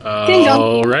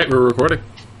All right, we're recording.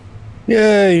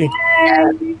 Yay!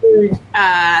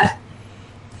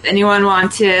 Anyone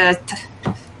want to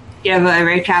give a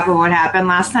recap of what happened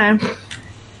last time?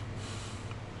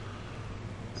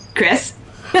 Chris?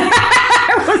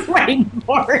 I was waiting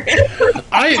for it.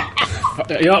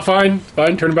 Fine.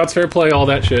 Turnabout's fair play, all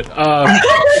that shit.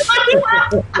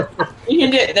 You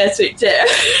can do it this week, too.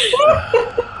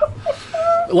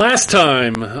 Last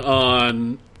time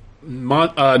on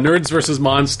Nerds vs.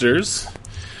 Monsters,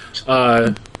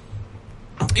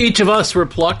 each of us were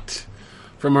plucked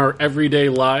from our everyday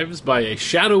lives by a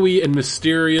shadowy and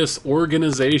mysterious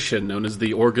organization known as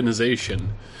the Organization.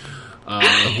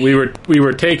 We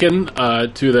were taken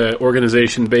to the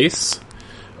organization base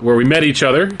where we met each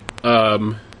other,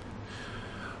 and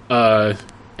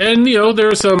there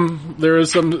was some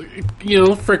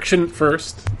friction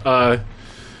first,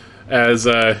 as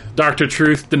Dr.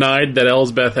 Truth denied that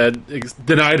Elsbeth had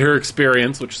denied her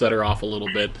experience, which set her off a little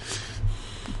bit.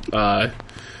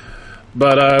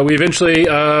 But we eventually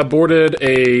boarded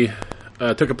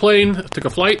took a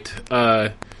flight.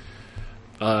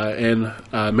 And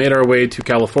made our way to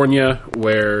California,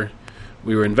 where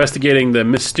we were investigating the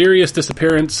mysterious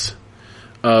disappearance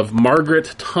of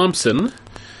Margaret Thompson,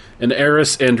 an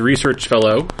heiress and research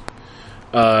fellow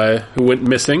who went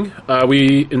missing.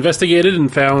 We investigated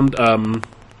and found,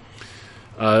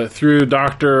 through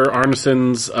Dr.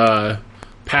 Arneson's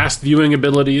past viewing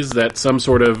abilities, that some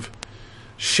sort of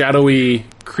shadowy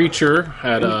creature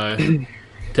had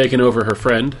taken over her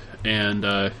friend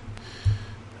and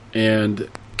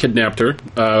kidnapped her.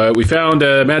 We found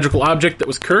a magical object that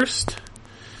was cursed.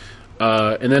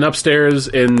 And then upstairs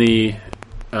in the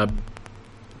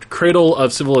Cradle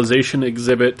of Civilization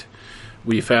exhibit,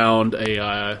 we found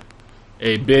a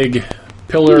big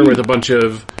pillar with a bunch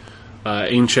of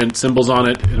ancient symbols on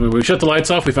it. And when we shut the lights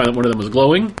off, we found that one of them was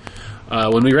glowing.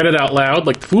 When we read it out loud,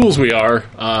 like the fools we are,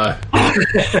 a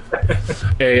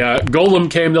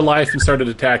golem came to life and started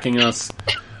attacking us.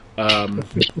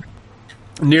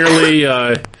 Nearly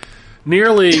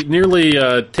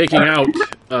taking out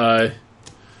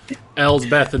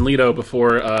Elsbeth and Leto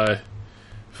before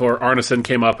Arneson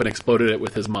came up and exploded it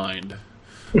with his mind.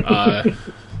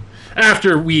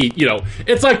 After we,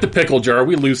 it's like the pickle jar.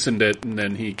 We loosened it, and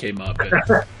then he came up.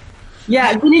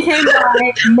 Yeah, then he came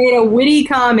by, made a witty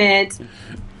comment,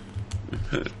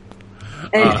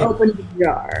 and opened the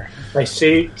jar. I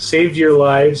saved your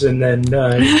lives, and then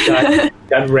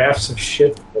got rafts of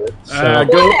shit for it. So.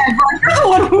 Whatever. You're the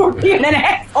one who was being an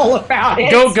asshole about it.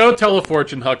 Go tell a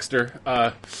fortune huckster.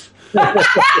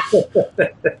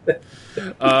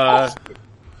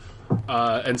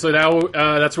 And so now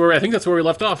that's where we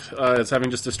left off. As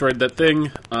having just destroyed that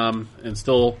thing, and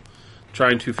still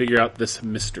trying to figure out this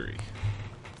mystery.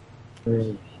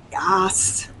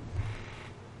 Yes.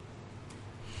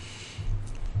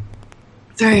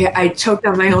 Sorry, I choked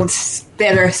on my own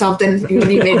spit or something. You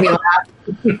made me laugh.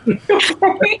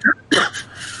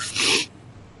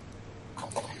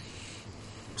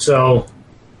 So,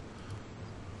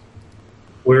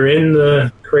 we're in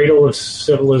the Cradle of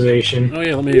Civilization. Oh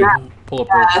yeah, let me pull up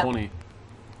roll 20.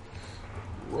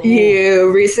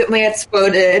 You recently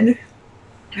exploded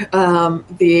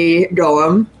the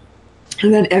golem,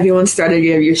 and then everyone started to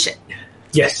give you shit.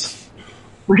 Yes.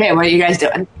 Okay, what are you guys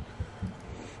doing?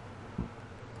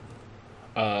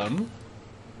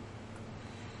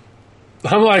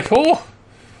 I'm like, oh,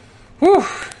 whew,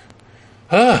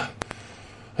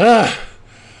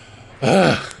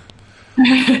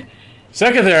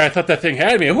 Second there, I thought that thing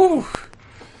had me. Whew.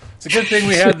 It's a good thing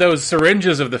we had those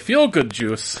syringes of the feel-good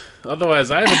juice. Otherwise,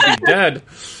 I would be dead,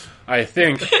 I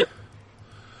think. Did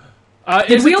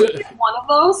we only use one of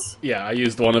those? Yeah, I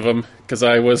used one of them, because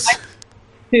I was...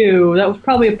 Two. That was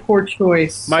probably a poor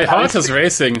choice. My heart is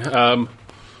racing.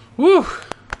 Whew.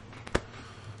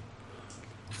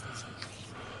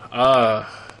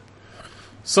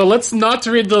 So let's not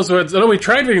read those words. No, we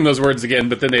tried reading those words again,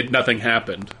 but then nothing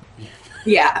happened.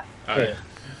 Yeah. Right.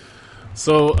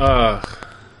 So, oh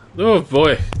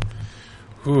boy.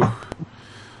 Whew.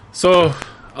 So,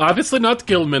 obviously not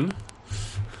Gilman.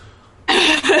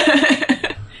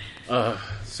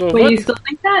 Wait, you still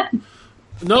think that?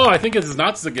 No, I think it's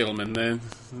not the Gilman.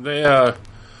 They are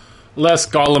less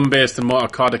Gollum-based and more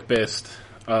aquatic-based.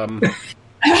 I'm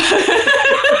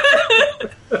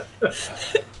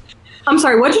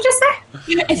sorry, what'd you just say?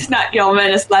 It's not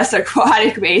Gilman, it's less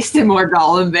aquatic-based and more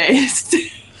golem-based.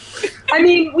 I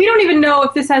mean, we don't even know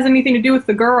if this has anything to do with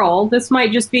the girl. This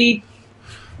might just be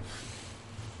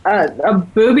a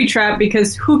booby trap,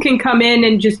 because who can come in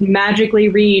and just magically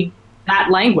read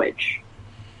that language?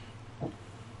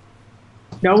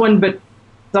 No one but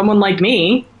someone like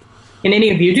me. Can any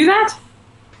of you do that?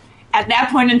 At that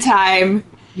point in time,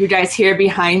 you guys hear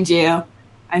behind you.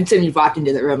 I'm assuming you've walked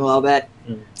into the room a little bit.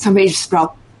 Somebody just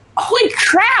spoke, "Holy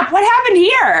crap, what happened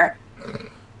here?"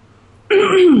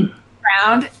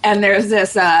 Around, and there's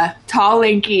this tall,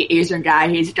 lanky Asian guy.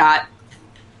 He's got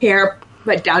hair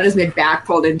but down his mid-back,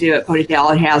 pulled into a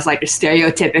ponytail, and has like a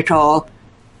stereotypical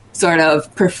sort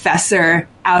of professor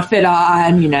outfit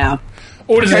on,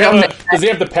 Oh, does he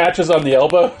have the patches on the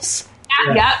elbows?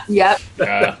 Yep. Yeah.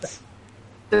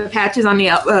 The patches on the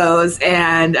elbows,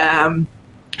 and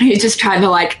he's just trying to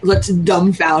looks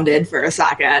dumbfounded for a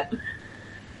second,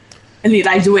 and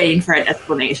he's waiting for an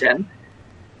explanation.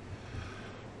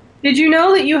 Did you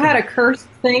know that you had a cursed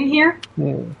thing here?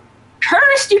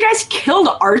 Cursed? You guys killed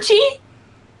Archie?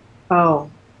 Oh.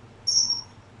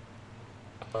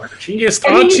 Archie? Is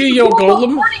Archie your A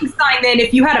golem? warning sign then.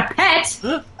 If you had a pet,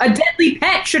 a deadly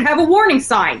pet should have a warning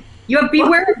sign. You have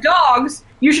beware of dogs.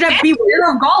 You should have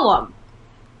beware of Gollum.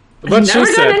 What she Never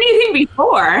said. done anything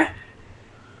before.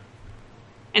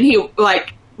 And he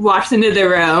walks into the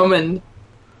room and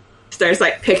starts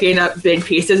picking up big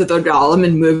pieces of the golem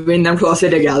and moving them closer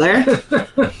together.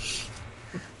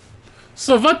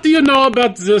 So what do you know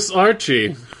about this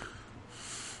Archie?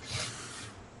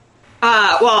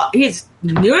 Well, he's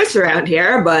newest around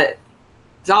here, but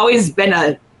he's always been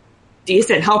a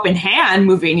decent helping hand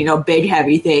moving, big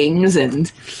heavy things,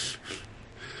 and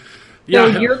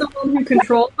Yeah, So you're the one who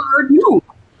controls her? you.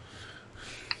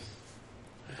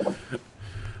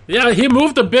 yeah, he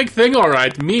moved a big thing, all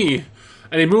right, me.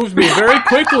 And he moved me very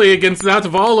quickly against that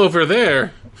wall over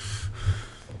there.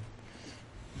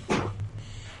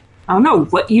 I don't know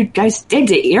what you guys did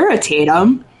to irritate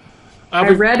him. I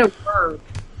read a word.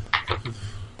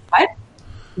 What?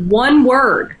 One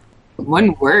word.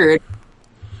 One word.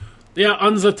 Yeah,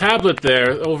 on the tablet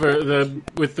there, over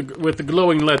with the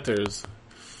glowing letters.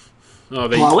 Oh,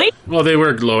 Glowing? Well, they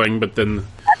were glowing, but then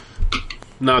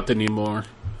not anymore.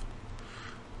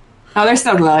 Oh, they're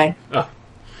still glowing. Oh.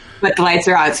 But the lights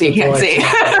are out, so you can't see.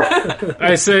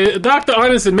 I say, Dr.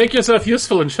 Arneson, make yourself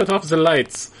useful and shut off the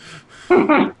lights.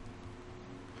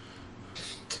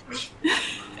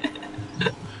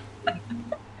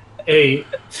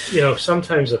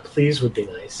 Sometimes a please would be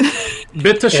nice.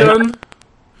 Bitte schön.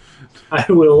 I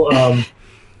will,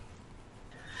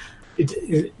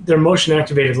 they're motion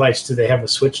activated lights. Do they have a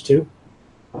switch too?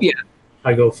 Yeah.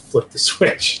 I go flip the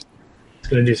switch. It's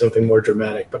going to do something more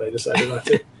dramatic, but I decided not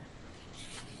to.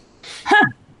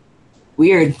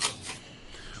 Weird.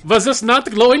 Was this not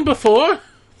glowing before?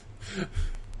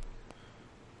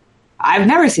 I've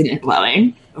never seen it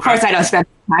glowing. Of course, I don't spend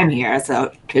time here, so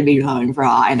it could be glowing for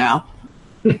all I know.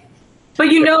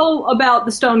 But you know about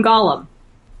the stone golem.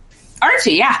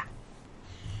 Archie, yeah.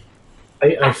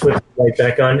 I flip the light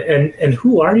back on. And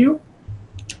who are you?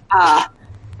 None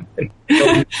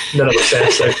of us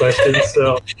asked that question,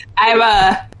 so. I'm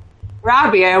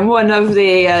Robbie. I'm one of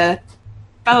the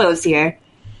fellows here.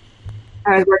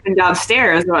 I was working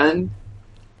downstairs when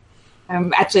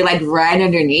I'm actually right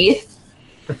underneath.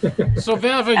 So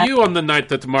where were you on the night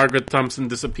that Margaret Thompson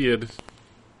disappeared?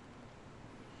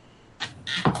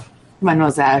 When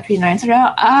was that? A few nights ago?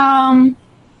 I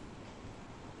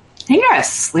think I was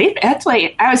asleep.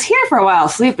 Actually, I was here for a while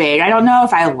sleeping. I don't know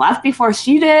if I left before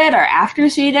she did or after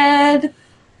she did.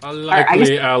 A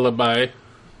likely alibi.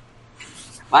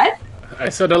 What? I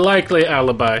said a likely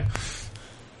alibi.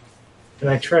 Can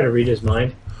I try to read his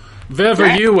mind? Where were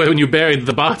you when you buried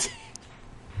the body?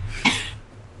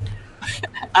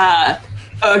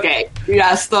 Okay. You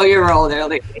gotta slow your roll there.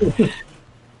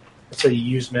 So you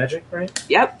use magic, right?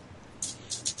 Yep.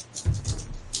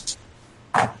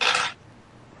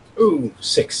 Ooh,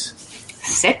 6.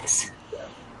 6?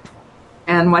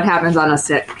 And what happens on a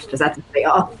 6? Does that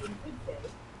fail?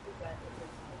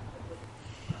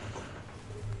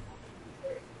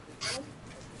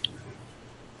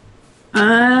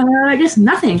 I guess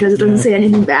nothing, because it doesn't say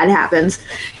anything bad happens.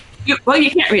 You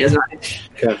can't read his mind.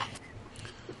 Okay.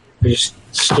 I just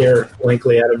stare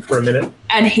blankly at him for a minute.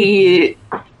 And he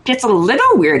gets a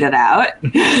little weirded out.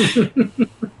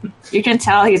 You can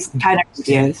tell he's kind of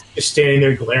confused. Just standing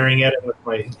there glaring at him with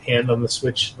my hand on the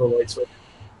switch, the light switch.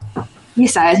 He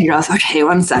sighs and he goes, "Okay,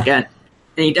 1 second."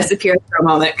 And he disappears for a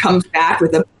moment, comes back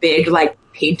with a big,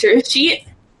 painter sheet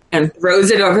and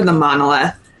throws it over the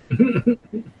monolith.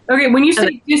 Okay, when you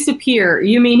say disappear,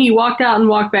 you mean he walked out and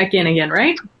walked back in again,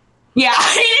 right? Yeah,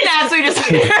 he didn't actually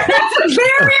disappear. That's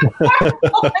very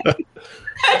important.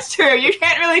 That's true. You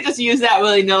can't really just use that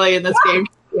willy-nilly in this game.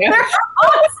 Yeah.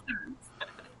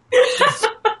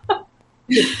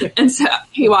 And so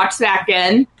he walks back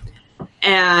in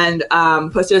and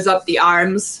pushes up the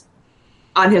arms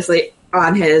on his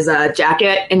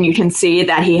jacket, and you can see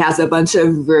that he has a bunch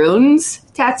of runes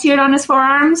tattooed on his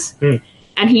forearms.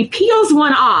 And he peels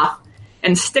one off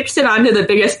and sticks it onto the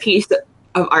biggest piece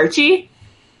of Archie,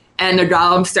 and the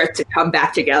golem starts to come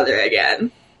back together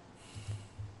again.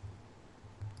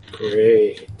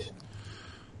 Great.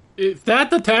 If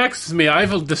that attacks me, I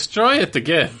will destroy it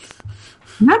again.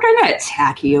 I'm not going to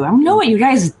attack you. I don't know what you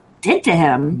guys did to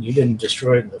him. You didn't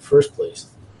destroy it in the first place.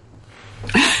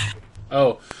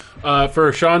 For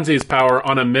Shanzi's power,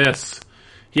 on a miss,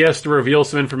 he has to reveal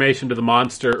some information to the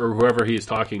monster or whoever he's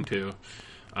talking to,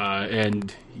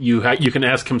 and you can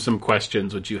ask him some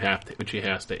questions, which he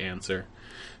has to answer.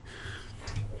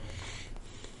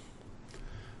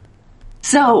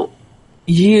 So,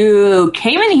 you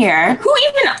came in here. Who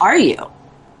even are you?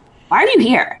 Why are you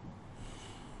here?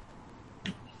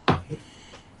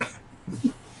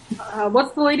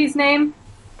 What's the lady's name?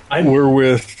 We're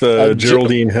with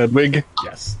Geraldine Hedwig.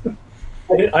 Yes.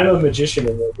 I'm a magician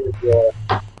and we're here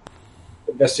to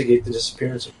investigate the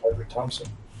disappearance of Margaret Thompson.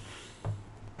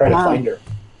 Trying to find her.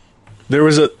 There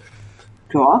was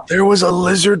Cool. a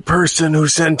lizard person who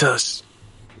sent us.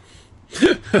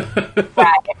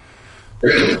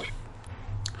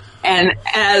 And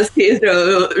as his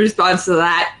response to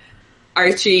that,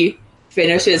 Archie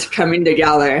finishes coming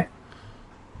together.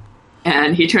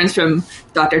 And he turns from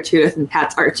Dr. Tooth and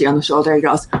pats Archie on the shoulder. He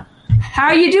goes, "How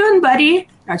are you doing, buddy?"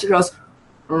 Archie goes,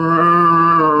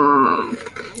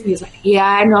 he's like, "Yeah,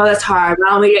 I know that's hard.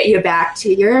 Why don't we get you back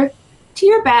to your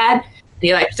bed?" And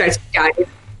he starts guiding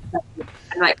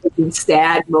and making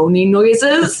sad moaning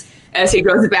noises as he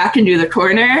goes back into the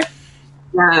corner.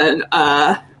 And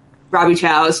Robbie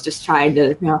Chow is just trying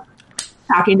to,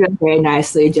 talking to him very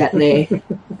nicely, gently.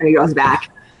 And he goes back.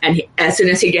 And as soon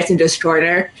as he gets into his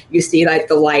corner, you see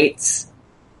the lights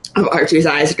of Archie's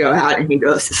eyes go out, and he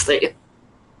goes to sleep.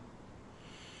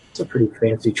 It's a pretty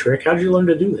fancy trick. How did you learn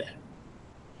to do that?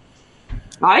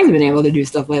 I've been able to do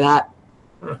stuff like that.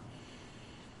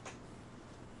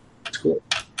 That's cool.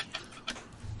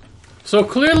 So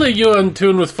clearly you're in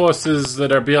tune with forces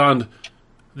that are beyond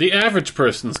the average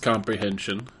person's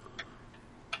comprehension.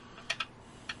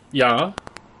 Yeah?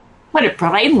 Put it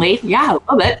plainly, yeah, a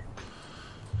little bit.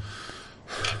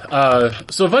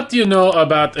 So what do you know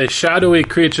about a shadowy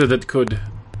creature that could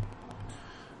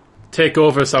take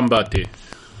over somebody?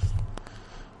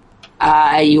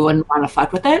 You wouldn't want to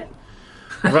fuck with it?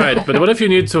 Right, but what if you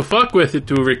need to fuck with it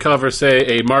to recover,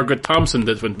 say, a Margaret Thompson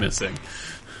that went missing?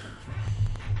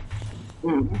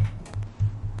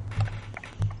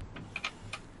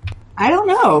 I don't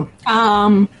know.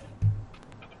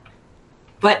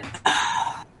 But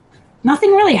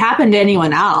nothing really happened to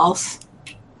anyone else.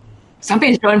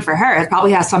 Something's going for her. It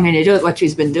probably has something to do with what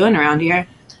she's been doing around here.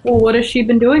 Well, what has she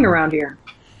been doing around here?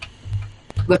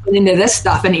 Looking into this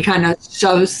stuff, and he kind of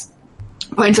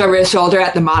points over his shoulder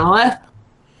at the monolith.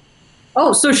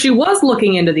 Oh, so she was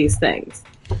looking into these things.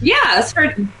 Yeah, it's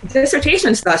her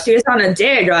dissertation stuff. She was on a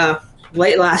dig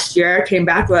late last year, came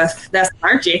back with that's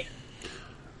Archie.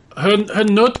 Her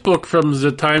notebook from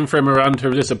the time frame around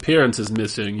her disappearance is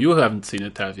missing. You haven't seen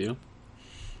it, have you?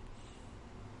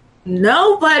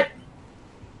 No, but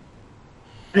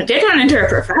I did run into her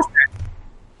professor.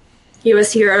 He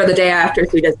was here the day after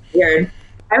she disappeared.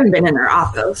 I haven't been in her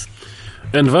office.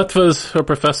 And what was her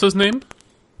professor's name?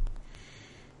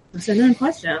 That's a good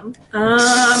question.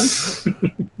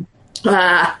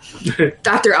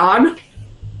 Dr. Og.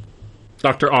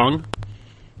 Dr. Ong?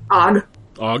 Og.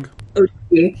 Og? OG.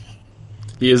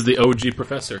 He is the OG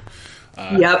professor.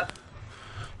 Yep.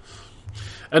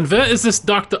 And where is this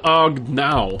Dr. Og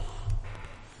now?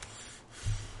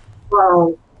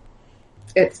 Well,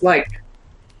 it's 1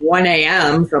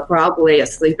 a.m., so probably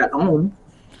asleep at home.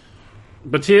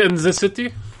 But here in the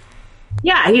city?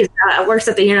 Yeah, he works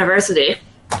at the university.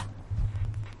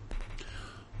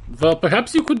 Well,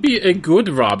 perhaps you could be a good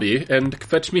Robbie and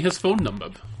fetch me his phone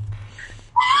number.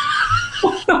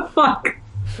 What the fuck?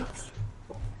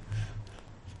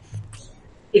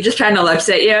 He just kind of looks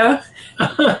at you.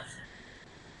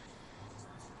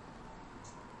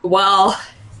 Well,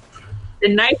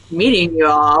 it's nice meeting you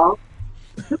all.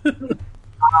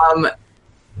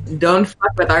 Don't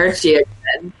fuck with Archie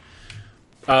again.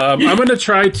 I'm gonna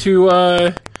try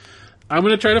to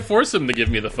force him to give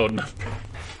me the phone number.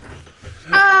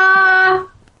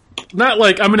 Not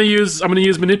I'm gonna use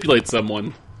manipulate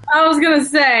someone. I was gonna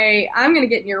say, I'm gonna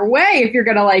get in your way if you're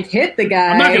gonna hit the guy.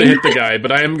 I'm not gonna hit the guy, but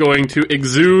I am going to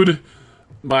exude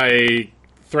my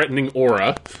threatening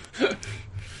aura.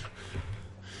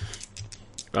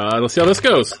 Let's see how this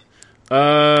goes.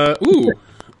 I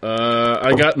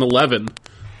got an 11.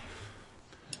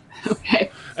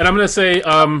 Okay. And I'm going to say,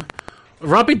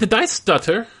 Robbie, did I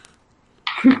stutter?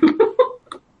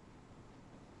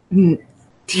 You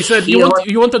said you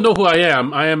want to know who I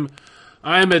am. I am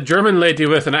a German lady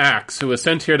with an axe who was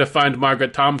sent here to find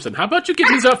Margaret Thompson. How about you give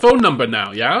me that phone number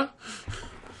now, yeah?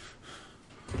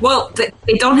 Well,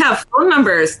 they don't have phone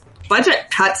numbers. Budget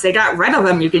cuts, they got rid of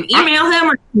them. You can email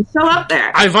him or you can show up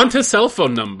there. I want his cell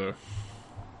phone number.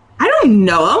 I don't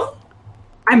know him.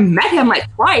 I met him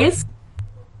like twice.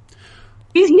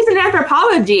 He's in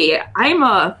anthropology. I'm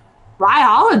a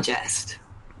biologist.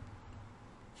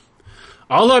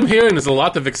 All I'm hearing is a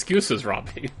lot of excuses,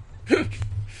 Robbie. Like,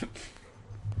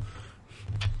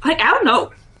 I don't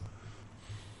know.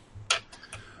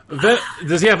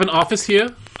 Does he have an office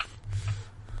here?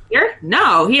 Here?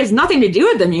 No, he has nothing to do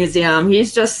with the museum.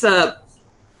 He's just a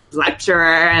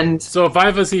lecturer, and So why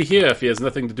was he here if he has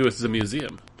nothing to do with the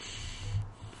museum?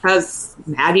 because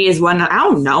Maddie is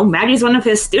Maddie's one of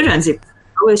his students. He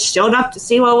always showed up to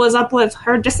see what was up with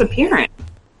her disappearing.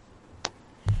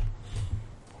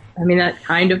 I mean, that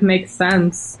kind of makes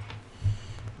sense.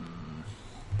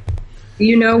 Do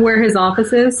you know where his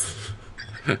office is?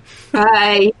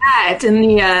 Yeah, it's in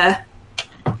the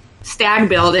Stag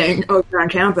building over on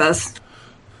campus.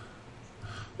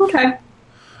 Okay.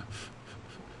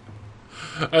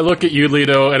 I look at you,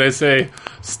 Lido, and I say,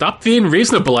 stop being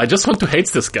reasonable. I just want to hate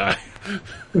this guy.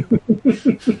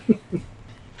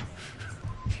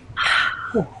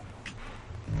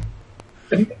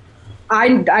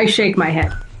 I shake my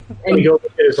head. Can we go look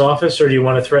at his office, or do you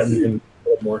want to threaten him a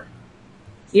little more?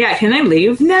 Yeah, can I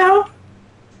leave now?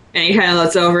 And he kind of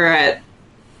looks over at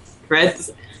Fred.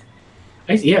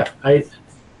 I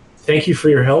thank you for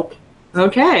your help.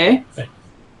 Okay.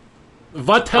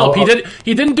 What help?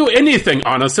 He didn't do anything,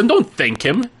 honest, and don't thank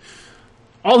him.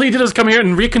 All he did is come here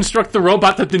and reconstruct the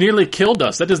robot that nearly killed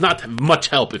us. That is not much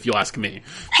help, if you ask me.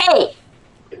 Hey!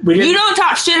 You don't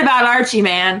talk shit about Archie,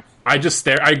 man. I just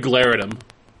stare. I glare at him.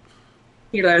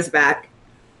 He glares back.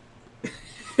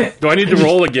 Do I need to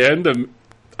roll again?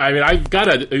 I've got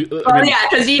to... Yeah,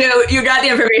 because you got the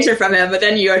information from him, but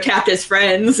then you attacked his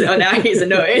friends, so now he's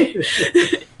annoyed.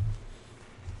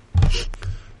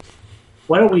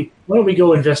 Why don't we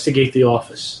go investigate the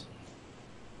office?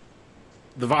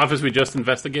 The office we just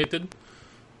investigated?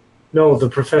 No, the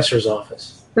professor's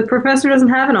office. The professor doesn't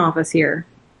have an office here.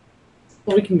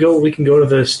 Well, we can go to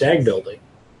the Stag building.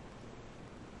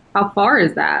 How far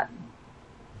is that?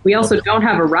 We also don't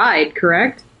have a ride,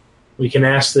 correct? We can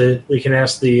ask the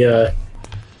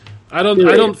I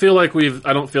don't feel like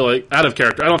out of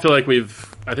character. I think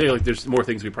like there's more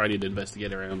things we probably need to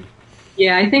investigate around.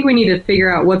 Yeah, I think we need to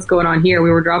figure out what's going on here. We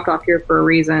were dropped off here for a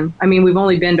reason. I mean, we've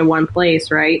only been to one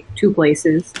place, right? 2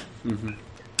 places. Mm-hmm.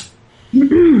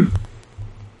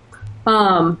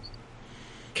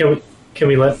 Can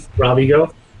we let Robbie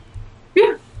go?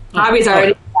 Yeah. Robbie's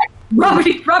already...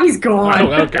 Robbie's gone. I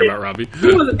don't care about Robbie.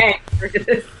 He wasn't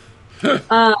angry.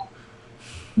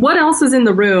 What else is in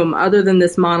the room other than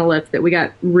this monolith that we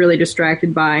got really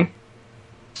distracted by?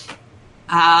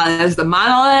 There's the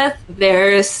monolith.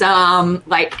 There's some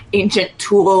ancient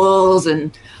tools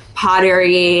and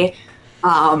pottery.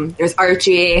 There's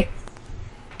Archie,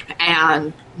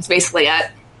 and that's basically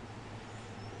it.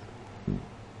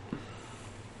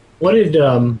 What did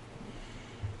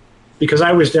because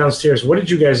I was downstairs, what did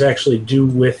you guys actually do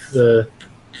with the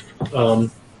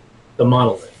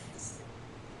monolith?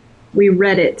 We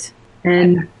read it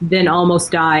and then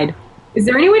almost died. Is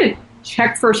there any way to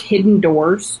check for hidden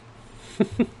doors?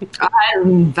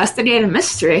 Investigate a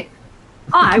mystery.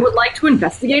 I would like to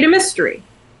investigate a mystery.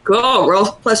 Cool. Roll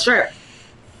plus sharp.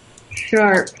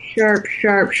 Sharp.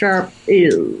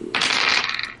 Ew.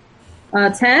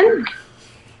 10?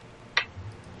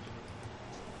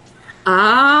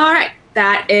 Alright.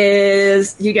 That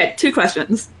is... You get 2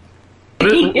 questions.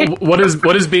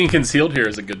 What is being concealed here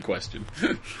is a good question.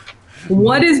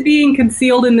 What is being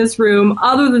concealed in this room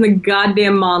other than the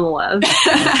goddamn monolith?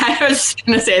 I was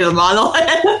going to say the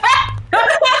monolith.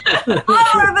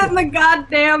 Other than the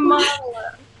goddamn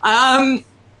monolith.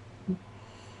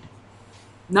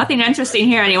 Nothing interesting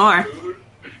here anymore.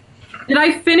 Did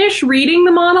I finish reading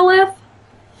the monolith?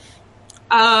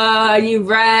 You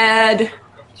read...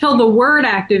 Till the word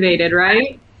activated,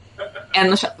 right?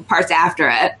 And the parts after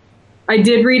it. I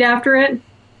did read after it?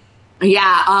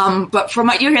 Yeah, but from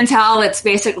what you can tell, it's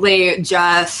basically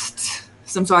just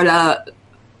some sort of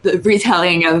the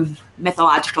retelling of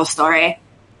mythological story.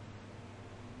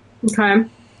 Okay.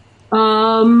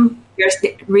 You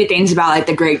read things about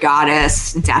the great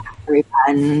goddess and death and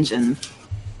revenge, and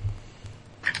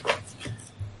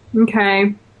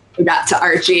okay. we got to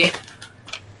Archie.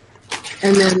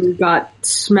 And then we've got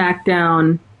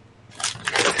Smackdown.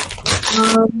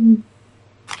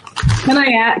 Can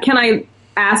I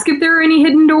ask if there are any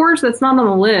hidden doors? That's not on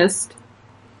the list.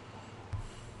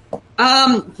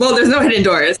 Well, there's no hidden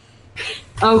doors.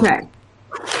 Okay.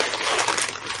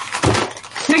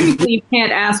 Technically, you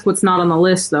can't ask what's not on the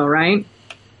list, though, right?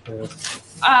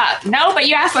 No, but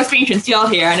you asked what's being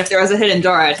concealed here, and if there was a hidden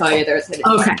door, I'd tell you there's a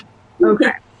hidden door.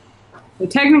 Okay. So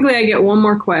technically, I get one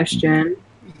more question.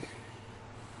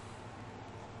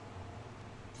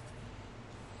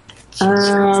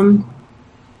 You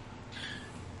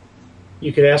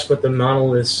could ask what the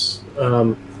monoliths.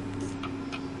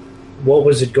 What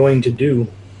was it going to do?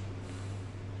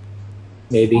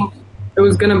 Maybe. It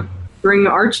was going to bring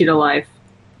Archie to life.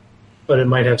 But it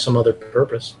might have some other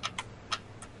purpose.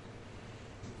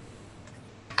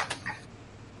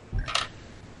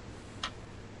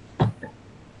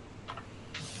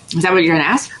 Is that what you're going to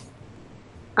ask?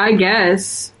 I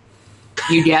guess.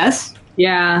 You guess?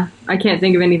 Yeah, I can't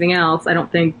think of anything else. I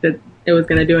don't think that it was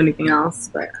going to do anything else.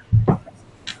 But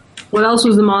what else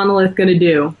was the monolith going to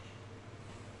do?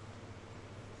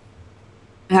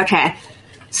 Okay.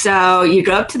 So you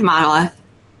go up to the monolith.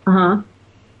 Uh-huh.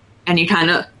 And you kind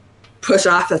of push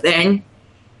off the thing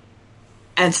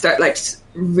and start, like,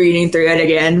 reading through it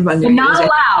again. When And not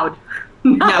allowed.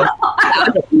 No.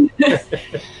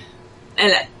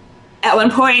 And at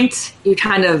one point, you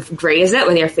kind of graze it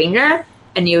with your finger,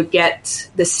 and you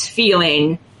get this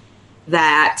feeling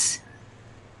that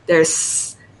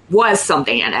was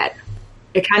something in it.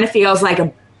 It kind of feels like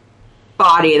a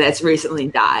body that's recently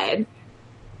died.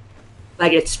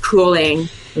 Like it's cooling.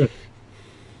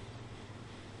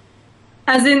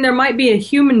 As in, there might be a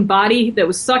human body that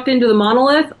was sucked into the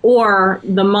monolith, or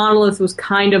the monolith was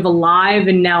kind of alive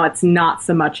and now it's not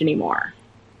so much anymore.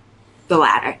 The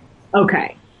latter.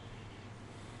 Okay.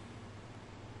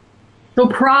 So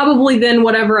probably then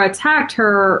whatever attacked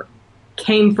her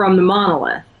came from the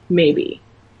monolith, maybe.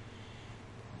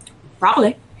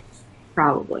 Probably.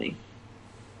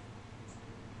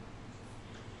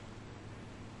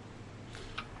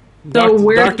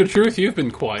 So Dr. Truth, you've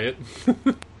been quiet.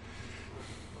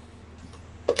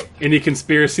 Any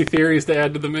conspiracy theories to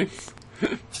add to the mix?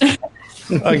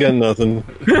 I got nothing.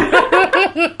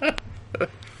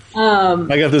 I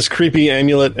got this creepy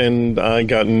amulet, and I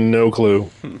got no clue.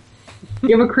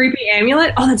 You have a creepy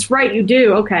amulet? Oh, that's right, you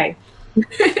do. Okay.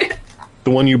 The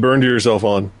one you burned yourself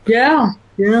on. Yeah.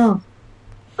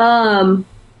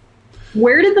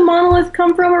 Where did the monolith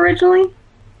come from originally?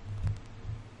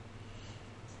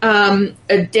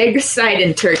 A dig site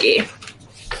in Turkey.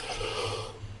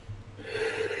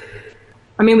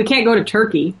 I mean, we can't go to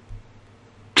Turkey.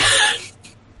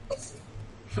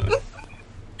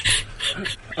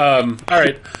 All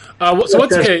right. So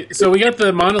what's okay? So we got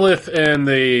the monolith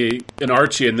and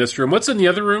Archie in this room. What's in the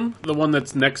other room? The one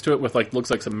that's next to it with looks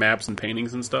like some maps and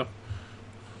paintings and stuff.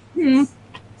 Hmm.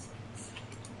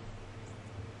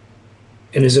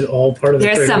 And is it all part of the?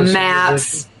 There's some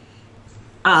maps.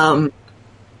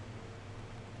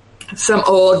 Some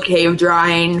old cave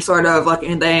drawing sort of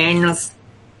looking things.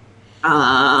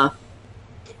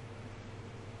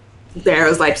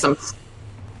 There's like some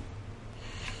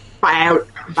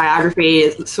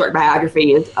biographies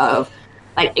of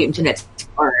like ancient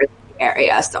explorers in the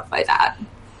area, stuff like that.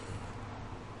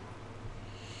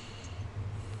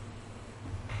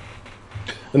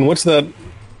 And what's that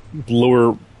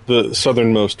the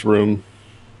southernmost room?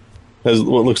 Has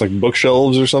what looks like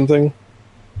bookshelves or something?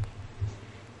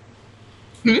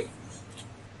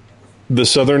 The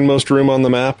southernmost room on the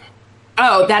map?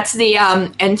 Oh, that's the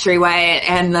entryway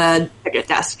and the ticket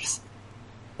desks.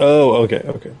 Oh, okay.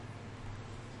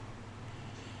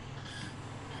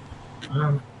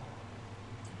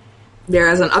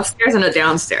 There is an upstairs and a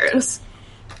downstairs.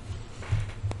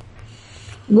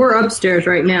 We're upstairs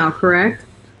right now, correct?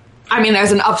 I mean,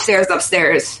 there's an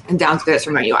upstairs, and downstairs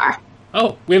from where you are.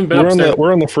 Oh, we haven't been upstairs.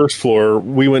 We're on the first floor.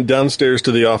 We went downstairs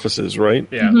to the offices, right?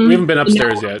 Yeah, we haven't been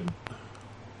upstairs yet.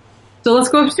 So let's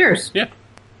go upstairs. Yeah.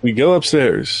 We go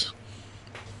upstairs.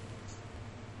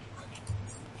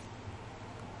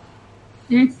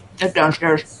 It's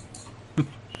downstairs.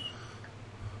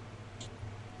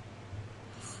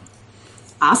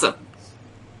 Awesome.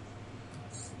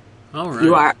 All right.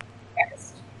 You are.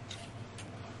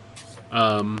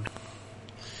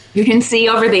 You can see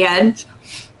over the edge.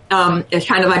 It's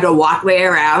kind of like a walkway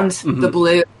around the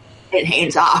blue. It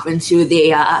hangs off into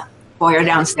the foyer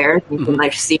downstairs. You can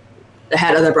like see the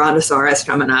head of the brontosaurus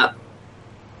coming up.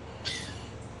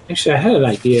 Actually, I had an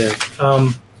idea.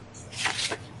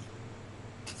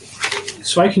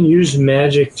 So I can use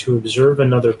magic to observe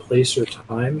another place or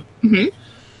time.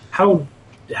 how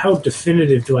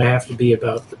definitive do I have to be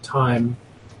about the time?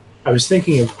 I was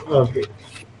thinking of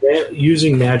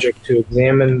using magic to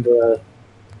examine the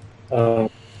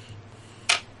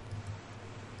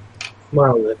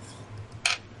monolith.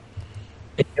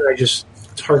 And can I just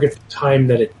target the time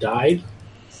that it died?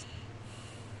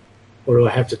 Or do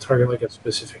I have to target like a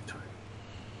specific time?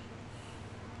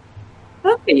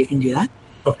 Okay, you can do that.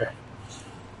 Okay.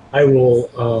 I will,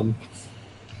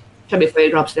 Shall we before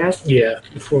you go upstairs? yeah,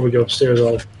 before we go upstairs,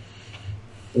 I'll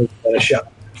give that a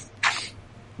shot.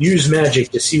 Use magic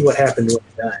to see what happened when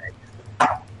it died.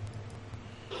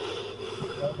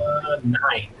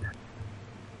 9.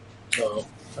 So,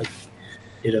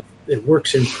 it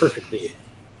works imperfectly.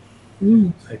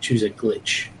 I choose a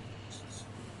glitch.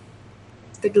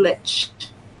 The glitch.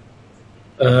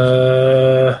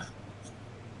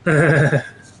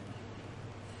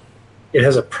 It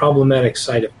has a problematic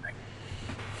side effect.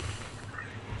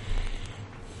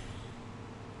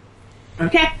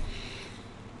 Okay.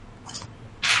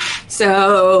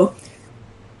 So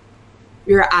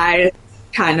your eyes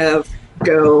kind of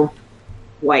go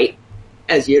white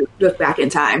as you look back in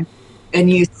time, and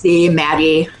you see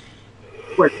Maddie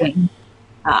working,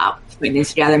 putting things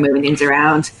together, moving things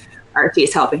around.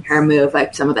 Archie's helping her move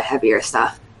like some of the heavier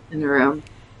stuff in the room.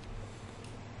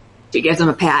 She gives him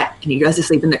a pat, and he goes to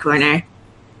sleep in the corner.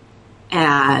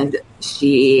 And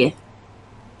she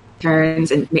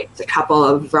turns and makes a couple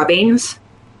of rubbings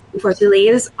before she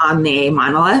leaves on the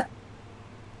monolith.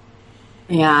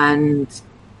 And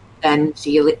then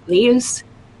she leaves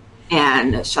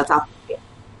and shuts off the light.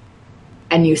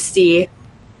 And you see,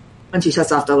 when she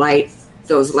shuts off the light,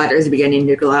 those letters beginning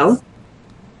to glow.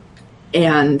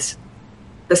 And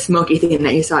the smoky thing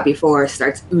that you saw before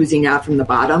starts oozing out from the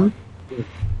bottom.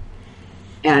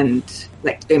 And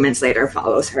like 3 minutes later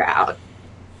follows her out.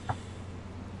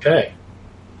 Okay.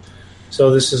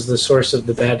 So this is the source of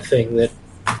the bad thing that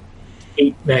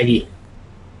ate Maggie.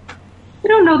 I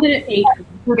don't know that it ate.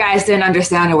 You guys didn't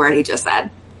understand a word he just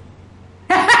said.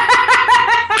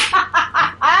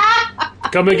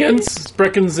 Come again?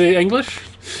 Sprechen Sie English?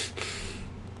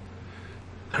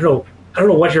 I don't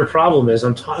know what your problem is.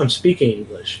 I'm speaking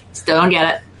English. Still don't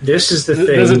get it. This is the thing.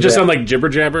 Does it just sound like jibber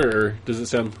jabber, or does it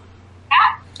sound?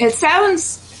 It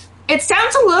sounds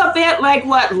a little bit like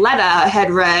what Letta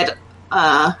had read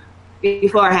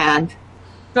beforehand.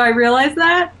 Do I realize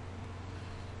that?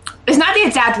 It's not the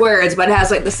exact words, but it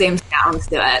has like the same sounds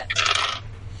to it.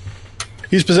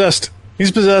 He's possessed.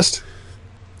 He's possessed.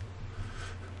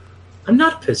 I'm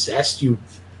not possessed, you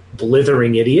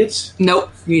blithering idiots.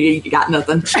 Nope, you got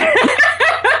nothing.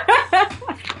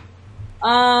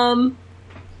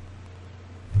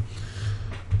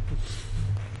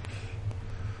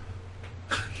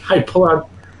 I pull out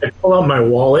my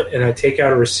wallet and I take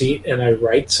out a receipt and I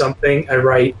write something. I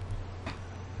write,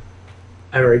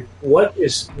 what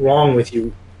is wrong with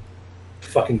you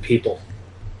fucking people?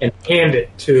 And hand it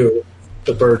to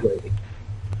the bird lady.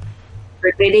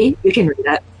 Bird lady, you can read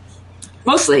it.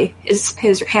 Mostly, his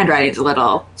handwriting's a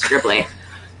little scribbly.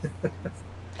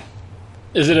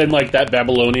 Is it in like that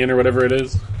Babylonian or whatever it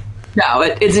is? No,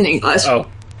 it's in English. Oh.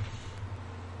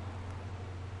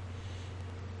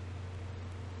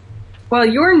 Well,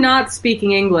 you're not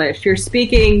speaking English. You're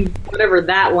speaking whatever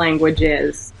that language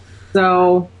is.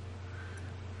 So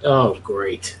Oh,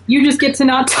 great. you just get to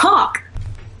not talk.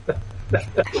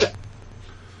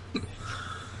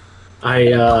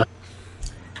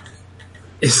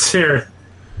 Is there?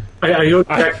 I go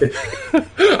check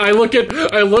the. I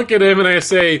look at him and I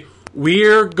say,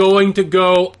 "We're going to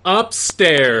go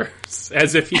upstairs,"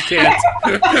 as if he can't.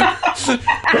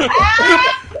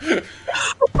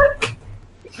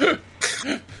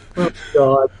 Oh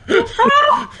God.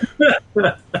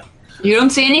 You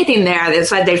don't see anything there. They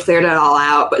said they cleared it all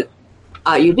out, but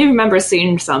you do remember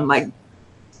seeing some like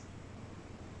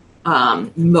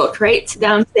milk crates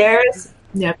downstairs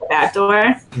near the back door.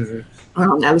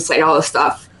 Mm-hmm. That was like all the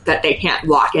stuff that they can't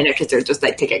walk in it because they're just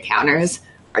like ticket counters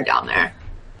are down there.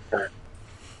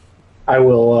 I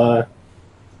will.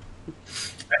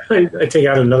 I take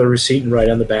out another receipt and write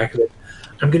on the back of it.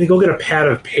 I'm going to go get a pad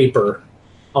of paper.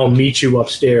 I'll meet you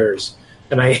upstairs,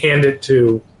 and I hand it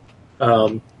to.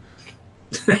 I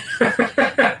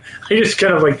just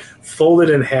kind of like fold it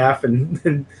in half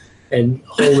and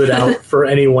hold it out for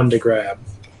anyone to grab.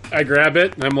 I grab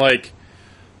it and I'm like,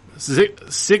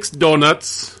 6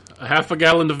 donuts, a half a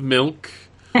gallon of milk.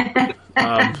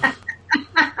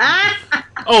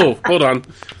 Oh, hold on.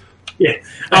 Yeah.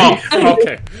 Oh,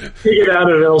 okay. Take it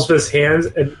out of Elspeth's hands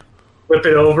and flip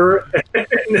it over.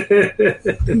 What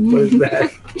is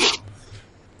that?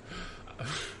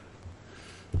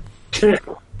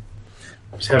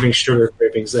 was having sugar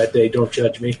cravings that day. Don't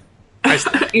judge me.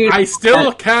 I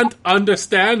still can't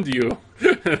understand you.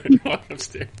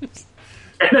 Upstairs.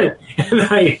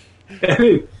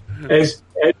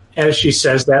 As she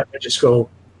says that, I just go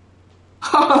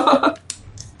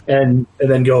and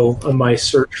then go on my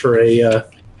search for a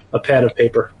pad of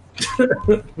paper.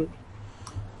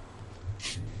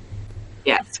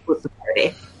 Yes, with the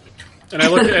party. And I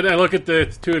look at the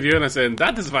two of you and I say,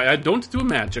 "That is why I don't do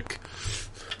magic."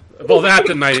 Well, that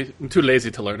and I'm too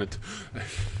lazy to learn it.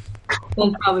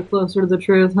 That's probably closer to the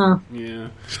truth, huh? Yeah,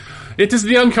 it is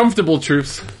the uncomfortable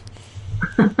truth.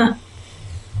 All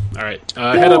right,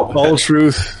 head up. All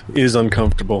truth is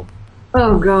uncomfortable.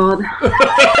 Oh, God.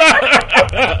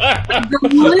 I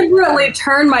deliberately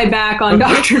turned my back on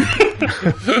Dr.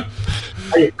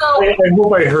 I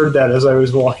hope I heard that as I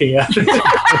was walking out.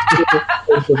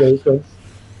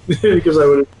 Because I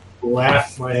would have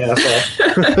laughed my ass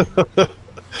off.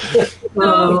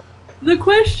 So, the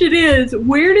question is,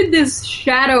 where did this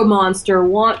shadow monster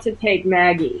want to take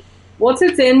Maggie? What's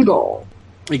its end goal?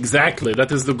 Exactly,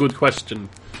 that is the good question.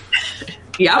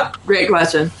 Yep, great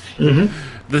question. Mm-hmm.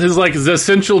 This is like the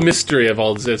essential mystery of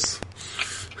all this.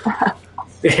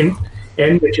 And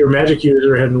if your magic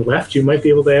user hadn't left, you might be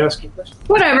able to ask a question.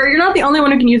 Whatever, you're not the only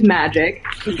one who can use magic.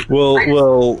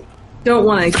 Well, Don't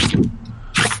want to...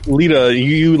 Lita,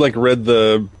 you like read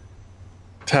the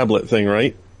tablet thing,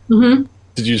 right? Mm-hmm.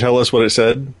 Did you tell us what it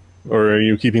said, or are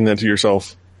you keeping that to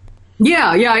yourself?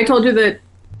 Yeah, I told you that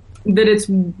it's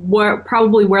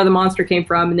probably where the monster came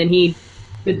from, and then he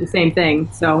did the same thing,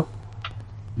 so...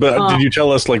 But did you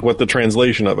tell us like what the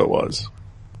translation of it was?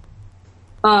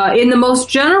 In the most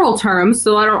general terms,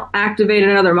 so I don't activate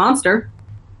another monster.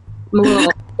 I'm a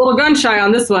little gun shy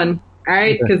on this one,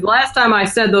 alright? Because last time I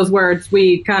said those words,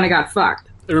 we kind of got fucked.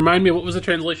 Remind me, what was the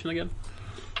translation again?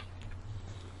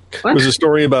 What? It was a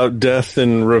story about death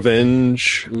and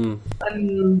revenge.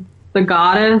 The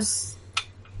goddess.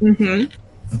 Mm-hmm.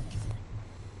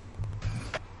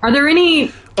 Are there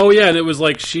any... Oh yeah, and it was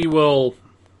like she will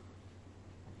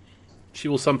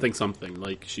something,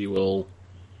 like she will...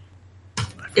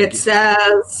 It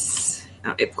says...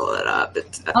 Let me pull it up.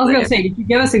 I was going to say, did you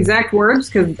give us exact words?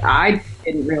 Because I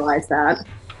didn't realize that.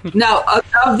 No,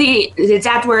 of the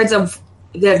exact words of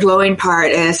the glowing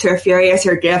part is, her fury is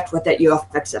her gift, with it you will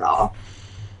fix it all.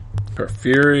 Her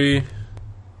fury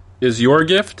is your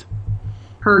gift?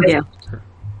 Her gift.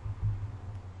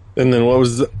 And then what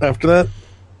was after that?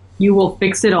 You will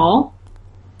fix it all?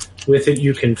 With it,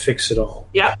 you can fix it all.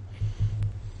 Yep.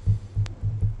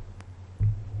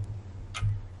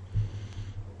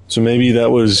 So maybe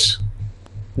that was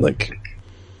like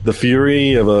the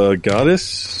fury of a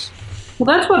goddess? Well,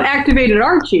 that's what activated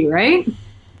Archie, right?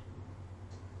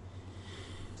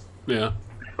 Yeah.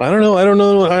 I don't know. I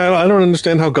don't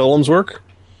understand how golems work.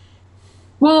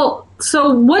 Well,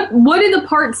 so what did the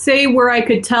part say where I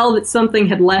could tell that something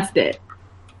had left it?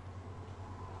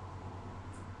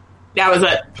 That was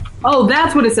it. Oh,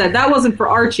 that's what it said. That wasn't for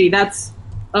Archie. That's...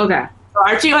 Okay. So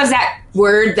Archie was that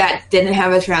word that didn't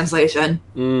have a translation.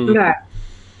 Okay.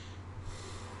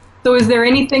 So is there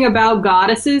anything about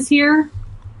goddesses here?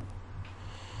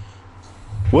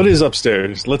 What is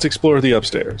upstairs? Let's explore the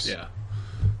upstairs. Yeah.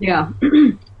 Yeah.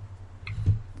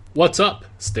 What's up,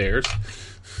 stairs?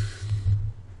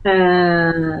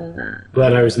 Glad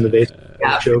I was in the basement.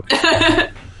 Yeah. Joke.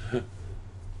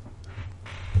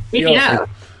 You know.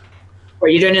 What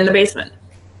are you doing in the basement?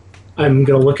 I'm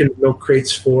going to look in milk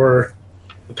crates for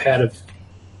a pad of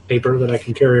paper that I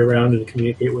can carry around and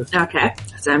communicate with. Okay.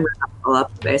 So I'm going to pull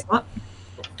up the basement.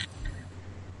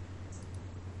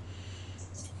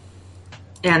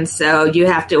 And so you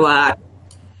have to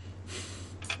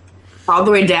all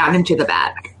the way down into the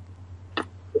back.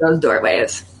 Those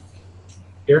doorways.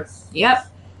 Here? Yep.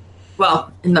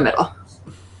 Well, in the middle.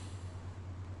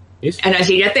 Yes. And as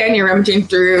you get there and you're rummaging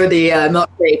through the milk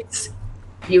crates,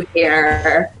 you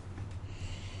hear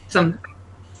some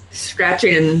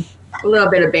scratching and a little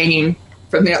bit of banging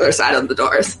from the other side of the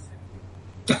doors.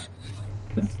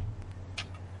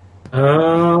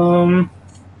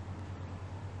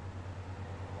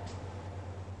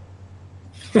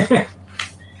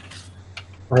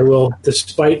 I will,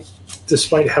 despite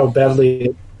how badly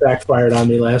it backfired on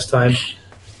me last time,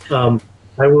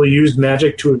 I will use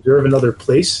magic to observe another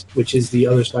place, which is the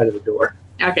other side of the door.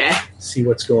 Okay. See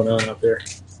what's going on out there.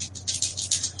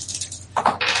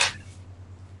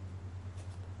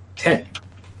 10. I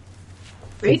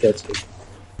think that's good.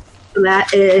 So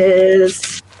that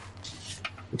is...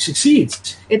 It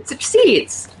succeeds. It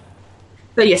succeeds.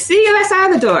 So you see the other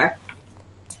side of the door.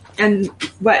 And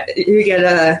what, you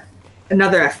get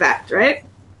another effect, right?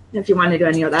 If you want to do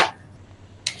any of that.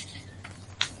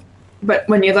 but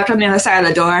when you look on the other side of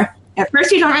the door, at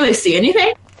first you don't really see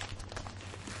anything.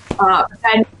 But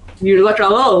then you look a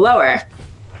little lower,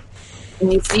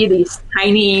 and you see these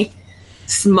tiny,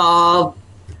 small,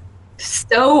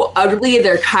 so ugly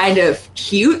they're kind of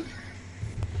cute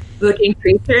looking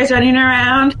creatures running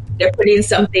around. They're putting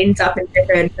some things up in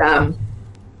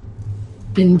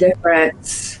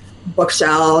different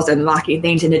bookshelves and locking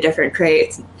things into different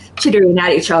crates, chittering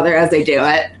at each other as they do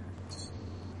it.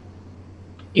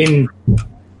 In,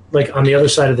 like, on the other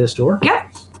side of this door?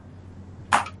 Yep.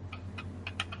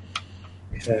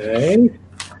 Okay.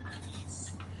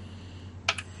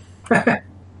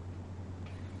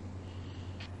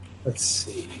 Let's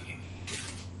see.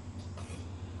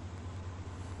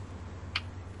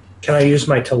 Can I use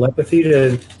my telepathy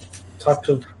to talk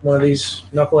to one of these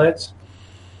knuckleheads?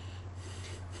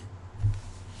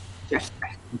 Just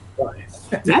Why?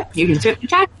 yep, you can certainly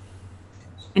check.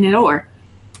 And it'll work.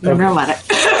 Don't Okay. know about it.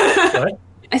 What?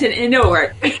 I said, and it'll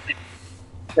work.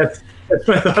 That's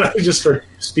what I thought. I would just start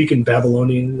speaking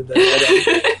Babylonian.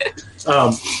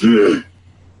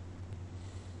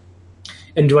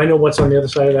 And do I know what's on the other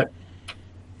side of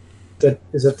that?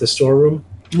 Is that the storeroom?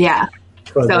 Yeah.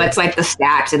 So Probably. it's like the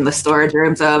stacks in the storage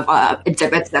rooms of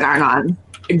exhibits that aren't on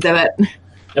exhibit.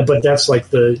 But that's like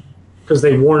because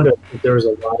they warned us that there was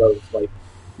a lot of like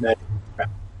magic crap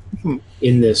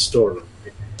in this storeroom.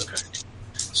 Okay.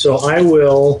 So I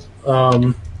will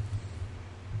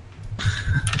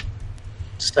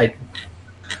decide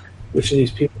which of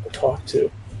these people to talk to.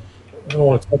 I don't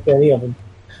want to talk to any of them.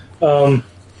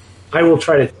 I will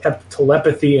try to tap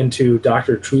telepathy into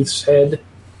Dr. Truth's head.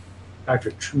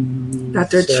 Dr. Truth.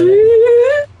 Dr.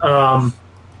 Truth.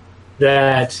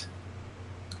 That,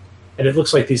 and it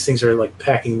looks like these things are like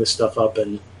packing this stuff up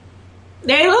and.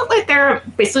 They look like they're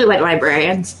basically like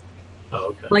librarians. Oh,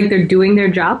 okay. Like they're doing their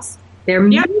jobs? They're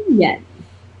Yeah. yet.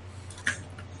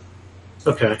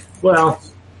 Okay. Well.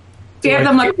 Do you have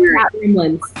them look at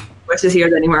Gremlins. versus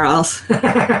here anywhere else?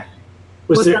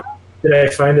 Was there? Did I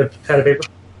find a pad of paper?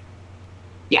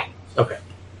 Yeah. Okay.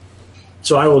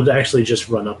 So I will actually just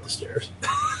run up the stairs.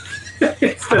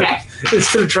 Okay.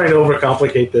 Instead of trying to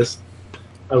overcomplicate this,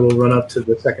 I will run up to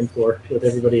the second floor with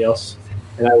everybody else,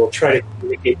 and I will try to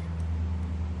communicate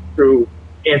through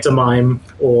antimime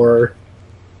or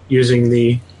using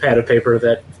the pad of paper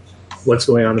that what's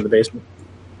going on in the basement.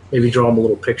 Maybe draw them a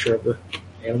little picture of the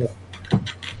animal.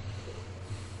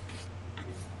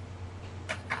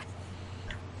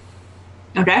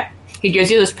 Okay. He gives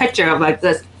you this picture of like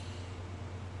this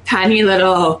tiny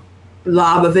little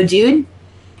blob of a dude.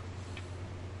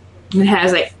 It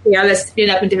has like hair that's spin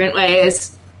up in different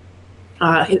ways.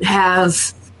 It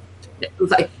has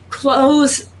like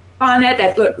clothes on it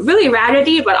that look really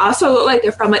raggedy, but also look like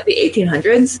they're from like the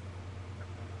 1800s.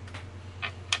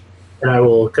 And I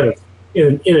will kind of,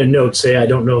 in a note, say I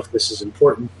don't know if this is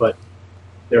important, but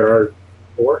there are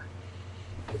four.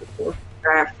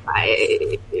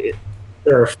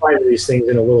 There are five of these things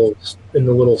in the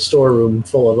little storeroom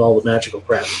full of all the magical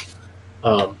crap,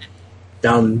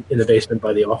 down in the basement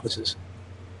by the offices.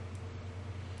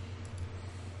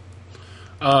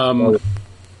 I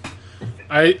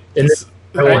And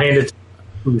I will hand it to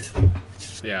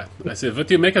Truth. yeah. I said, what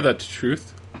do you make of that,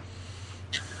 Truth?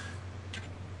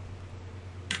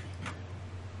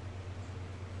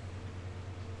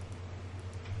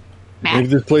 Maybe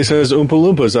this place has Oompa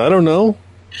Loompas. I don't know.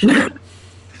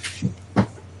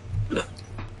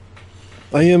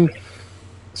 I am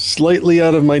slightly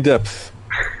out of my depth.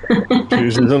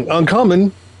 This is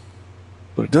uncommon,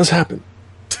 but it does happen.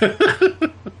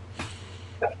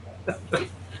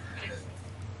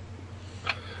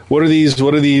 What are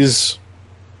these?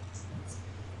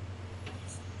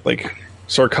 Like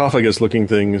sarcophagus-looking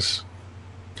things?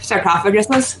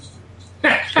 Sarcophaguses?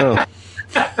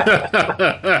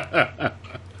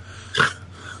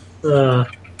 Oh,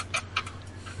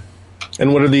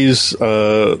 and what are these?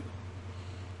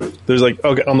 There's like,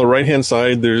 okay, on the right-hand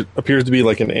side, there appears to be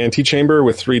like an antechamber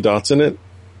with 3 dots in it.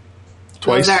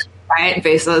 Twice. Those are giant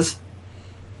faces.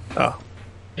 Ah.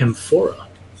 Amphora.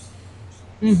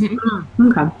 Mm-hmm.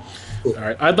 Okay. All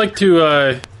right. I'd like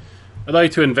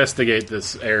to investigate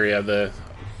this area, the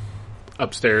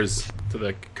upstairs to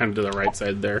the kind of to the right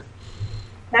side there.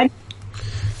 Okay.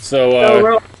 So,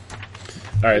 roll.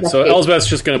 all right. So Elsbeth's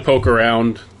just going to poke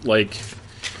around, like,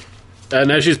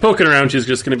 and as she's poking around, she's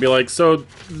just going to be like, "So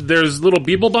there's little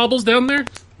beeble bobbles down there."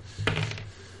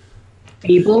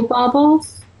 Beeble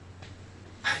bobbles?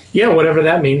 Yeah, whatever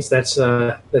that means. That's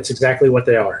exactly what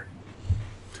they are.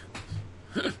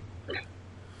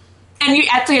 And you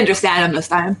actually understand them this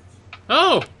time.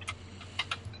 Oh,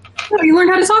 Oh, you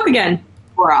learned how to talk again.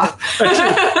 We're off.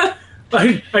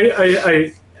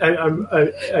 I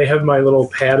have my little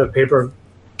pad of paper.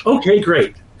 Okay,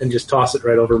 great, and just toss it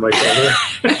right over my shoulder.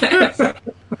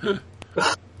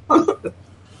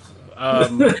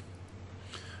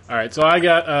 All right, so I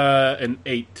got an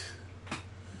 8.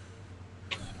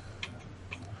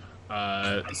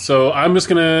 So I'm just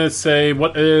gonna say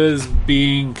what is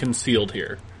being concealed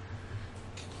here.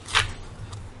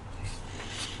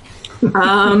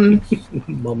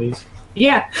 Mummies.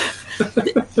 Yeah.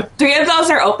 3 of those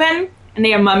are open, and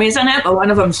they have mummies in it, but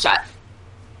one of them's shut.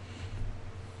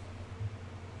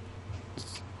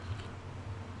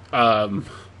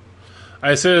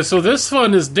 I say, so this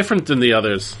one is different than the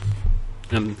others.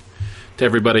 And to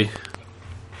everybody.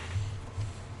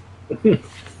 Do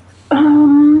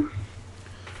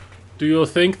you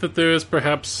think that there is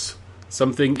perhaps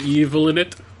something evil in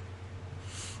it?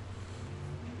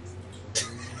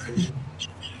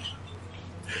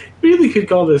 Really could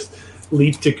call this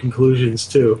leap to conclusions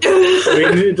too.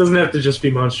 I mean, it doesn't have to just be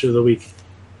Monster of the Week.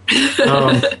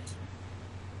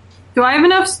 Do I have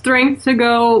enough strength to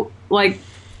go, like,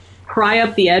 pry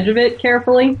up the edge of it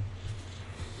carefully?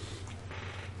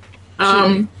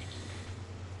 Can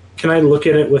I look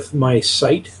at it with my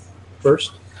sight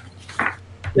first?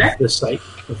 Yeah. The sight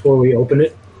before we open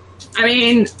it. I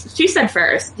mean, she said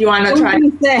first. You want to try?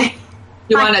 Say,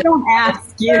 You I want to? don't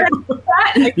ask you.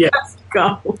 Yeah. Let's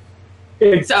go.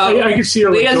 So I can see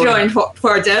her. Leah's going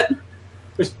towards it.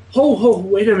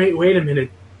 Wait a minute.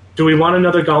 Do we want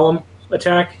another golem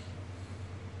attack?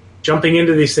 Jumping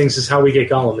into these things is how we get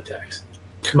golem attacks.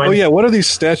 Oh yeah, what are these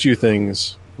statue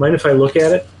things Mind if I look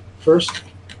at it first?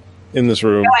 in this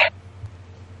room?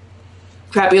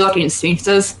 Crappy looking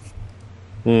sphinxes.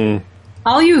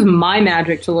 I'll use my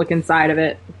magic to look inside of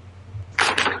it.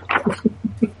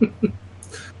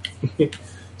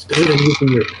 It's better than using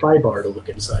your pry bar to look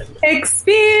inside.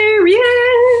 Experience!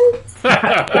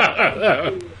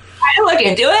 I look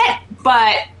into it,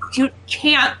 but you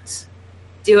can't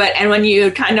do it. And when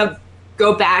you kind of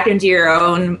go back into your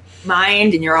own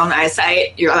mind and your own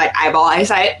eyesight, your like eyeball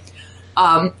eyesight,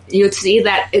 you'd see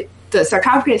that the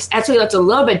sarcophagus actually looks a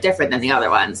little bit different than the other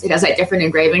ones. It has like different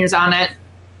engravings on it,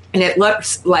 and it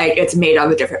looks like it's made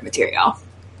of a different material.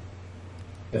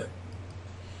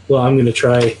 Well, I'm going to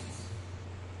try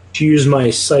to use my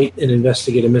sight and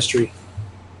investigate a mystery.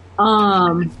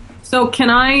 So can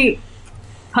I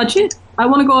touch it? I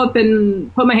want to go up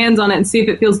and put my hands on it and see if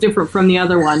it feels different from the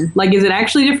other one. Like, is it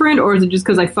actually different, or is it just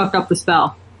because I fucked up the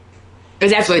spell?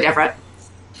 It's actually different.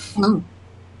 Oh.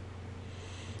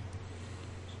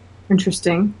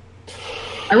 Interesting.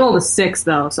 I rolled a 6,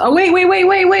 though. So, oh, wait.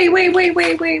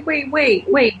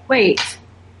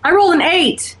 I rolled an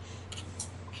 8.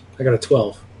 I got a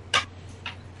 12.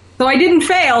 So I didn't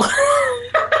fail.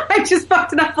 I just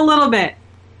fucked it up a little bit.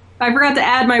 I forgot to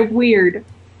add my weird.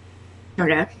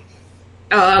 Okay.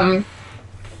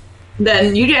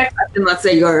 Then you get a question, let's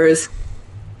say yours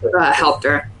helped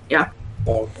her. Yeah.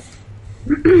 Oh.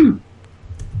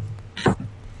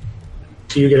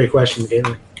 So you get a question,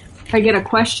 Caitlin. I get a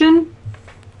question?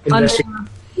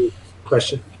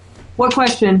 Question. What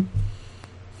question?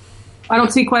 I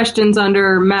don't see questions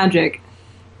under magic.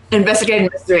 Investigating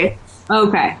mystery.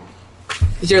 Okay.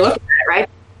 Because you're looking at it, right?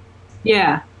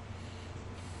 Yeah.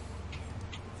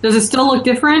 Does it still look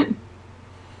different?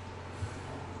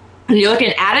 Are you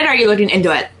looking at it or are you looking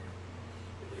into it?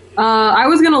 I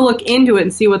was going to look into it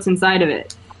and see what's inside of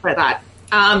it. What I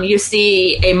thought. You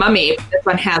see a mummy. This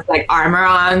one has like armor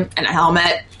on and a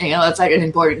helmet. And you know, it's like an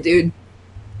important dude.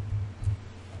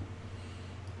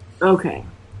 Okay.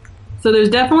 So there's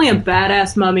definitely a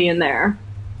badass mummy in there.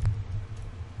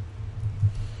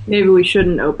 Maybe we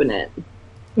shouldn't open it.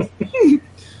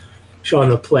 Sean,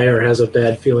 the player, has a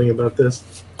bad feeling about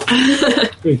this.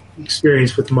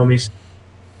 Experience with mummies.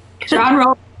 John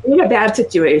rolled in a bad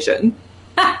situation.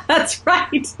 That's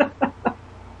right.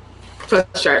 For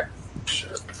sure.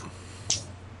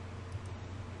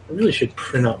 I really should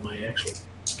print out my actual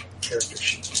character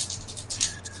sheet.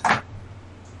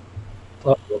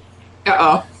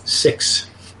 Uh-oh. 6.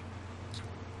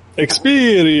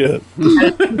 Experience.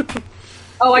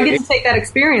 Oh, I get to take that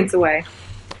experience away.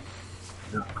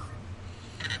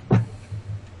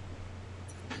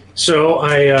 So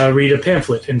I read a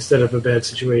pamphlet instead of a bad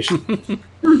situation.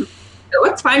 It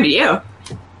looks fine to you.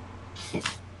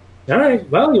 All right.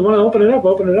 Well, you want to open it up?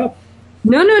 Open it up.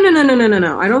 No.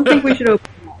 I don't think we should open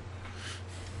it up.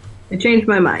 I changed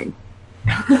my mind.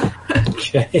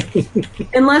 Okay.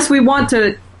 Unless we want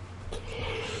to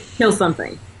kill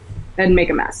something and make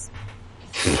a mess.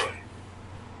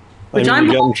 I mean,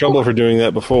 we got in trouble for doing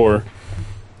that before.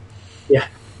 Yeah.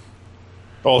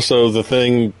 Also, the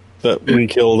thing that we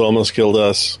killed almost killed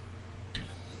us.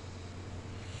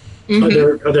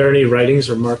 Mm-hmm. Are there any writings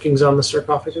or markings on the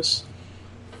sarcophagus?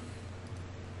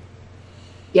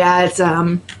 Yeah, it's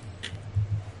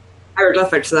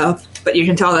hieroglyphics though, but you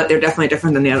can tell that they're definitely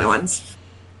different than the other ones.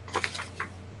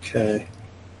 Okay.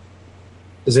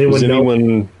 Does anyone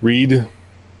know? Read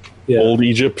Yeah. Old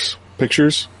Egypt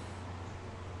pictures?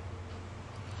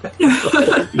 I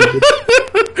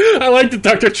like that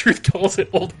Dr. Truth calls it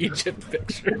Old Egypt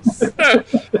pictures.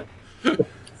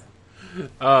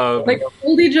 Like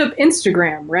Old Egypt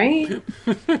Instagram, right?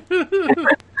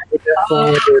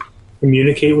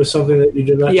 Communicate with something that you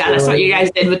did not. Yeah, that's what you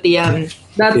guys did with the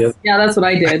That's what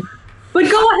I did. But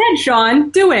go ahead, Sean.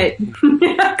 Do it.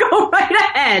 Go right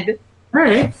ahead. All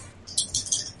right.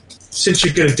 Since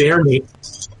you're gonna dare me.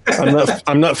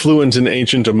 I'm not fluent in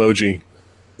ancient emoji.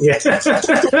 Yeah.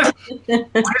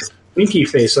 What is winky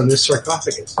face on this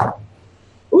sarcophagus?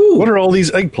 Ooh. What are all these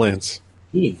eggplants?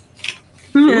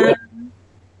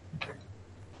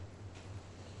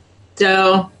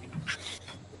 So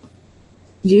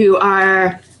you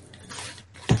are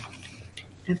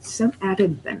have some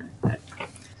added benefit.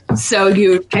 So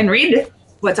you can read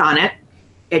what's on it.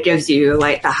 It gives you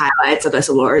like the highlights of this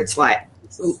Lord's life,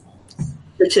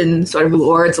 written sort of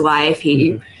Lord's life.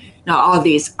 He, all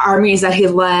these armies that he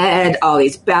led, all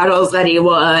these battles that he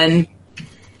won,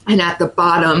 and at the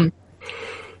bottom,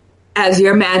 as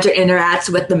your magic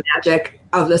interacts with the magic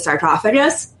of the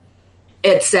sarcophagus,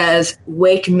 it says,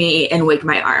 "Wake me and wake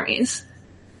my armies."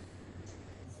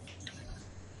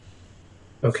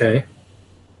 Okay.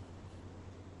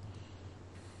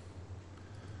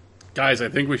 Guys, I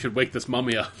think we should wake this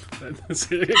mummy up.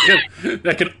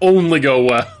 That can only go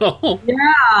well.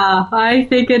 Yeah, I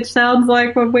think it sounds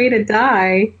like a way to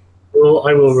die. Well,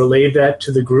 I will relay that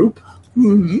to the group.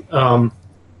 Mm-hmm.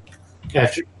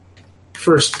 After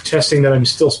first testing that I'm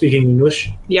still speaking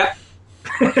English. Yep.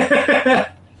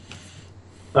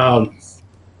 And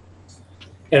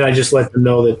I just let them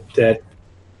know that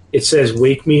it says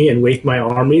 "wake me and wake my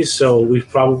armies," so we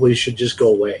probably should just go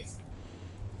away.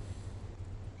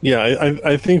 Yeah,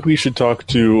 I think we should talk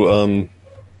to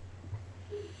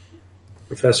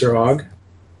Professor Ogg.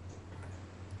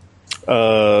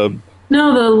 No,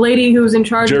 the lady who's in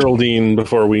charge. Geraldine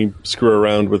before we screw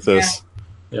around with this.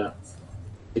 Yeah.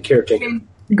 The caretaker.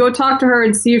 Go talk to her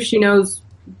and see if she knows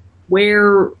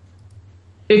if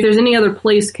there's any other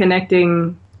place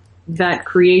connecting that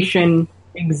creation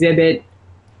exhibit,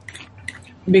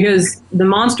 because the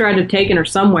monster had to have taken her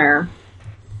somewhere.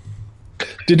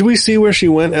 Did we see where she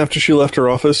went after she left her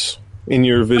office in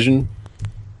your vision?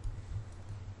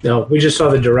 No, we just saw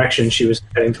the direction she was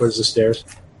heading towards the stairs.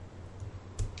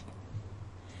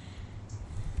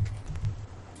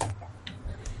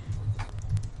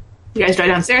 You guys drive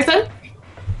downstairs then?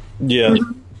 Yeah.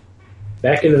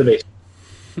 Back into the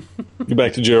basement. Go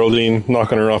back to Geraldine,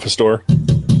 knock on her office door.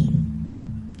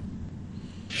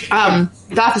 The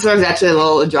office door is actually a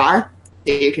little ajar.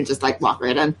 So you can just like walk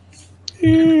right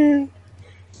in.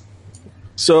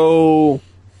 So,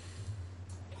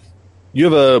 you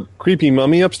have a creepy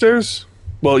mummy upstairs?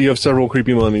 Well, you have several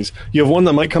creepy mummies. You have one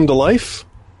that might come to life?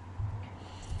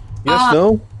 Yes,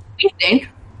 no? I think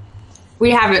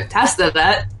we haven't tested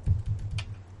that.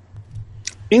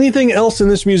 Anything else in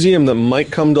this museum that might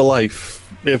come to life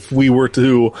if we were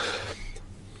to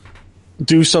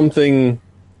do something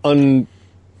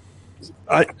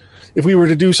if we were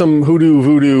to do some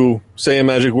voodoo, say a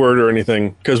magic word or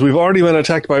anything, because we've already been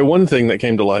attacked by one thing that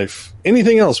came to life.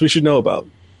 Anything else we should know about?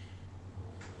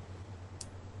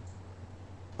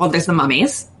 Well, there's the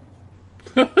mummies.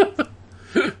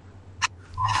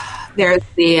 There's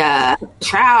the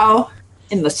trow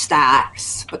in the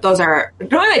stacks, but those don't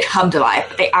really come to life.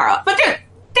 But they are, but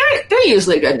they're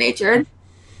usually good natured.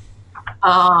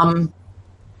 I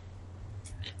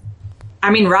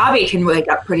mean, Robbie can wake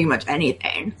up pretty much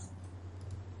anything.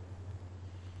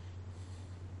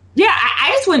 Yeah,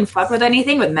 I just wouldn't fuck with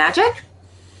anything with magic.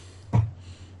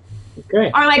 Okay.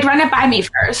 Or like run it by me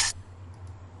first.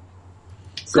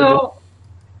 So,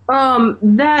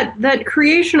 that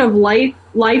creation of life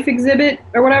exhibit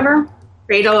or whatever.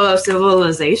 Cradle of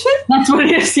Civilization? That's what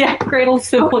it is. Yeah, Cradle of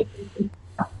Civilization.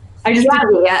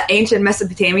 The ancient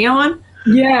Mesopotamia one.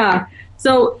 Yeah.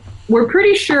 So we're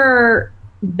pretty sure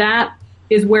that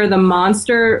is where the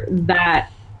monster that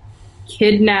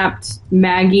kidnapped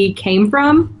Maggie came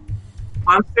from.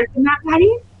 Monster kidnapped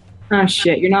Maggie? Oh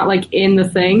shit! You're not like in the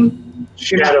thing.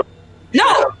 Shadow.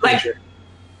 No, like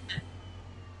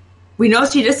we know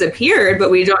she disappeared,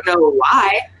 but we don't know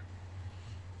why.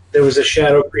 There was a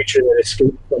shadow creature that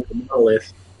escaped from the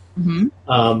monolith.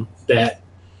 Mm-hmm. That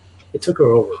it took her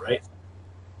over, right?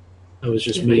 It was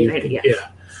just Just me. leaving, yeah. Yeah.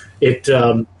 It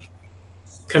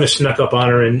kind of snuck up on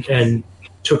her and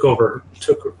took over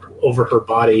her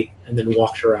body and then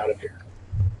walked her out of here.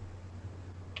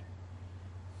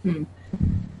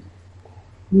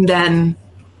 Then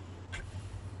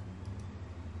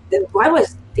why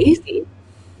was Daisy?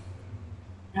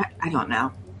 I don't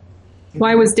know.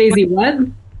 Why was Daisy what?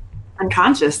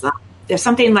 Unconscious though. If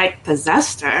something like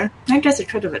possessed her, I guess it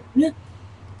could have been.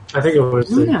 I think it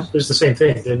was Yeah. it was the same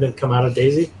thing. Didn't it come out of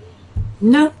Daisy?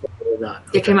 No, Or not?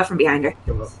 it came up from behind her.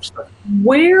 Came up. Sorry.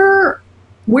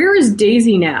 Where is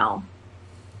Daisy now?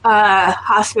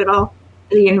 Hospital,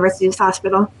 the university's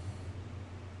hospital.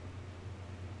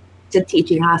 It's a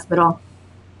teaching hospital.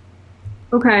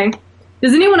 Okay.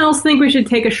 Does anyone else think we should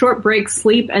take a short break,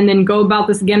 sleep, and then go about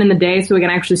this again in the day so we can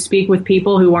actually speak with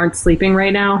people who aren't sleeping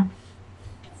right now?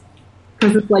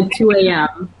 Because it's like 2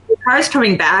 a.m. The car's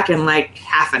coming back in like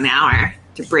half an hour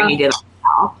to bring you to the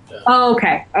hospital. Oh,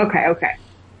 okay.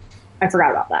 I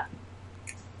forgot about that.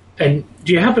 And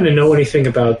do you happen to know anything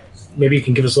about? Maybe you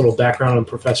can give us a little background on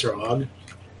Professor Ogg.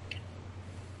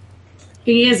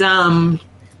 He is how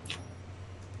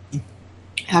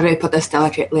do I put this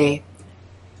delicately?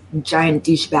 Giant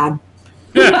douchebag.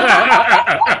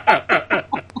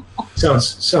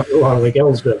 Sounds a lot like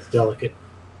Elsbeth delicate.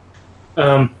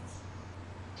 I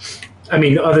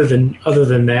mean, other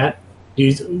than that,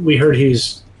 we heard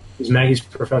he's Maggie's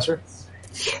professor.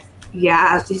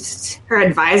 Yeah, he's her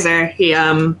advisor. He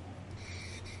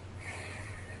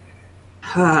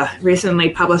recently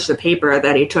published a paper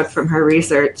that he took from her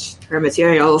research, her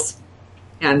materials,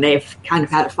 and they've kind of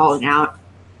had a falling out.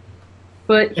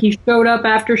 But he showed up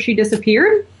after she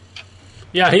disappeared?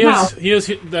 Yeah, he is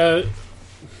the.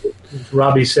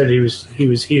 Robbie said he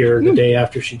was here the day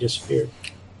after she disappeared.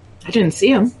 I didn't see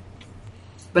him,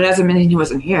 but doesn't mean he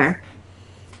wasn't here.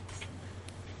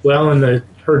 Well, and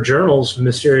her journals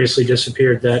mysteriously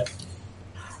disappeared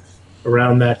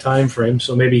around that time frame.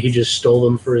 So maybe he just stole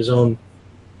them for his own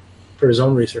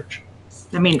research.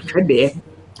 I mean, could be.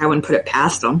 I wouldn't put it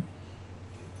past him.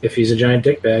 If he's a giant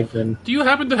dickbag, then Do you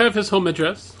happen to have his home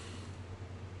address?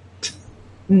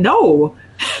 No,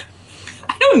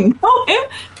 I don't know him.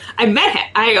 I met him.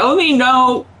 I only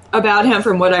know about him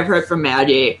from what I've heard from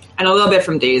Maggie and a little bit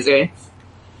from Daisy.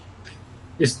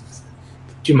 do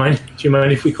you mind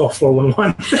if we call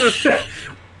 411?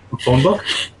 Phone book?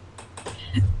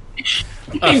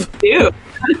 I do.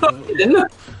 I don't know if it's in the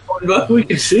phone book. We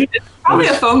can see it. Probably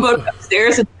a phone book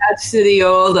upstairs attached to the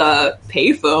old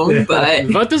payphone,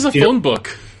 but What is a Yeah. phone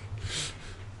book?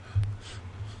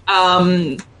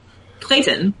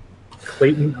 Clayton.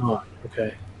 Clayton Ogg.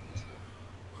 Okay.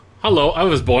 Hello, I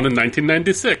was born in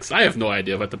 1996. I have no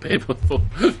idea what the paper phone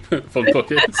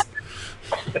book is.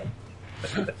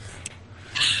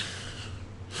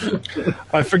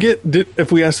 I forget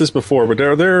if we asked this before, but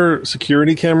are there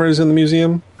security cameras in the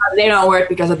museum? They don't work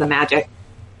because of the magic.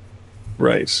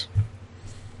 Right.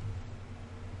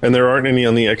 And there aren't any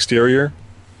on the exterior?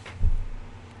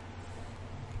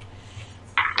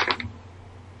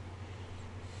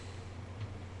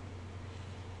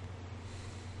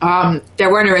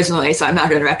 There weren't originally, so I'm not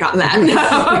going to wreck on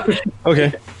that.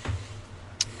 Okay.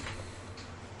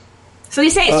 So you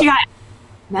say she got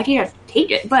Maggie got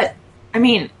taken, but I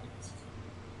mean,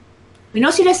 we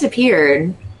know she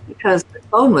disappeared because the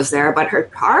phone was there, but her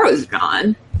car was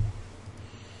gone.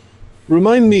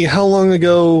 Remind me, how long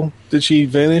ago did she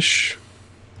vanish?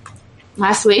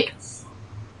 Last week.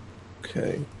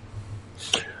 Okay.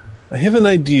 I have an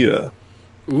idea,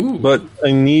 Ooh. but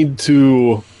I need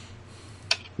to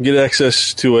get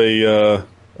access to a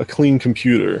clean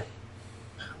computer.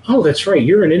 Oh, that's right.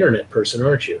 You're an internet person,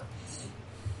 aren't you?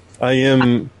 I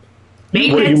am what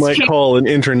you Maintenance might came call an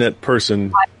internet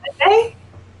person. on Monday.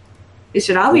 It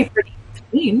should all be pretty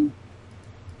clean.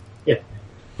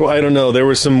 Well, I don't know. There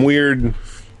was some weird,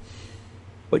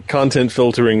 like, content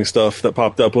filtering stuff that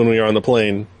popped up when we were on the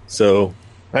plane. So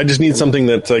I just need something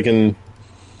that I can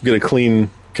get a clean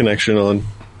connection on.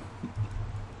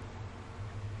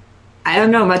 I don't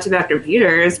know much about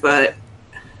computers, but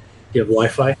You have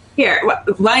Wi-Fi? here,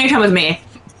 why don't you come with me?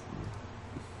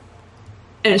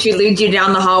 And she leads you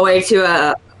down the hallway to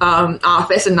a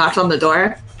office and knocks on the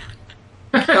door.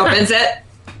 Opens it,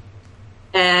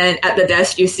 and at the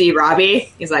desk you see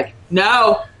Robbie. He's like,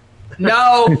 "No,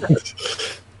 nope."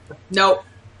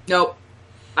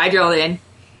 I drilled in.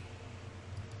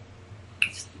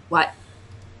 What?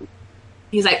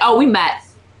 He's like, "Oh, we met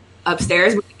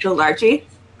upstairs. We killed Archie."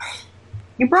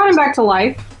 You brought him back to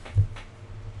life.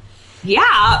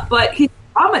 Yeah, but he's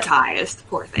traumatized.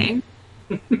 Poor thing.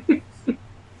 Listen,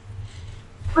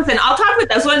 I'll talk with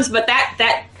those ones, but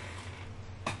that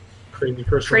crazy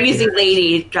person. Crazy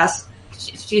lady, just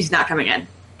she's not coming in.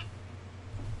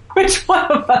 Which one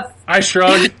of us? I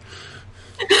shrug.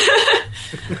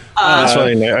 That's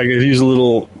fine. I could use a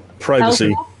little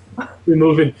privacy. We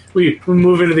move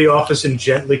into the office and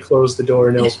gently close the door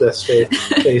in Elsbeth's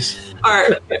face.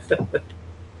 Or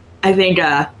I think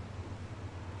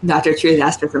Dr. Truth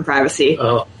asked for some privacy.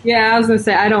 Yeah, I was gonna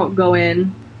say I don't go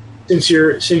in. Since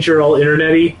you're all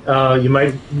internety, you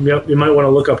might want to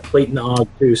look up Clayton Ogg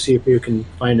too, see if you can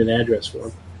find an address for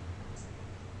him.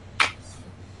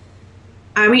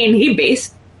 I mean,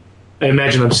 I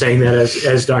imagine I'm saying that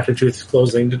as Dr. Truth is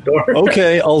closing the door.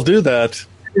 Okay, I'll do that.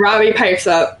 Robbie pipes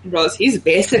up and goes, he's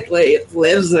basically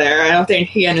lives there. I don't think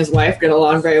he and his wife get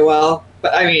along very well.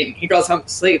 But, I mean, he goes home to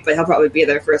sleep, but he'll probably be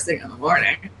there first thing in the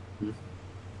morning.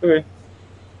 Okay.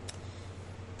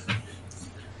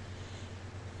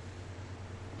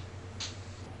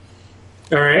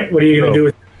 All right, what are you going to do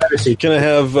with privacy? Can I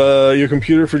have your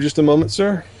computer for just a moment,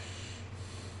 sir?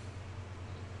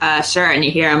 Sure, and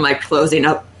you hear him, like, closing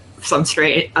up some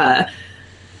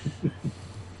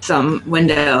some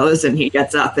windows, and he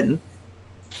gets up and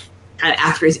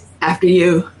after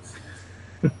you.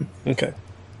 Okay.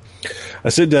 I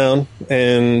sit down,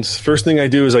 and first thing I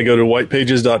do is I go to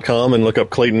whitepages.com and look up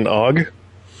Clayton Ogg.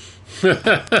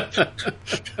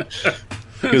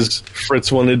 Because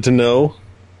Fritz wanted to know.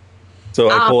 So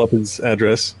I pull up his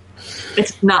address.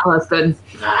 It's not listed.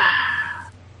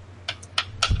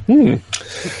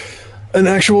 An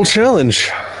actual challenge.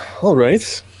 All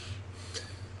right.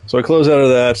 So I close out of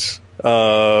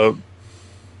that,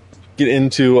 get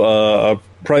into a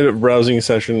private browsing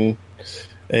session,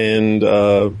 and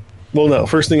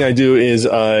first thing I do is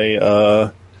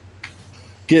I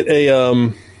get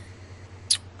an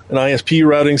ISP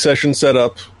routing session set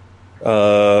up,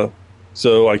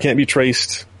 so I can't be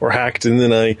traced or hacked, and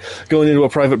then I go into a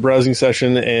private browsing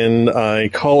session and I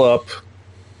call up.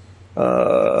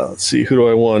 Let's see, who do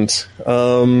I want?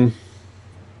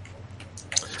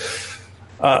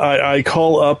 I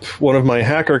call up one of my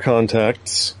hacker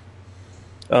contacts.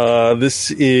 This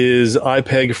is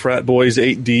iPeg Frat Boys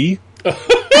 8D. You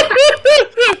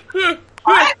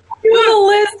have a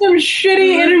list of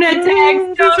shitty internet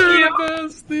tags, don't you?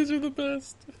 These are the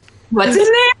best. What's his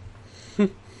name?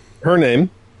 Her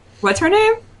name. What's her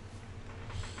name?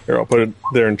 Here, I'll put it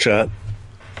there in chat.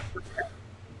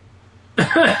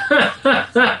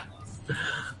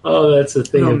 Oh, that's a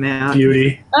thing of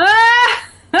beauty.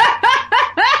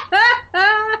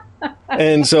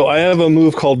 And so I have a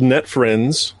move called Net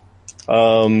Friends.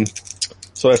 So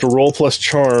I have to roll plus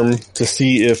charm to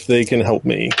see if they can help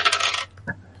me.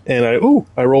 And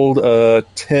I rolled a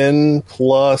 10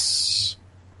 plus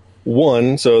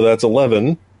 1, so that's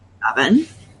 11. 11.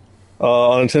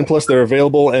 On a 10 plus, they're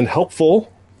available and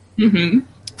helpful. Mm-hmm.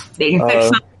 They can fix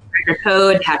something, write your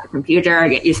code, hack the computer,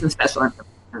 get you some special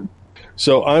information.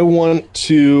 So I want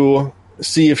to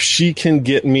see if she can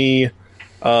get me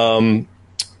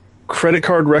credit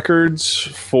card records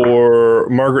for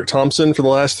Margaret Thompson for the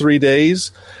last 3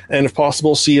 days, and if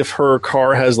possible, see if her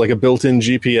car has like a built-in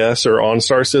GPS or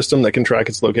OnStar system that can track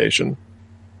its location.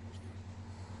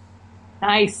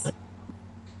 Nice.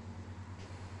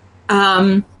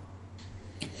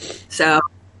 So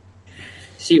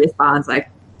she responds like,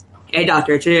 "Hey,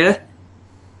 Dr. Truth,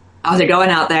 how's it going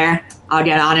out there? I'll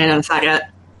get on it in a second."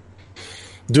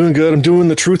 Doing good. I'm doing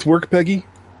the truth work, Peggy.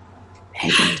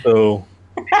 So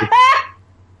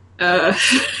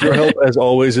your help, as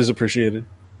always, is appreciated.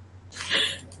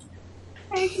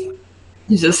 He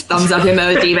just thumbs up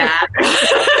emoji back.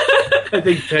 I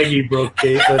think Peggy broke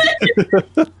Caitlin.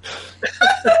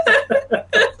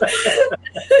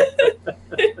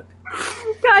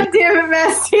 God damn it,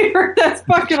 Matt Stewart. That's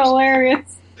fucking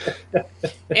hilarious.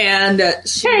 And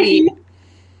she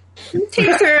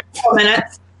takes her a couple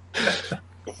minutes,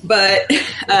 but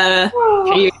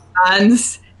she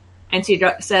responds and she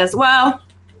says, "Well,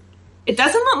 it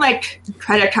doesn't look like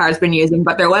credit card's been using,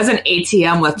 but there was an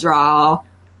ATM withdrawal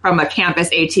from a campus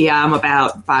ATM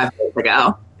about 5 days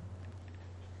ago."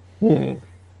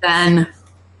 Then,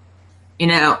 she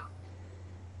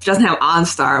doesn't have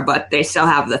OnStar, but they still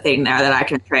have the thing there that I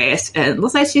can trace. And it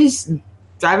looks like she's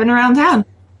driving around town.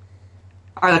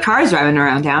 Or the car's driving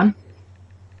around town.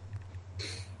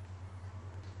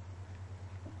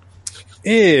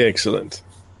 Excellent.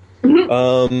 I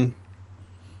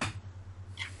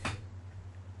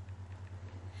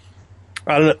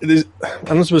don't know.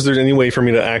 I don't suppose there's any way for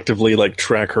me to actively like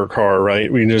track her car,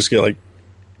 right? We can just get like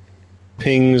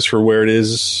pings for where it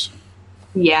is.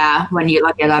 Yeah, when you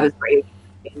look it up, it's pretty.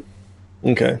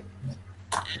 Okay.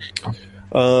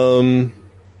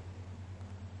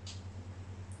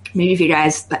 Maybe if you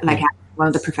guys like have one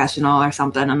of the professional or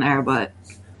something in there, but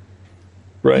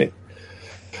Right.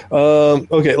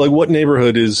 Okay, like what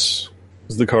neighborhood is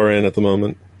the car in at the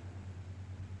moment?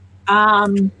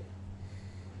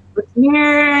 it's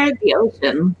near the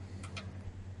ocean.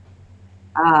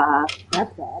 That's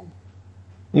bad.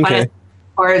 Okay. But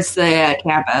towards the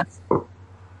campus.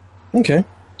 Okay.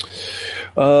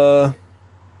 And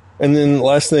then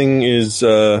last thing is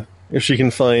if she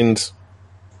can find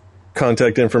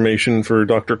contact information for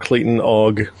Dr. Clayton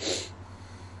Ogg.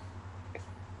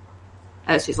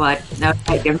 She's like, no,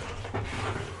 thank you.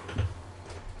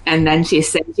 And then she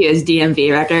sends you his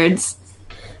DMV records.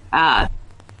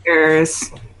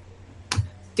 There's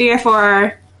 3 or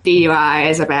 4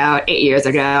 DUIs about 8 years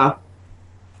ago.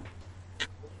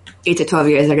 8 to 12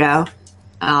 years ago.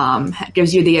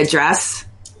 Gives you the address.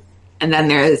 And then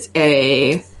there's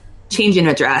a change in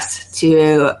address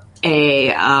to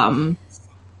an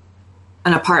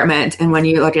apartment. And when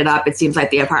you look it up, it seems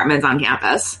like the apartment's on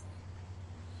campus.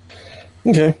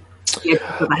 Okay.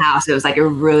 The house, it was like a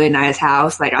really nice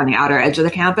house, like on the outer edge of the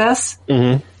campus.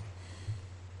 Mm-hmm.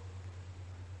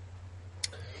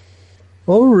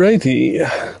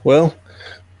 Alrighty. Well,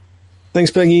 thanks,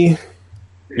 Peggy.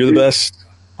 You're the best.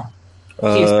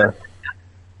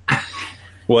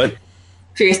 What?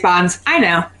 She responds, I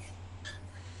know.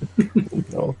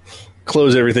 I'll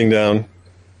close everything down.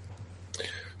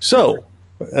 So,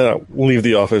 we'll leave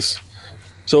the office.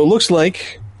 So it looks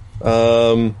like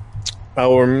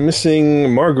our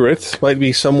missing Margaret might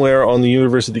be somewhere on the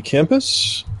university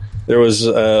campus. There was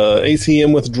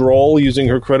ATM withdrawal using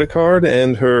her credit card,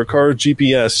 and her car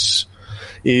GPS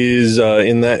is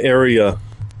in that area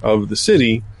of the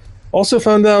city. Also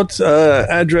found out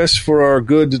address for our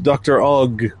good Dr.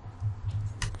 Ogg.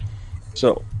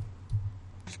 So,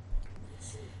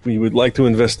 we would like to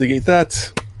investigate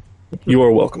that. You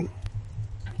are welcome.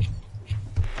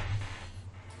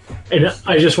 And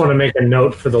I just want to make a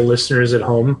note for the listeners at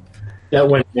home that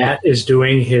when Matt is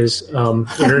doing his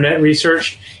internet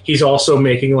research, he's also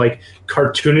making like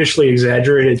cartoonishly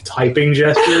exaggerated typing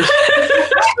gestures.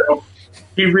 So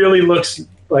he really looks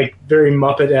like very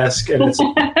Muppet-esque, and it's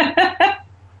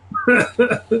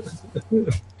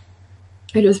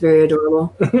It is very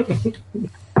adorable.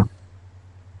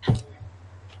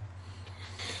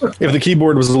 If the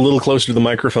keyboard was a little closer to the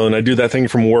microphone, I'd do that thing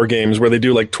from War Games where they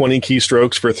do like 20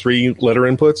 keystrokes for 3 letter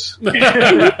inputs.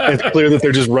 It's clear that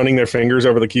they're just running their fingers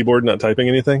over the keyboard, not typing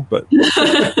anything. But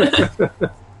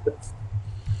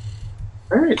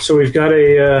all right. So we've got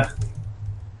a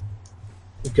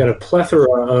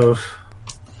plethora of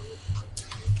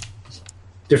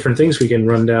different things we can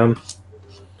run down.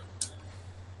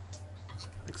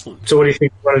 Excellent. So what do you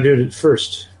think we want to do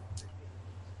first?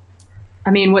 I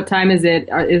mean, what time is it?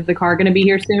 Is the car going to be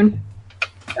here soon?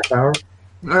 Half hour?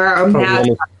 Now,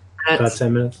 About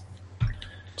 10 minutes.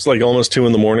 it's like almost 2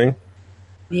 a.m.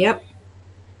 Yep.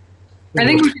 I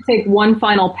think we should take one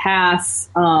final pass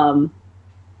through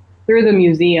the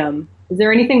museum. Is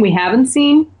there anything we haven't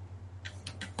seen?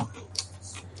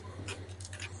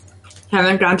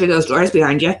 Haven't gone through those doors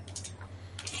behind you.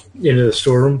 Into the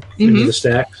storeroom, into the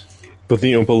stacks, With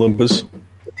the Oompa Loompas.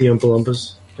 with the Oompa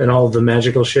Loompas, and all of the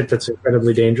magical shit that's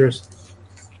incredibly dangerous.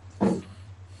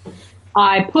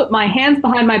 I put my hands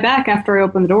behind my back after I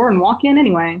open the door and walk in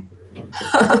anyway.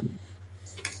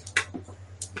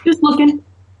 Just looking.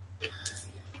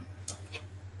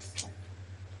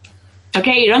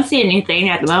 Okay, you don't see anything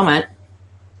at the moment.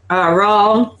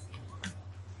 Roll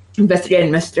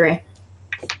investigating mystery.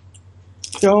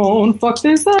 Don't fuck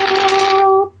this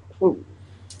up.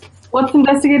 What's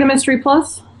investigate a mystery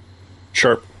plus?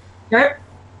 Sharp. Sure.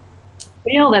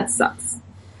 Well, that sucks.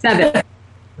 7.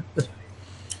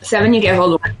 7, you get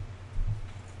hold of one.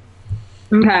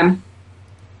 Okay.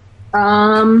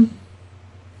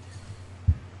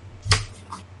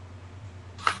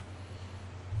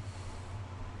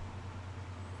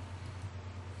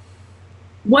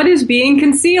 What is being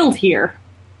concealed here?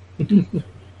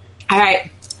 All right.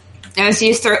 As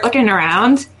you start looking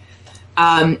around,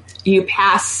 you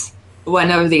pass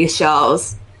one of these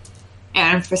shelves,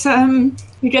 and for some,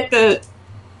 you get the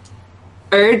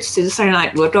urge to just kind of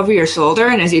like look over your shoulder,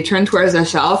 and as you turn towards the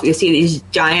shelf, you see these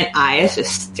giant eyes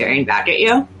just staring back at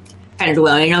you, kind of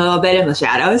glowing a little bit in the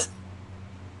shadows.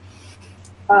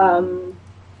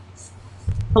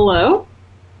 Hello?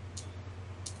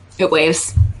 It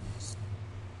waves.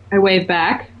 I wave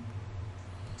back.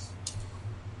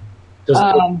 Does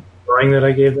the drawing that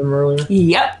I gave them earlier?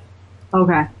 Yep.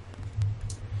 Okay.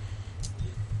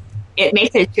 It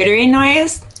makes a chittering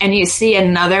noise, and you see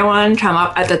another one come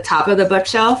up at the top of the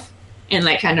bookshelf and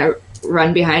like kind of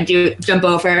run behind you, jump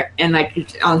over, and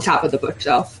like on top of the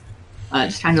bookshelf,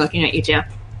 just kind of looking at you two.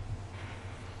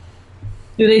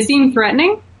 Do they seem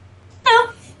threatening? No,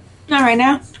 not right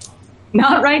now.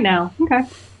 Not right now. Okay.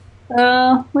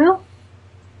 Well,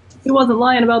 he wasn't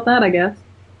lying about that, I guess.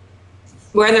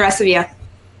 Where are the rest of you?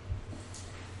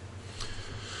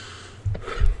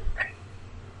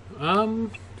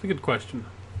 It's a good question.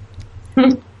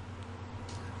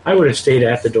 I would have stayed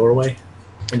at the doorway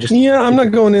and just Yeah, I'm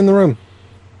not going in the room.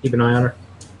 keep an eye on her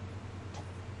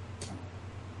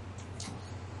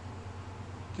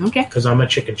Okay. because I'm a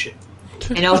chicken shit.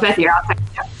 And Elspeth, you're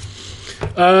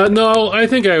outside. No, I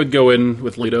think I would go in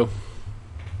with Leto.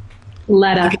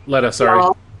 Letta,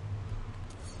 sorry.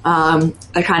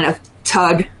 A kind of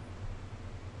tug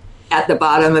at the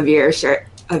bottom of your shirt,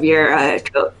 of your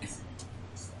coat.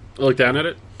 I look down at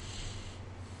it.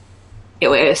 It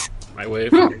waves. I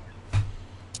wave. And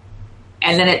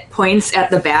then it points at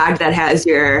the bag that has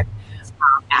your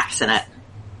axe in it.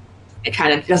 It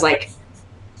kind of does like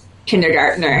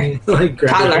kindergartner, Like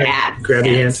toddler hat. grab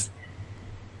your hands.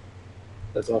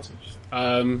 That's awesome.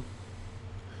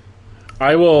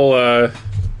 I will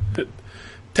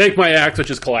take my axe, which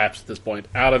is collapsed at this point,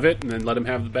 out of it, and then let him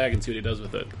have the bag and see what he does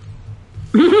with it.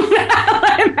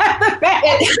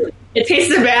 It takes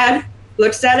the bag,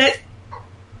 looks at it,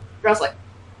 girl's like,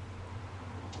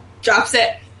 drops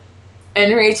it,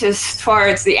 and reaches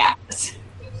towards the axe.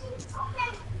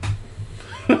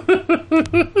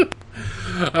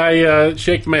 I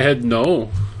shake my head no.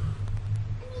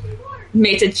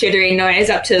 Makes a chittering noise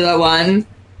up to the one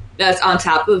that's on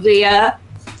top of the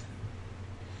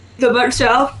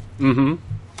bookshelf. Mm-hmm.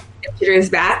 It chitters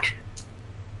back,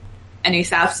 and he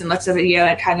stops and looks up at you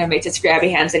and kind of makes its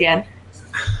grabby hands again.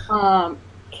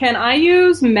 Can I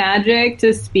use magic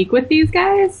to speak with these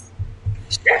guys?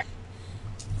 Sure.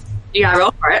 You gotta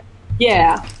roll for it.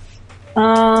 Yeah.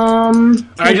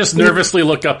 I just nervously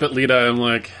look up at Lita and I'm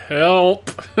like, help.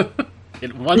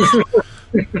 It wants.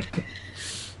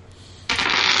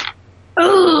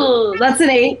 Oh, that's an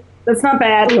 8. That's not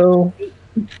bad.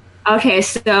 Okay,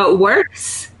 so it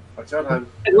works.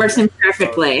 It works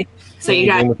imperfectly. So you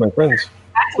got with my friends.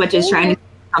 which is trying to do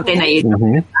something that you don't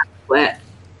Mhm. split.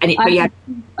 And but you have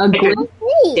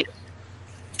Agree.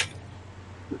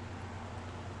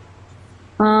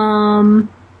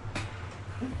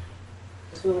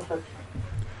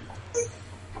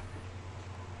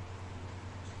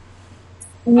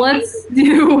 Let's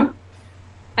do.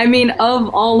 I mean, of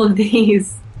all of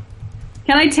these,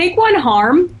 can I take one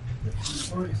harm?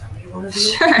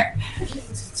 sure.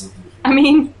 I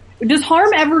mean, does harm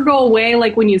ever go away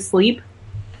like when you sleep?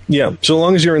 Yeah, so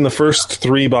long as you're in the first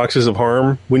 3 boxes of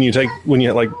harm, when you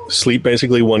like sleep,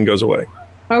 basically 1 goes away.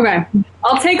 Okay,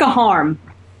 I'll take a harm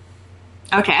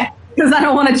Okay. because I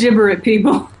don't want to gibber at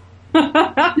people. Learned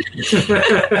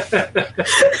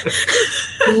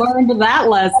that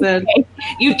lesson.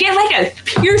 You get like a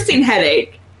piercing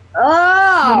headache.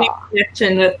 Oh,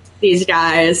 Connection with these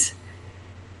guys.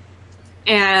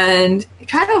 And he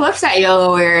kind of looks at you a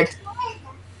little weird.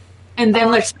 And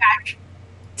then looks back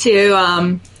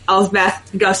to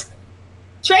Elspeth and goes,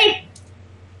 Trade!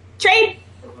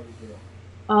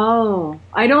 oh,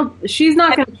 I don't. She's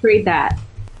not going to trade that.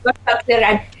 Looks up there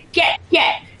and get!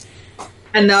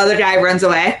 And the other guy runs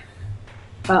away.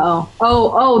 Uh-oh.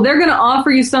 Oh, they're going to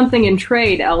offer you something in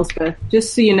trade, Elspeth,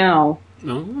 just so you know.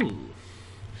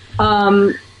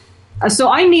 Oh. So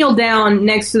I kneel down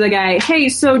next to the guy. Hey,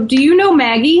 so do you know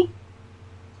Maggie?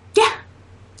 Yeah,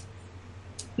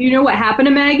 Do you know what happened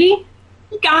to Maggie?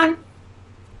 gone.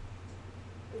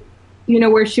 Do you know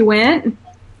where she went?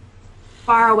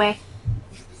 Far away.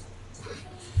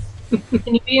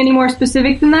 Can you be any more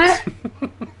specific than that?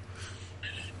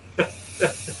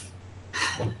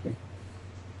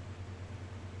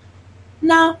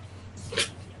 No.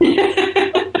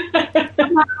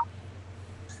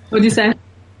 What'd you say?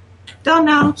 Don't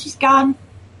know. She's gone.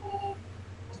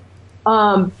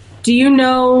 Do you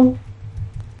know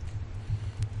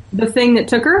the thing that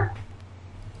took her?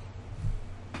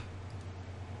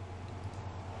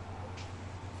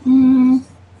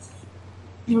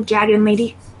 You dragon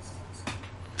lady.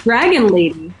 Dragon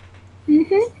Lady.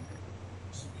 Mm-hmm.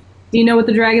 Do you know what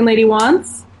the Dragon Lady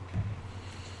wants?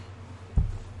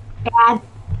 Bad.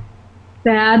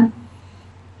 Bad.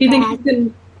 Do you think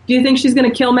Bad. do you think she's gonna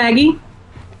kill Maggie?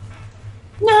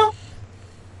 No.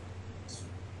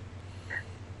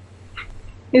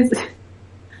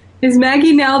 Is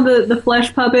Maggie now the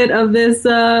flesh puppet of this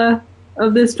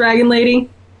dragon lady?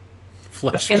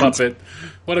 Flesh puppet.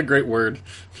 What a great word.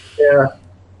 Yeah.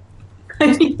 By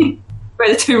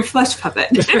the term flesh puppet.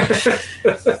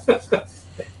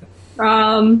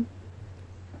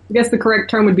 I guess the correct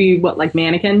term would be what, like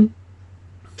mannequin?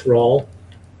 Thrall.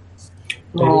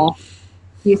 Thrall.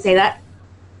 You say that?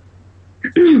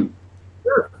 Sure.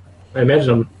 I imagine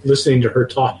I'm listening to her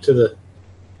talk to the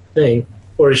thing,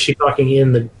 or is she talking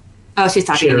in the? Oh, she's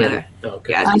talking to the other. Oh,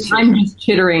 okay. Yeah, I'm just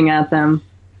chittering at them.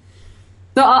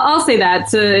 So I'll say that.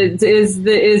 So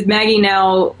is Maggie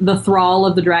now the thrall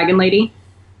of the dragon lady?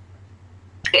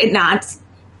 it nods.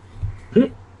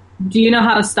 Do you know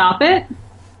how to stop it?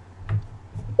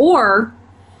 Or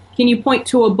can you point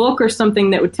to a book or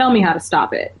something that would tell me how to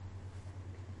stop it?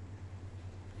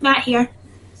 Not here.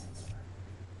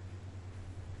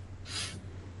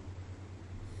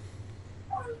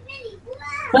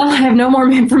 Well, I have no more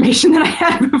information than I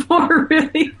had before,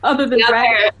 really, other than The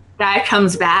dragon. other guy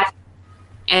comes back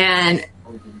and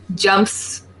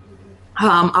jumps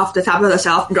off the top of the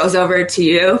shelf and goes over to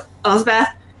you, Elspeth,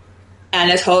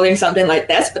 and is holding something like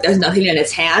this, but there's nothing in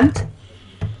its hand.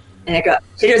 And it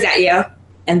jitters at you,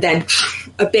 and then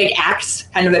a big axe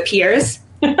kind of appears.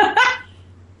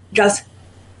 Goes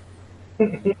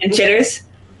and chitters.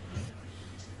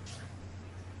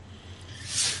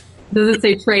 Does it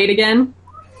say trade again?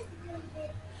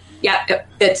 Yep,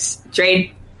 it's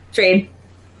trade.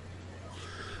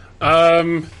 Does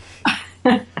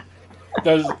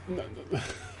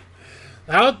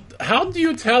how do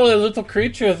you tell a little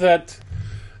creature that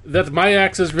my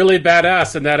axe is really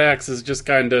badass and that axe is just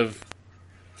kind of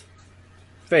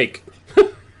fake?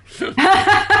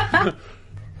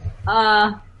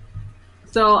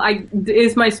 So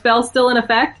is my spell still in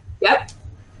effect? Yep.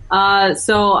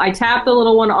 So I tap the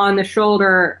little one on the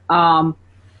shoulder, and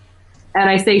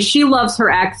I say, she loves her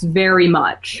axe very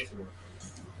much.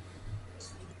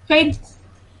 Trade.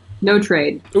 No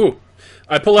trade. Ooh,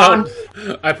 I pull out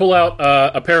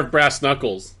a pair of brass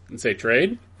knuckles and say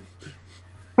trade.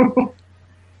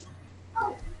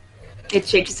 It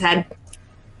shakes its head,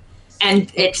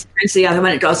 and it turns to the other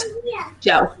one and goes,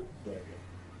 Joe,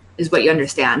 is what you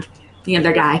understand. The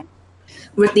other guy,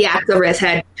 with the axe over his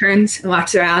head, turns and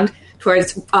walks around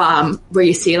towards where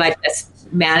you see like this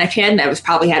mannequin that was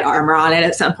probably had armor on it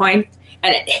at some point,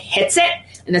 and it hits it,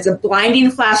 and there's a blinding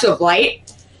flash of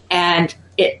light, and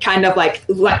it kind of like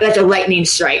a lightning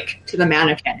strike to the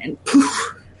mannequin, and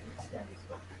poof.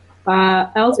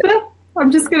 Elspeth?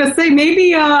 I'm just gonna say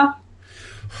maybe,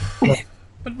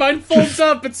 But mine folds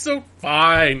up. It's so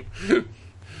fine.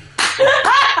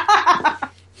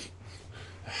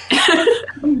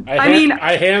 I see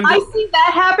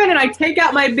that happen, and I take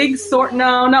out my big sword.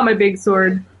 No, not my big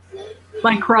sword.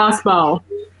 My crossbow.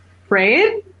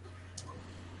 Trade?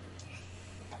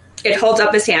 It holds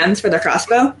up his hands for the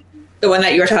crossbow, the one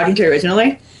that you were talking to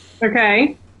originally,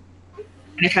 Okay.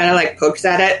 and it kind of like pokes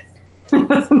at it,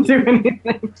 Doesn't do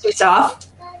anything. shoots off,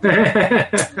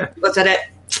 looks at it,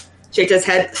 shakes his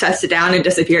head, sets it down, and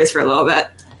disappears for a little bit.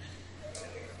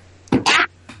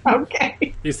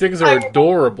 Okay. These things are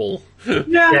adorable.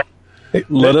 Yeah. Hey,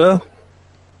 Letta,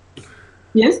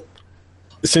 Yes?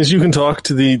 since you can talk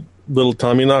to the little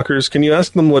Tommy knockers, can you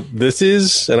ask them what this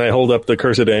is? And I hold up the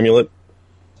cursed amulet.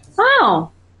 Oh.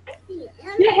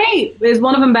 Yeah, hey, is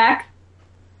one of them back?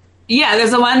 Yeah, there's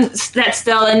the one that's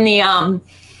still in the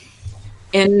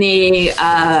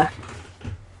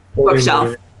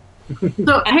bookshelf.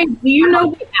 So, hey, do you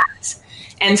know... Axe.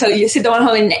 And so you see the one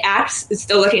holding the axe is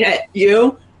still looking at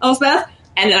you, Elspeth,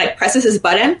 and it like presses his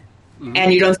button,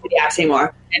 and you don't see the axe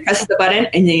anymore. And presses the button,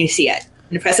 and then you see it.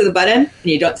 And it presses the button, and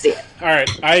you don't see it. All right,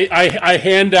 I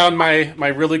hand down my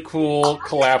really cool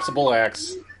collapsible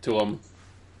axe to him.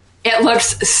 It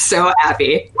looks so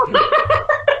happy. And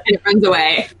it runs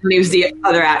away and leaves the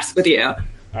other axe with you.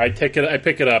 I pick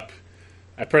it up.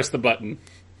 I press the button.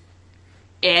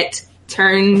 It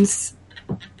turns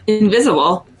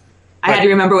invisible. I had to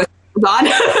remember what was on.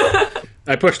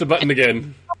 I push the button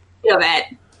again. Of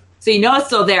it. So you know it's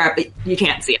still there, but you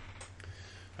can't see it.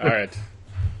 All right.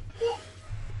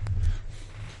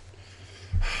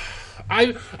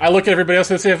 I look at everybody else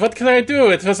and say, "What can I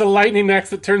do? It has a lightning axe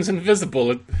that turns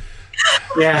invisible."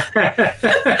 Yeah.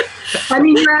 I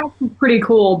mean, your axe is pretty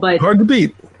cool, but... Hard to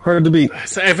beat.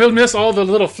 So I will miss all the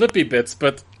little flippy bits,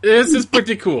 but this is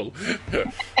pretty cool.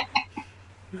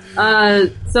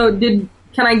 So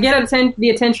can I get the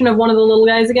attention of one of the little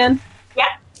guys again?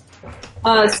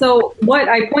 Yeah. So what,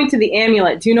 I point to the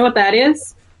amulet. Do you know what that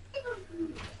is?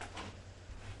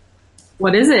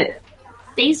 What is it?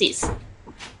 Daisies.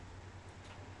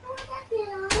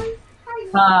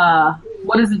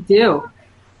 What does it do?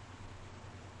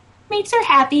 Makes her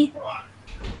happy.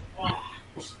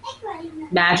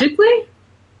 Magically?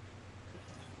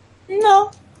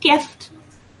 No. Gift.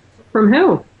 From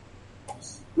who?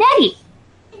 Daddy.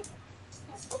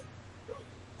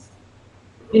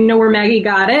 You know where Maggie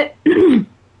got it?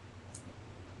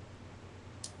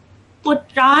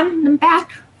 Withdrawn and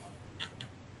back.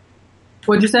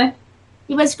 What'd you say?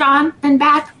 He was drawn and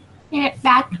back.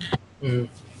 Back.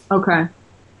 Okay.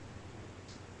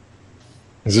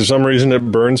 Is there some reason it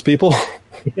burns people?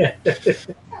 Yeah. No.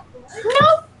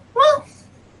 Well,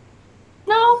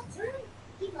 no.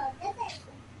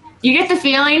 You get the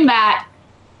feeling that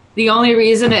the only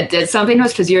reason it did something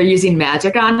was because you're using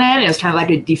magic on it. And it was kind of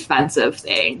like a defensive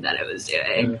thing that it was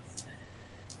doing.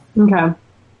 Okay.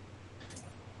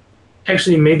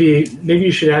 Actually, maybe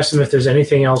you should ask them if there's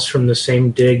anything else from the same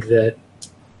dig that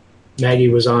Maggie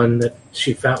was on that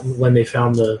she found when they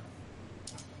found the.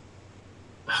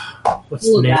 What's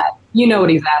the name? You know what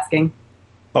he's asking.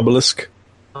 Obelisk.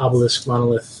 Obelisk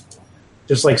monolith.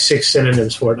 Just like 6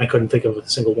 synonyms for it, and I couldn't think of a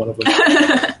single one of them.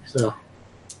 So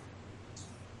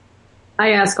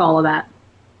I ask all of that.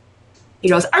 He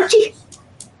goes, Archie.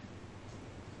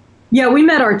 Yeah, we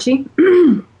met Archie.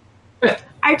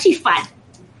 Archie fun.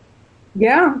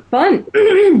 Yeah, fun.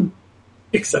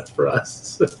 except for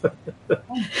us.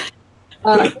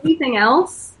 Anything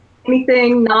else?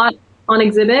 Anything not on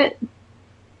exhibit?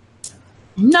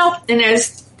 Nope. And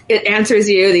it answers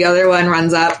you. The other one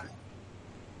runs up.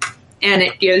 And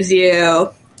it gives you,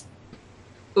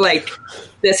 like,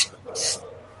 this.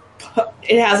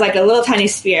 It has, like, a little tiny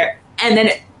sphere. And then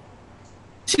it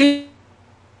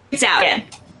shoots out again.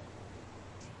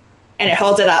 And it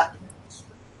holds it up.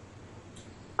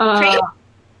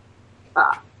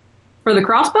 For the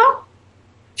crossbow?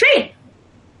 Tree.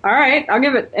 All right, I'll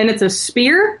give it. And it's a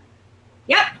spear?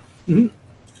 Yep. Mm-hmm.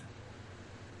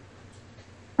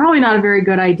 Probably not a very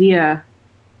good idea.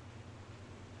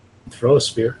 Throw a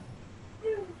spear.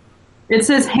 It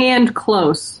says hand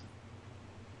close.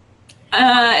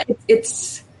 It'll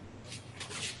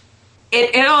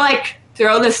like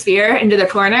throw the spear into the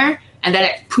corner, and then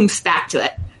it poofs back to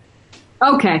it.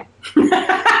 Okay.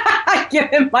 I give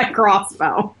him my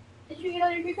crossbow. Did you get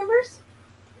all your cucumbers?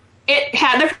 It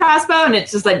had the crossbow, and it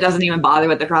just like doesn't even bother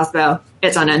with the crossbow.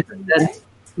 It's uninterested.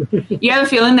 You have a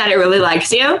feeling that it really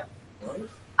likes you.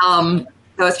 So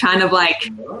it's kind of like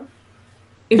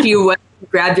if you went and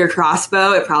grabbed your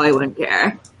crossbow, it probably wouldn't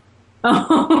care.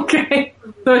 Oh, okay.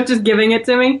 So it's just giving it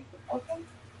to me?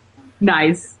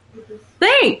 Nice.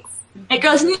 Thanks. It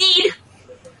goes, need.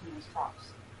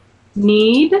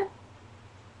 Need?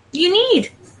 You need.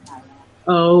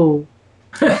 Oh.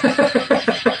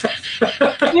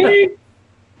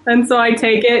 And so I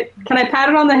take it. Can I pat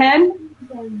it on the head?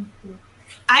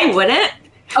 I wouldn't.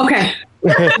 Okay.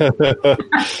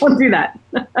 I'll do that.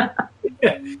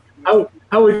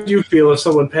 How would you feel if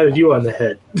someone patted you on the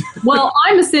head? Well,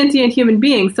 I'm a sentient human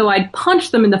being, so I'd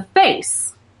punch them in the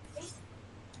face.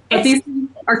 But these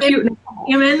are cute and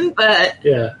human, but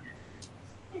yeah.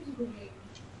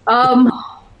 And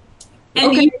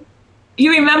okay.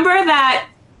 you remember that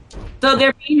though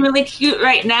they're being really cute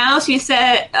right now, she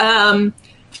said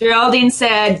Geraldine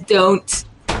said don't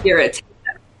irritate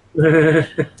them.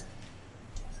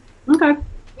 Okay.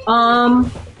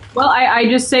 Well, I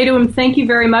just say to him, thank you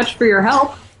very much for your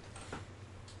help.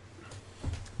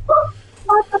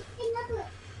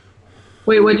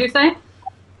 Wait, what'd you say?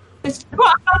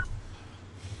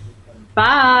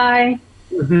 Bye.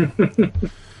 And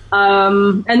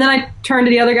then I turn to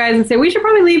the other guys and say, we should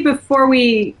probably leave before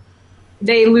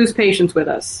they lose patience with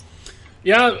us.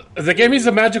 Yeah, they gave me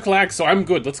some magical axe, so I'm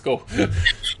good. Let's go.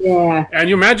 Yeah. And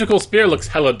your magical spear looks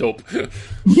hella dope.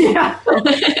 Yeah.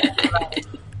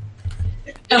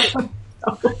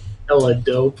 Hella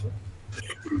dope.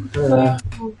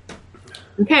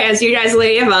 Okay, as you guys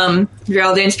leave,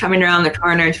 Geraldine's coming around the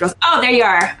corner and she goes, oh, there you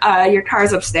are. Your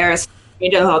car's upstairs.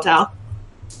 Into the hotel.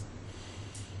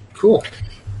 Cool.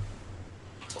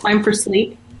 Time for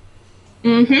sleep.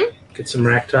 Mm-hmm. Get some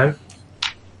rack time.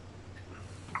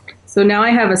 So now I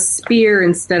have a spear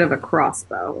instead of a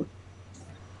crossbow.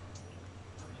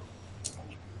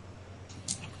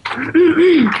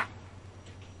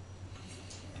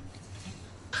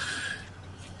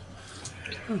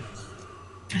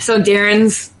 So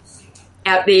Darren's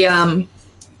at the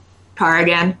car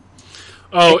again.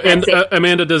 Oh, and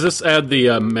Amanda, does this add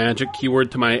the magic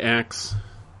keyword to my axe?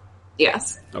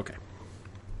 Yes. Okay.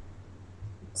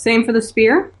 Same for the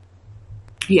spear?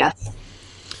 Yes.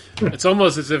 It's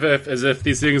almost as if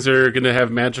these things are going to have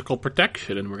magical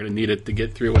protection, and we're going to need it to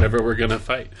get through whatever we're going to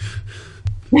fight.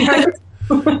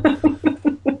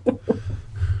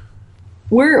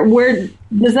 Where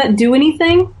does that do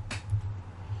anything?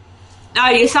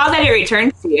 You saw that it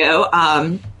returns to you.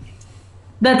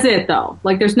 That's it, though.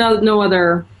 Like, there's no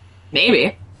other.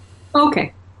 Maybe.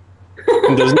 Okay.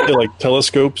 And doesn't it like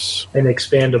telescopes? And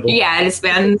expandable. Yeah, it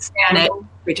spends and it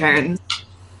returns.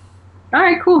 All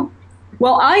right, cool.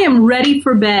 Well, I am ready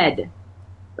for bed.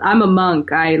 I'm a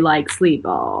monk. I like sleep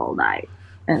all night,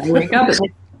 and I wake up at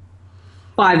like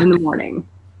 5 in the morning.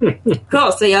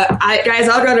 Cool. So, guys,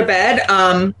 I'll go to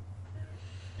bed.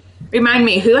 Remind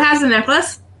me, who has the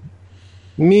necklace?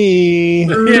 Me.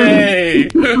 Yay!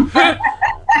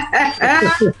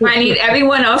 I need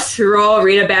everyone else to roll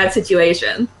read a bad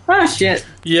situation. Oh shit!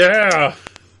 Yeah.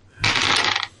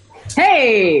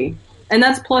 Hey, and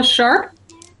that's plus sharp.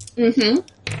 Mm-hmm.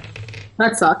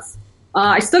 That sucks.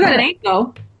 I still got an 8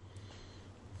 though.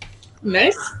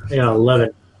 Nice. Yeah,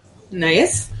 11.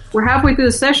 Nice. We're halfway through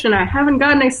the session. I haven't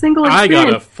gotten a single I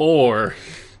experience. got a 4.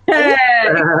 Hey!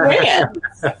 Brilliant.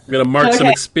 I'm gonna mark some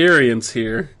Okay. experience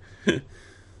here.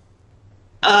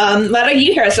 Letta,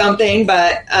 you hear something,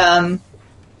 but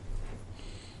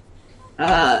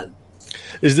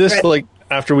Is this Right. like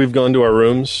after we've gone to our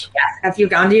rooms? have you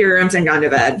gone to your rooms and gone to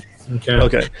bed? Okay.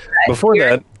 Okay. Before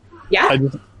that, Yeah.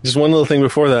 just one little thing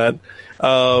before that.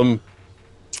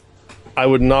 I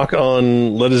would knock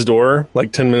on Letta's door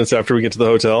like 10 minutes after we get to the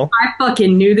hotel. I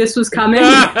fucking knew this was coming. Go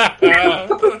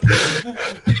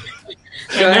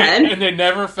ahead. And they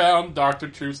never found Dr.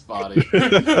 Truth's body.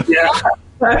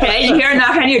 Okay, you hear a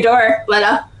knock on your door,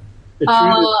 Letta.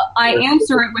 I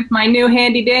answer it with my new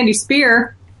handy dandy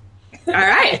spear. All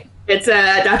right. It's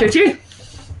Dr. Truth.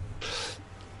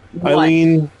 I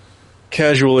lean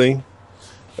casually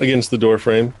against the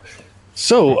doorframe.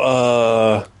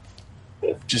 So,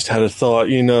 just had a thought,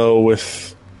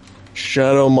 with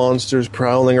shadow monsters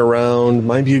prowling around.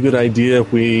 Might be a good idea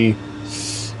if we,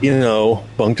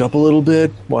 bunked up a little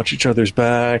bit, watch each other's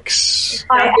backs.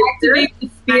 I activate the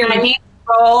spear. I need to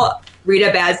roll read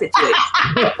a bad situation.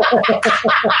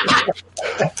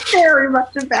 Very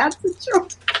much a bad situation.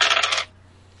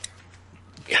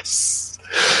 Yes.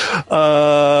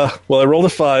 Well, I rolled a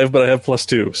 5, but I have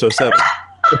 +2, so 7.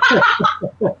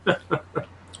 All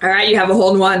right, you have a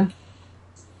hold one.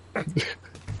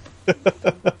 You're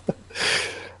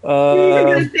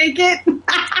gonna take it?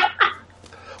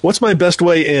 What's my best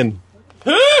way in?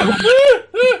 I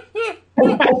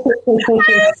was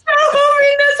so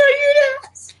hoping that's what you'd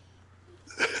ask.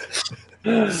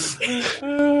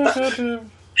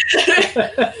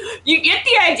 You get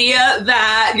the idea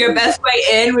that your best way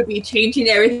in would be changing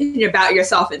everything about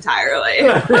yourself entirely.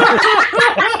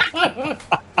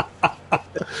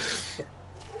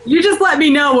 You just let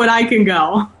me know when I can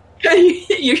go.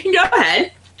 You can go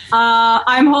ahead.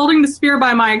 I'm holding the spear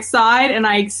by my side, and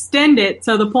I extend it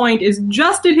so the point is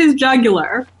just at his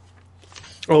jugular.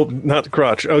 Oh, not the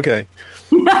crotch. Okay.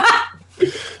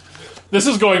 This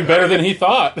is going better than he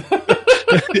thought.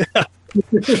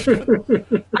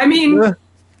 I mean,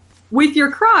 with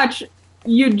your crotch,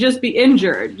 you'd just be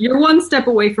injured. You're one step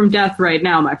away from death right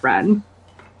now, my friend.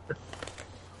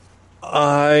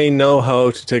 I know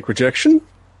how to take rejection.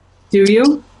 Do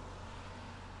you?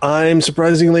 I'm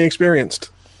surprisingly experienced.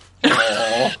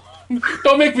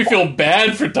 Don't make me feel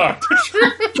bad for Dr.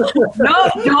 Truth. No,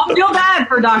 don't feel bad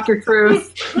for Dr.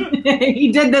 Truth.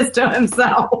 He did this to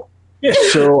himself.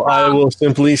 So I will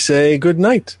simply say good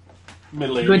night.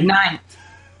 Good night.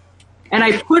 And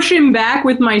I push him back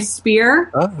with my spear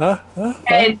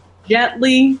and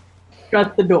gently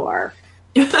shut the door.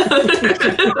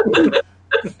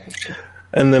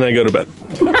 And then I go to bed.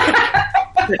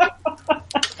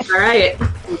 All right.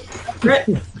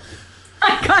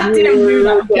 God damn you.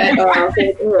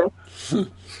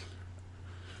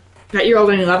 That you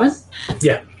rolled an 11?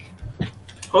 Yeah.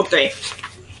 Okay.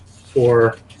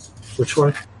 For which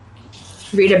one?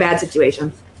 Read a bad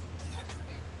situation.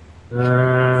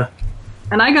 Uh,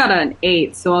 And I got an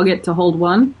 8, so I'll get to hold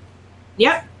 1.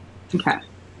 Yep. Okay.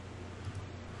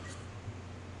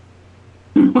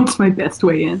 What's my best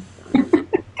way in?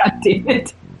 God damn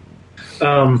it.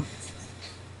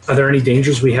 are there any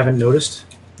dangers we haven't noticed?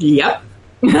 Yep.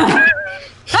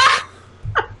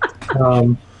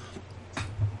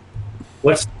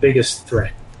 What's the biggest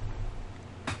threat?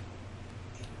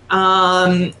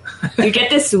 You get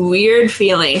this weird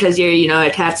feeling because you're,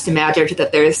 attached to magic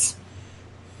that there's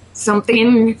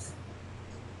something,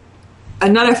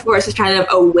 another force is kind of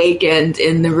awakened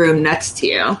in the room next to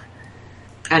you,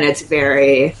 and it's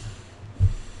very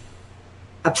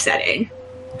upsetting.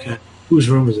 Okay. Whose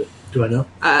room is it? Do I know?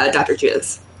 Dr.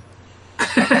 Juice.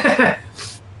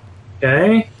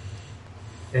 Okay.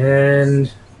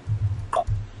 And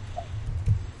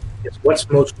it's what's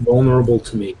most vulnerable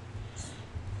to me?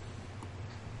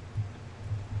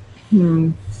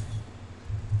 I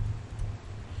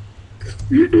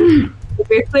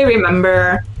briefly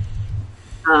remember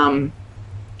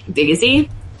Daisy,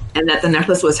 and that the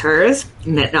necklace was hers,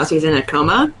 and that now she's in a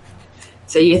coma.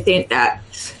 So you think that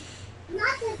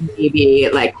maybe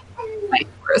like my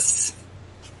horse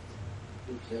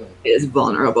is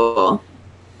vulnerable,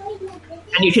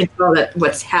 and you can tell that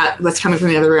what's coming from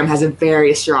the other room has a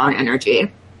very strong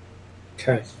energy.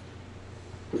 Okay.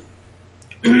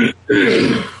 Can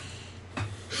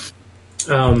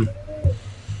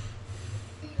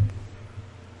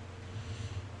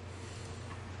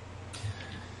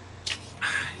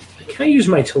I use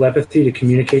my telepathy to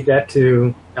communicate that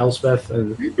to Elspeth?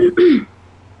 And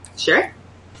Sure.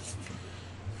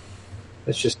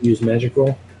 let's just use magic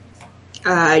roll.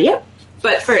 Yep.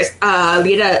 But first,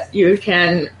 Lita, you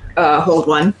can hold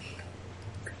one.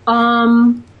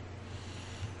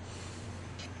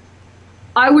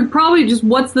 I would probably just,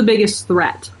 what's the biggest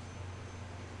threat?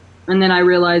 And then I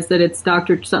realized that it's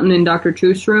something in Dr.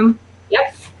 Truth's room.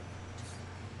 Yep.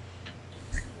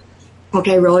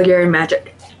 Okay, roll your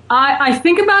magic. I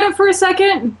think about it for a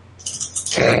second,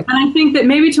 and I think that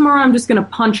maybe tomorrow I'm just going to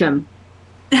punch him.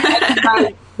 And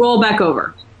I roll back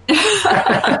over.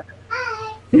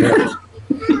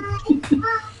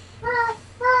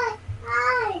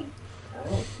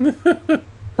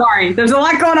 Sorry, there's a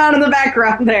lot going on in the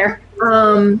background there.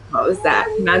 What was that?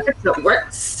 Magic that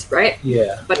works, right?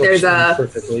 Yeah. But there's a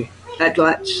perfectly.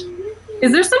 glitch.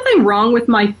 Is there something wrong with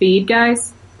my feed,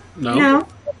 guys? No. No.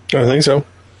 I don't think so.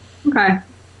 Okay.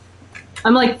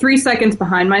 I'm like 3 seconds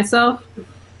behind myself.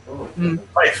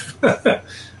 Life.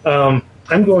 I'm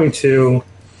going to.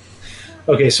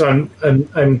 Okay, so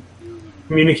I'm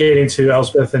communicating to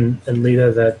Elspeth and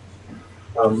Lita that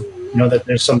that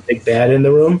there's something bad in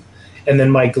the room, and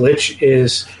then my glitch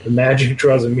is the magic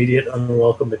draws immediate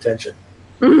unwelcome attention.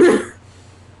 I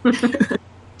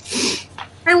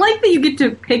like that you get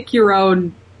to pick your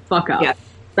own fuck up. Yeah.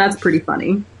 That's pretty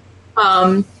funny.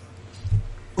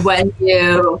 When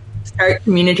you start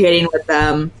communicating with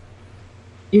them,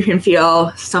 you can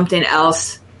feel something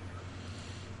else,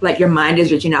 like your mind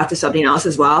is reaching out to something else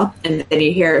as well, and then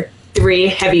you hear 3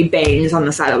 heavy bangs on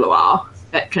the side of the wall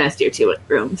that connects your 2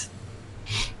 rooms.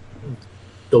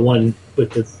 The one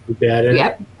with the bad in it?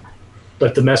 Yep.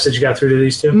 But the message got through to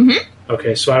these 2? Mm-hmm.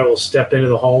 Okay, so I will step into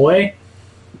the hallway,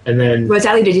 and then... What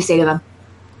exactly did you say to them?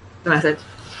 The message?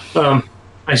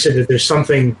 I said that there's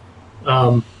something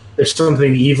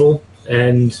evil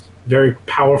and very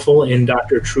powerful in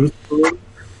Dr. Truth's room.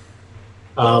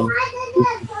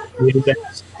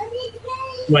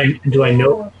 Do I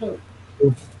know?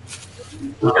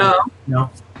 No?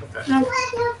 Okay.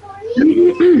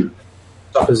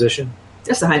 Supposition?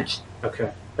 Just a hunch.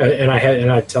 Okay. And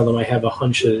I tell them I have a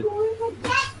hunch that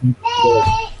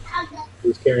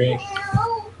he's carrying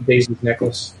Daisy's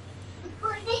necklace.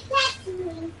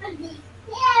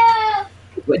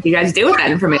 What do you guys do with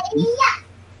that information?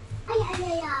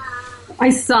 I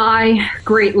sigh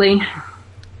greatly.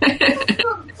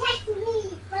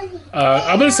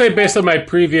 I'm going to say, based on my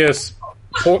previous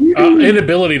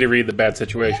inability to read the bad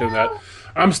situation, that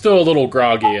I'm still a little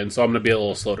groggy, and so I'm going to be a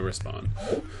little slow to respond.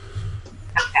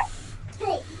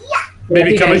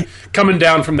 Maybe coming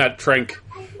down from that trank,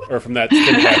 or from that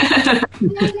skin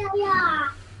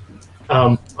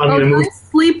I'm going to move. Did I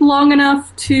sleep long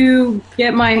enough to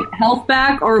get my health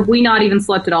back, or have we not even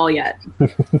slept at all yet?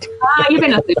 You've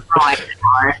been asleep for like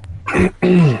an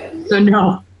hour. So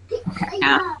no. Okay.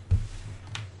 Yeah.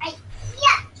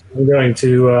 I'm going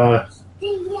to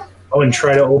go and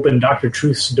try to open Dr.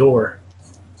 Truth's door.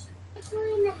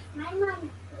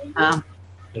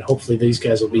 And hopefully these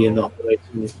guys will be in the hallway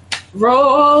soon.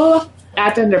 Roll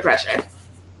act under pressure.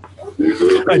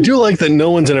 I do like that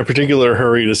no one's in a particular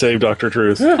hurry to save Dr.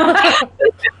 Truth.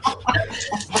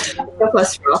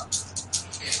 Plus roll.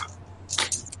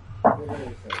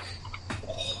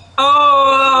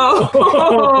 Oh!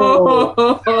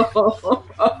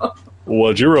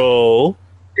 What'd you roll?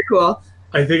 You're cool.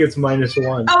 I think it's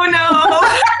 -1. Oh no!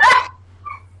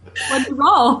 What'd you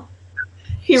roll?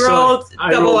 He rolled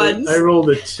I double rolled, ones. I rolled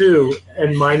a 2,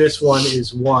 and -1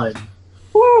 is 1.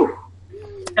 Woo.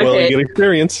 Well, Okay. you get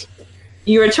experience.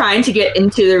 You were trying to get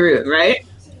into the room, right?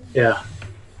 Yeah.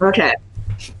 Okay.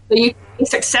 So you were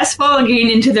successful in getting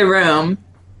into the room,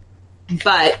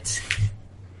 but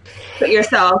put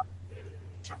yourself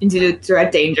into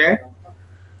direct danger.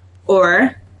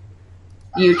 Or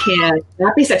you can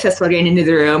not be successful getting into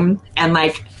the room and,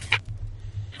 like,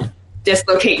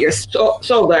 dislocate your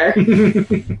shoulder.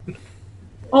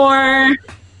 Or...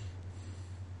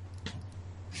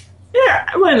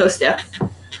 yeah, one of those two.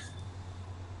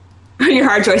 Your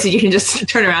hard choices, you can just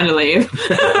turn around and leave.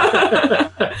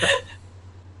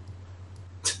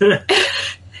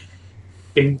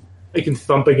 I can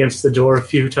thump against the door a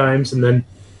few times and then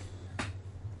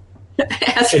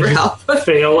Ask for help.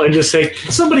 fail and just say,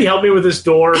 "Somebody help me with this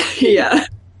door." Yeah.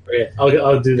 Okay,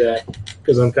 I'll do that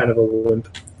because I'm kind of a wimp.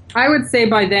 I would say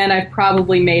by then I've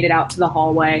probably made it out to the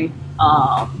hallway.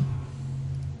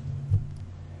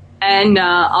 And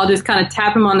I'll just kind of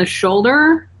tap him on the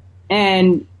shoulder.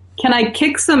 And can I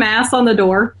kick some ass on the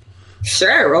door?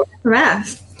 Sure, roll some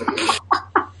ass.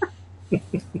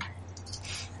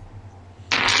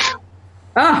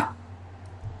 Oh,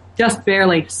 just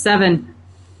barely. 7.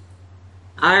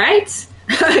 All right.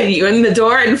 You and the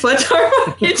door and Flit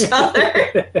are each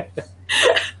other.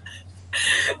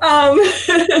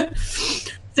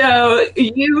 So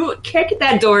you kick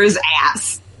that door's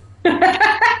ass.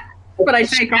 But I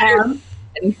take harm.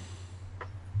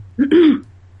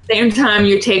 Same time,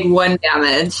 you take 1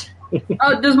 damage.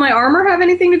 Oh, does my armor have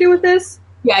anything to do with this?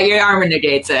 Yeah, your armor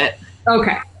negates it.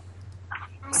 Okay.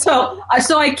 So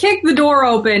I kicked the door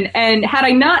open, and had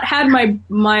I not had my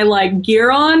like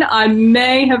gear on, I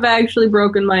may have actually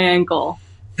broken my ankle.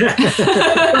 But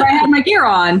I had my gear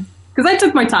on because I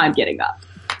took my time getting up.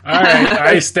 All right,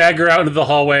 I stagger out into the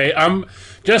hallway. I'm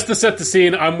just to set the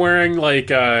scene. I'm wearing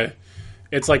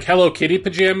it's like Hello Kitty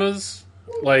pajamas,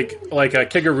 like a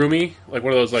kigurumi, like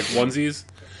one of those like onesies.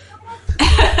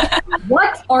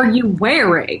 What are you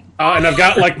wearing? And I've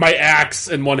got like my axe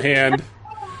in one hand,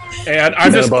 and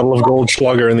I'm just a bottle of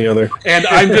Goldschlager in the other. And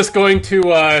I'm just going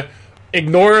to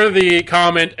ignore the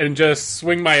comment and just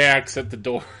swing my axe at the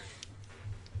door.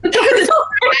 The door is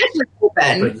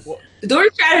open. The door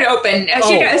is shattered open. As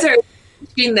you guys are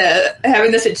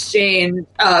having this exchange,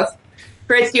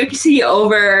 Fritz, you can see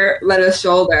over Leto's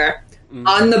shoulder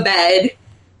on the bed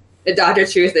that Dr.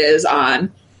 Truth is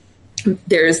on.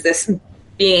 There's this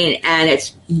being, and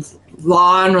it's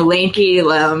long, lanky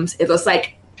limbs. It looks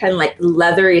like kind of like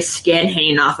leathery skin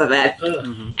hanging off of it,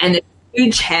 and a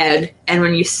huge head. And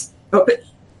when you open,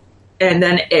 and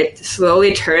then it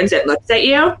slowly turns, it looks at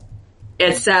you.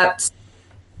 Except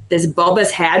this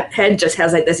bulbous head just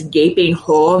has like this gaping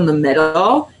hole in the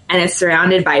middle, and it's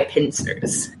surrounded by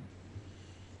pincers.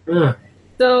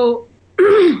 So,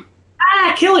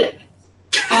 kill it.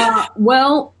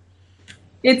 Well,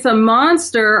 it's a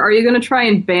monster. Are you going to try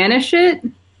and banish it?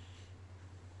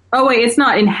 Oh wait, it's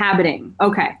not inhabiting.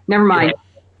 Okay, never mind.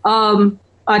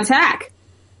 Attack.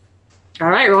 All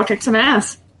right, roll kick some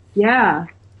ass. Yeah.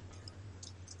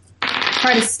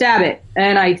 Try to stab it,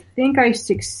 and I think I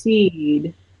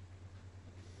succeed.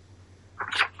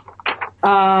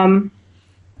 And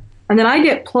then I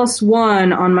get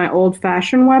 +1 on my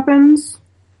old-fashioned weapons.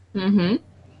 Mm-hmm.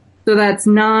 So that's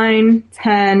 9,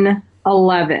 10,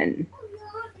 11.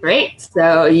 Great.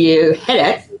 So you hit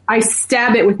it. I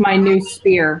stab it with my new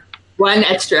spear. 1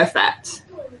 extra effect.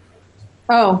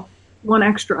 Oh, 1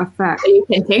 extra effect. So you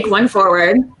can take 1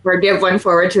 forward, or give 1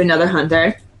 forward to another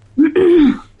hunter.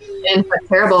 And for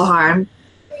terrible harm,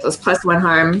 so it's +1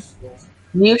 harm,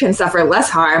 you can suffer less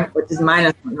harm, which is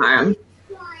 -1 harm.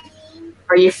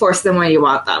 Or you force them where you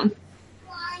want them.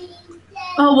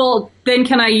 Oh, well, then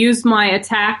can I use my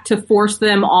attack to force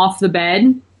them off the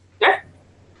bed? Sure.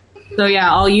 So yeah,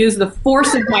 I'll use the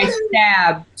force of my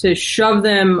stab to shove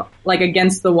them like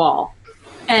against the wall.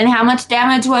 And how much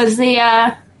damage was the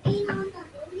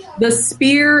The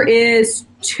spear is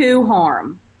 2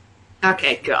 harm.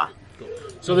 Okay, cool.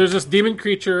 So there's this demon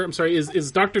creature. I'm sorry,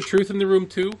 is Dr. Truth in the room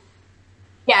too?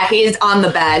 Yeah, he's on the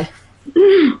bed.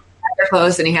 They're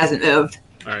closed and he hasn't moved.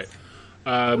 All right.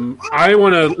 I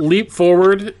want to leap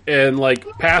forward and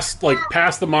pass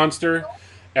the monster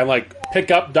and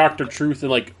pick up Dr. Truth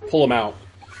and pull him out.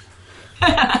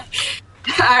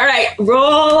 All right,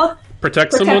 roll.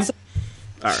 Protect someone?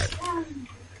 All right.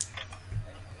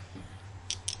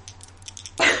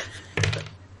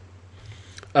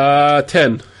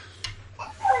 10.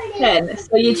 10.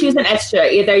 So you choose an extra.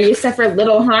 Either you suffer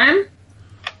little harm,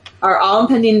 or all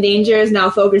impending danger is now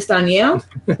focused on you,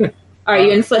 or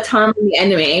you inflict harm on the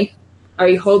enemy, or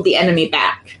you hold the enemy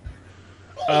back.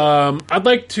 I'd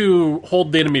like to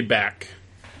hold the enemy back.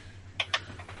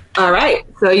 All right.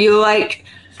 So you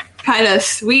kind of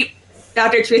sweep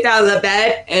Dr. Truth out of the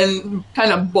bed and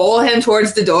kind of bowl him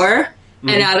towards the door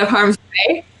and out of harm's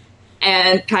way,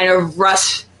 and kind of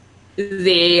rush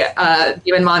the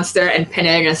demon monster and pin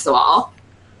it against the wall.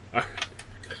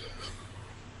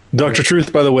 Dr.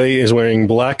 Truth, by the way, is wearing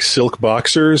black silk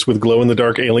boxers with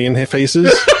glow-in-the-dark alien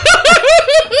faces.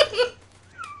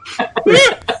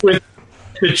 With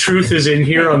the truth is in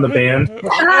here on the band.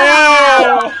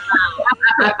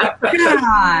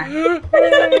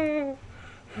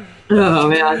 Oh,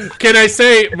 man. Can I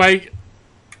say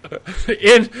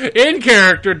In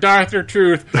character, Dr.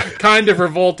 Truth, kind of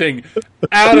revolting.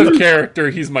 Out of character,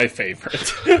 he's my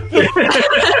favorite. I'm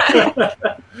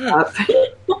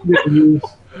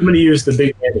going to use the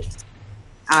big whammy.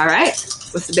 All right.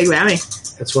 What's the big whammy?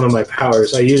 That's one of my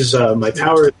powers. I use my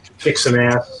power to kick some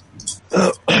ass,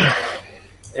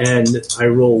 and I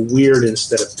roll weird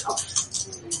instead of tough.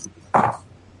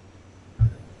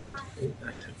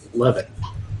 11.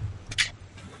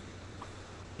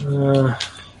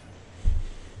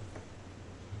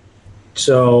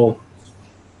 So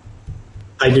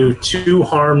I do 2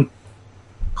 harm,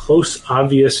 close,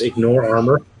 obvious, ignore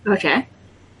armor. Okay.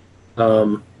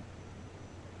 And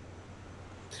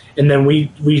then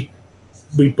we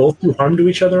both do harm to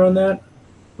each other on that.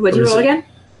 What'd you roll again?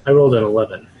 I rolled an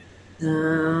 11.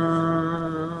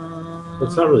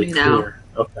 It's not really clear.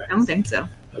 Okay. I don't think so.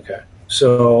 Okay.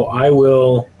 So I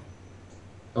will.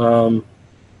 What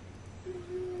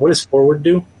does forward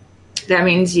do? That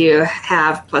means you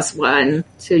have +1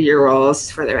 to your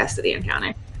rolls for the rest of the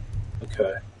encounter.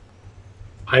 Okay.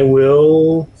 I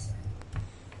will.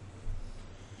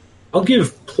 I'll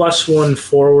give +1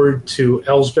 forward to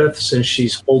Elsbeth since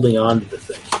she's holding on to the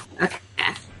thing. Okay.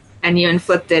 And you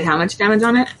inflicted how much damage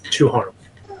on it? 2 harm.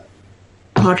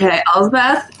 Okay,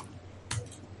 Elsbeth,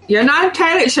 you're not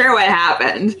entirely sure what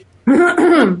happened.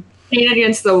 Leaning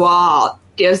against the wall,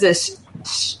 gives this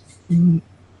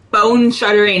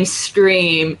bone-shuddering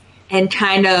scream and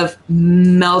kind of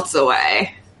melts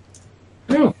away.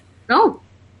 Oh,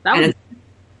 that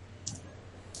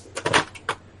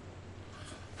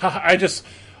was...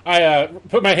 I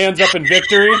put my hands up in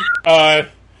victory, and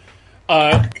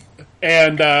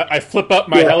I flip up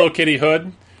my Hello Kitty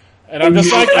hood, and I'm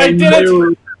just like, I did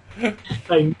it!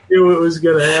 I knew it was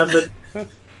going to happen.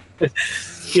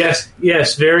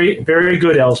 Yes, very, very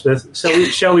good, Elspeth. So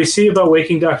shall we see about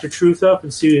waking Dr. Truth up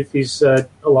and see if he's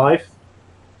alive?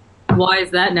 Why is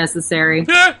that necessary?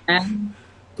 I'm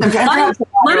let him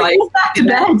go back to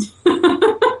bed.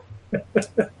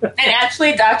 And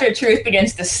actually, Dr. Truth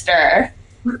begins to stir.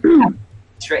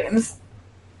 Dreams.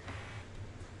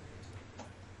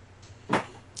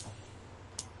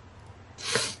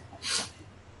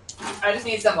 I just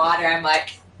need some water. I'm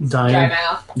like, dying. Dry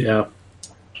mouth. Yeah.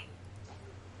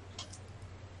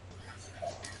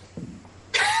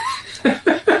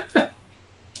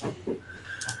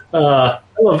 I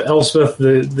love Elspeth,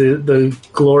 the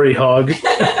glory hog.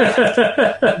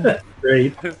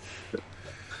 Great.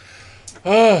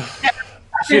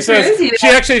 She says she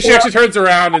actually turns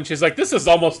around and she's like, "This is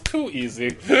almost too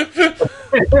easy."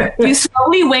 You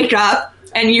slowly wake up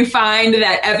and you find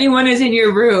that everyone is in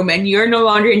your room and you're no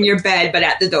longer in your bed but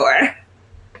at the door.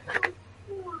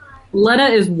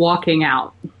 Letta is walking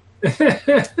out.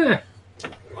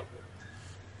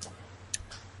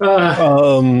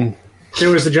 There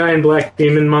was a giant black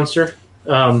demon monster.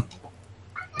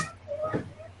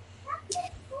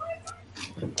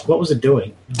 What was it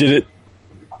doing?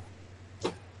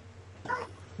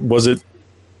 Was it?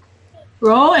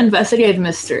 Roll investigate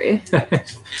mystery.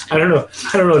 I don't know,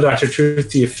 Dr. Truth.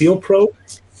 Do you feel pro?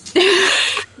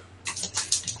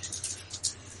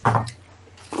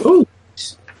 Ooh.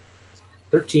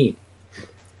 13.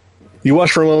 You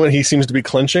watch for a moment, he seems to be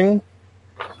clenching.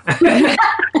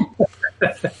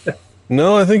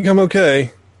 No, I think I'm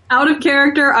okay. Out of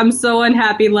character, I'm so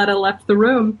unhappy Letta left the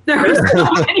room. There were so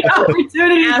many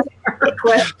opportunities. Ask the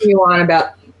question you want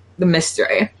about the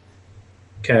mystery.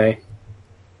 Okay.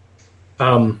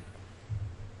 Oh,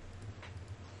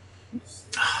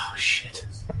 shit.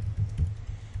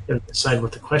 Gotta decide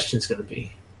what the question's gonna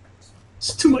be.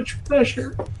 It's too much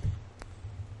pressure.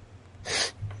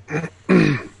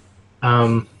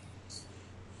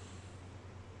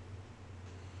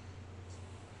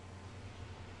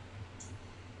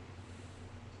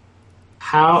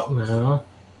 How? No.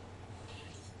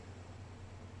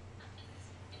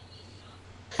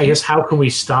 I guess how can we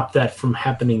stop that from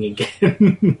happening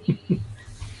again?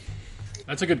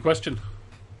 That's a good question.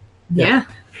 Yeah.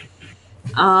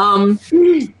 From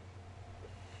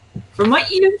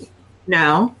what you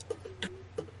know,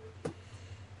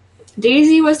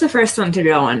 Daisy was the first one to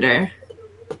go under.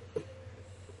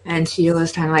 And she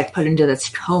was kind of like put into this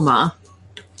coma.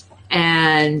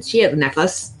 And she had the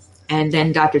necklace. And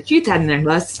then Dr. Truth had the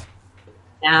necklace.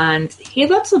 And he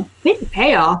looks a bit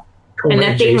pale. Coma and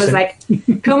that thing was like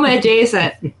coma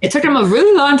adjacent. It took him a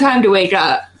really long time to wake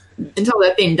up until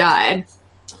that thing died.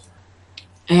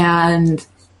 And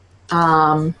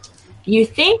you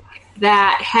think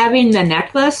that having the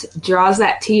necklace draws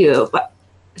that to you, but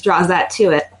draws that to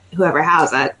it, whoever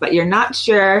has it, but you're not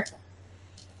sure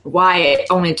why it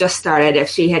only just started if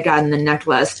she had gotten the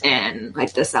necklace in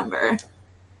like December.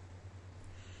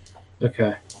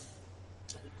 Okay.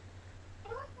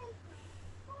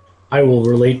 I will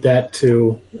relate that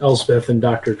to Elspeth and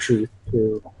Dr. Truth.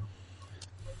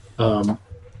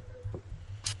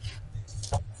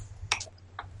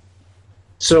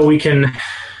 So we can...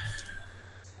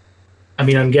 I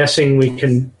mean, I'm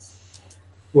guessing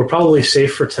we're probably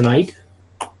safe for tonight.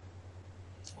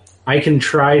 I can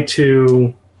try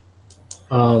to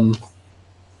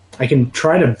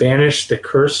banish the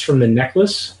curse from the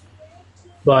necklace,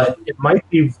 but it might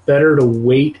be better to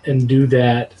wait and do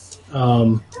that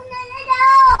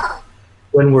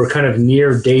when we're kind of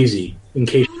near Daisy, in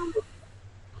case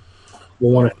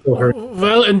we'll want to kill her.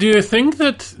 Well, and do you think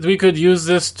that we could use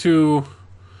this to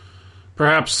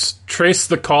perhaps trace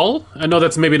the call? I know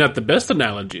that's maybe not the best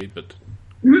analogy, but...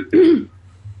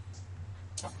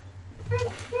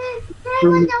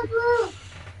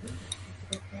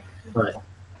 But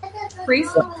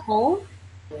Trace the call?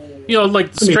 You know,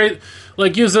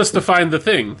 like use this to find the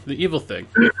thing, the evil thing.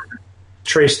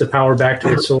 trace the power back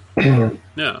to its soul.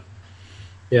 Yeah.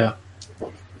 Yeah.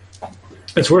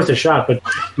 It's worth a shot, but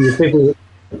do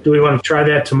we want to try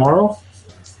that tomorrow?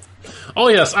 Oh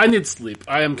yes, I need sleep.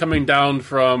 I am coming down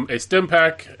from a stim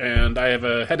pack, and I have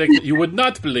a headache that you would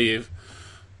not believe.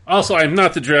 Also, I am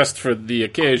not dressed for the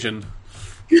occasion.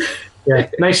 Yeah,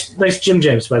 nice Jim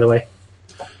Jams, by the way.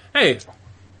 Hey,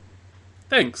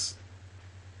 thanks.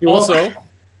 You're also, welcome.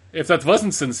 if that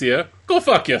wasn't sincere, go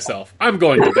fuck yourself. I'm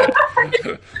going to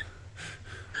bed.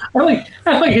 I like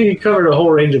how you covered a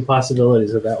whole range of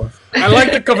possibilities with that one. I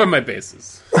like to cover my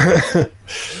bases.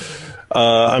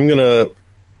 I'm gonna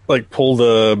pull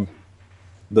the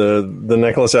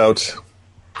necklace out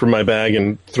from my bag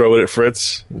and throw it at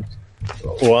Fritz.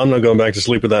 Well, I'm not going back to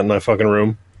sleep with that in my fucking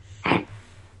room.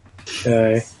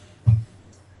 Okay.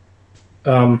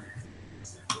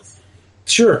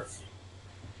 Sure.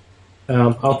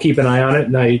 I'll keep an eye on it,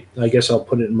 and I guess I'll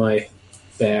put it in my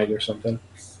bag or something.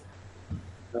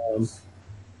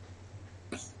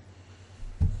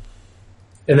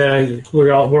 And then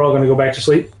we're all going to go back to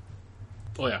sleep.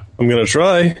 Oh yeah. I'm gonna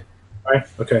try. All right.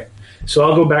 Okay. So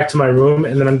I'll go back to my room,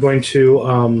 and then I'm going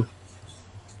to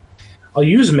I'll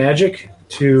use magic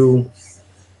to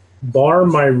bar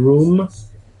my room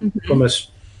from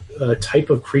a type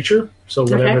of creature. So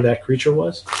whatever that creature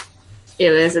was.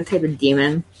 It was a type of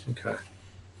demon. Okay.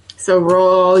 So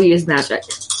roll use magic.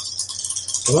 6,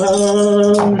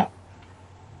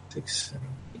 7,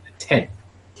 8, 10.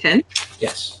 10?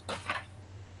 Yes.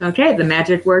 Okay, the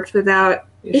magic worked without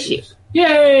issue.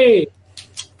 Yay!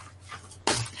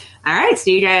 All right, so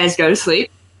you guys go to sleep.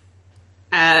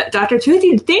 Dr. Tooth,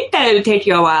 you'd think that it would take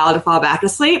you a while to fall back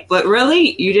asleep, but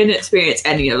really, you didn't experience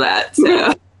any of that. So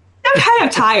I'm kind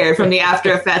of tired from the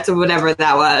after effects of whatever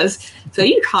that was. So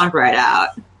you conk right out.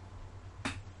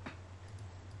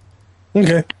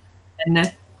 Okay.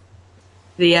 And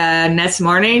the next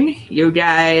morning, you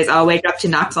guys all wake up to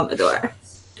knocks on the door.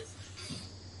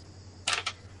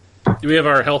 Do we have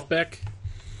our health back?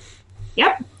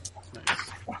 Yep.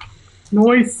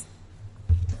 Nice.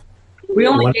 We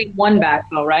only gained one back,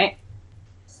 though, right?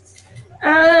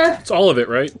 It's all of it,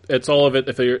 right? It's all of it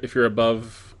if you're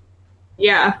above.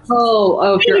 Yeah.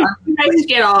 Oh, if you're You guys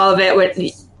get all of it.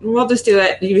 We'll just do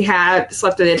it. You had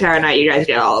slept through the entire night. You guys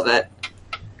get all of it.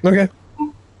 Okay.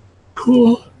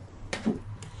 Cool.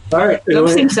 All right. Don't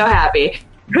seem so happy.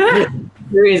 The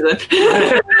reason.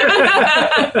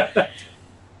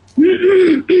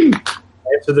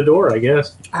 Answer the door, I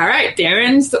guess. All right,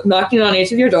 Darren's knocking on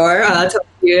each of your door. Tells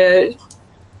you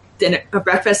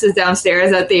breakfast is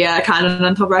downstairs at the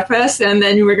Continental Breakfast, and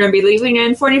then we're going to be leaving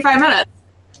in 45 minutes.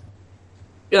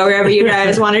 Go wherever you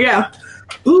guys want to go.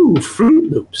 Ooh,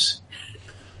 Fruit Loops.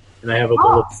 And I have a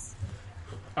bullet.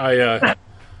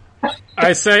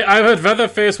 I say I would rather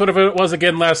face whatever it was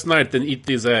again last night than eat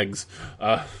these eggs.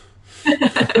 Bagels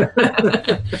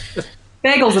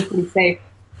are pretty safe.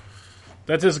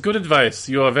 That is good advice.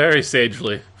 You are very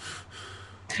sagely.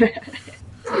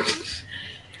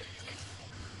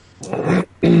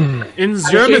 In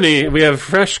Germany, we have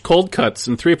fresh cold cuts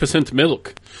and 3%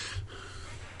 milk.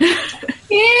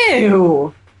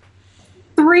 Ew.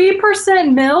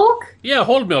 3% milk? Yeah,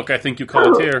 whole milk, I think you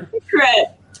call it here. Crit.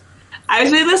 I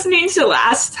was listening to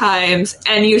last times,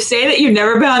 and you say that you've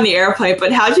never been on the airplane,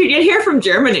 but how'd you get here from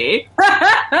Germany?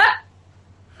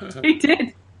 He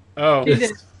did. Oh. He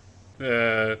did.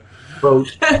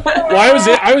 Vote.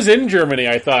 Well, I was in Germany,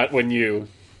 I thought, when you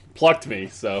plucked me,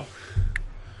 so.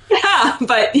 Yeah,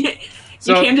 but you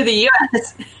came to the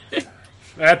U.S.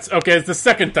 That's okay. It's the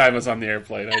second time I was on the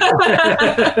airplane.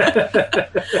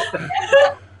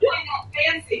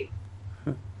 Fancy.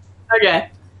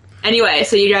 Okay. Anyway,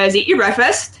 so you guys eat your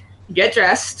breakfast, get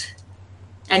dressed,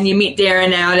 and you meet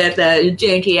Darren out at the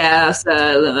janky ass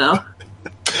limo.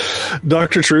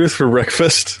 Dr. Truth for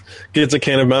breakfast gets a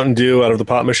can of Mountain Dew out of the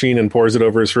pop machine and pours it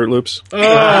over his Fruit Loops.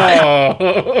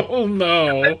 Oh,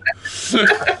 no.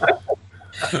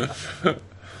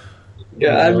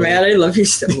 God, man, I love you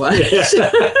so much.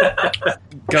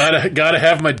 Gotta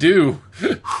have my due.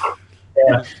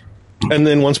 Yeah. And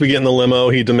then once we get in the limo,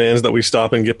 he demands that we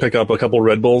stop and pick up a couple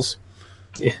Red Bulls.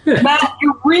 Matt,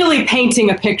 you're really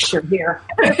painting a picture here.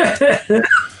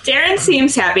 Darren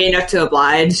seems happy enough to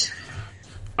oblige.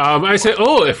 I say,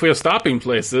 if we have stopping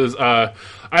places, I've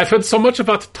heard so much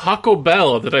about Taco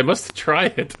Bell that I must try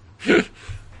it. We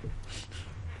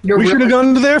should have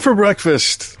gone to there for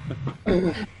breakfast.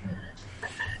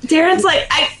 Darren's like,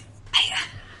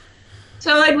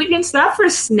 so like we can stop for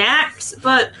snacks,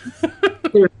 but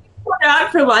we're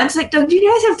not for lunch. Like, don't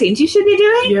you guys have things you should be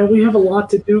doing? Yeah, we have a lot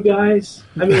to do, guys.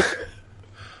 I mean,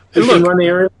 Hey, we look, can run the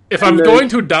errand. if I'm going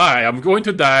to die, I'm going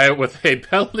to die with a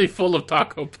belly full of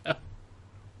Taco Bell.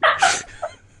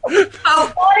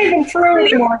 Oh, Not even true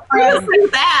anymore, Chris.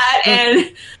 like that,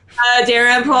 and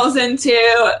Darren pulls into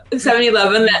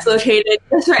 7-Eleven that's located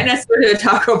just right next door to a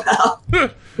Taco Bell.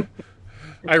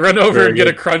 I run over Very and get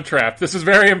a good. Crunchwrap. This is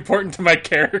very important to my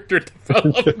character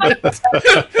development.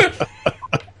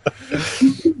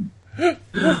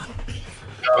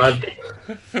 God.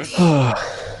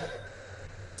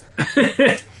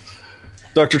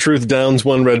 Dr. Truth downs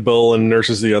one Red Bull and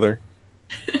nurses the other.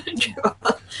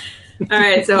 All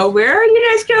right, so where are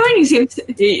you guys going?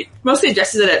 He mostly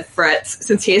addresses it at Fritz,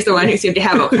 since he's the one who seemed to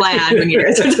have a plan when you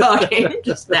guys were talking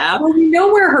just now. Well, we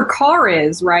know where her car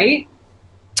is, right?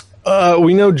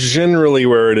 We know generally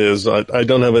where it is. I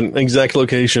don't have an exact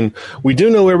location. We do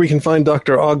know where we can find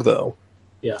Dr. Og, though.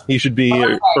 Yeah. He should be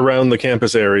around the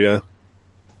campus area.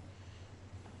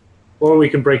 Or we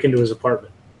can break into his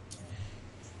apartment.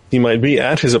 He might be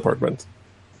at his apartment.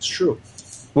 It's true.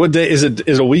 What day is it?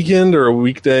 Is it a weekend or a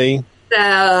weekday?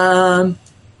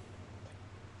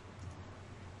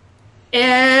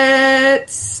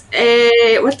 It's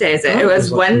a what day is it? It was It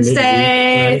was like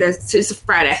Wednesday. midweek, right? It's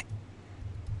Friday.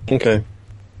 Okay.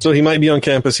 So he might be on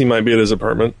campus. He might be at his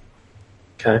apartment.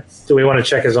 Okay. Do we want to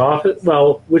check his office?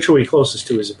 Well, which are we closest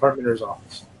to, his apartment or his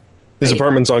office? His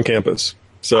apartment's on campus.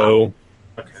 So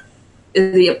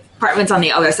The apartment's on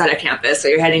the other side of campus, so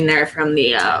you're heading there from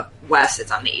the west.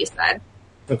 It's on the east side.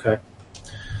 Okay.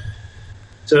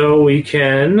 So we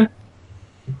can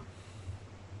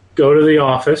go to the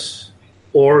office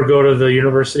or go to the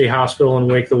university hospital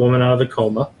and wake the woman out of the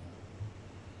coma.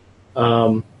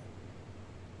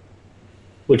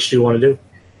 Which do you want to do?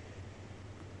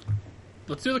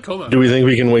 Let's do the coma. do we think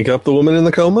we can wake up the woman in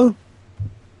the coma?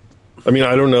 I mean,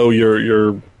 I don't know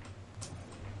your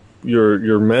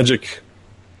magic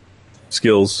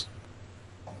skills.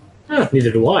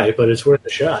 Neither do I, but it's worth a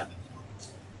shot.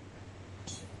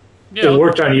 Yeah, It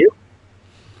worked on you?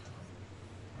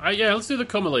 yeah, let's do the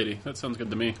coma lady. That sounds good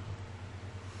to me.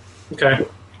 Okay.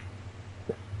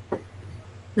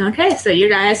 Okay, so you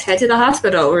guys head to the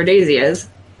hospital where Daisy is.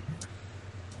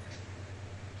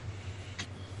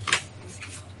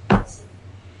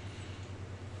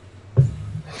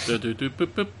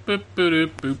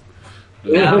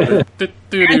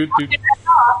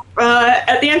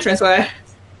 At the entranceway.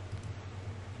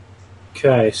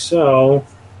 Okay, so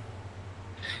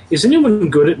is anyone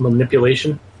good at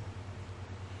manipulation?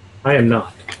 I am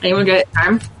not. Anyone good at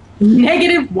time?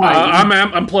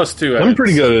 -1. I'm +2. at I'm it.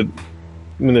 pretty good at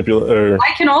manipulate.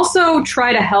 I can also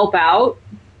try to help out.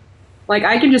 Like,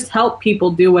 I can just help people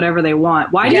do whatever they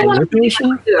want. Why do you want to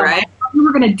manipulation? Right? We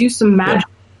were going to do some magic.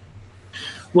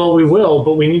 Well, we will,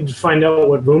 but we need to find out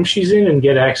what room she's in and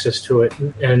get access to it.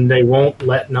 And they won't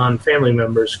let non-family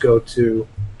members go to.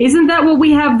 Isn't that what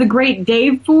we have the great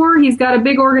Dave for? He's got a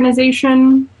big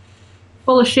organization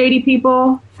full of shady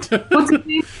people. What's his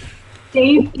name?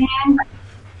 Dave and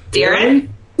Darren?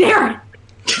 Darren.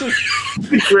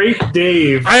 The great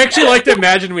Dave. I actually like to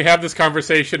imagine we have this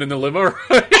conversation in the limo.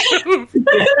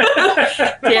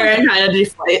 Darren kind of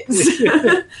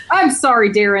deflates. I'm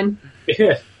sorry, Darren.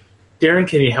 Yeah. Darren,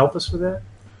 can you help us with that?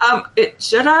 It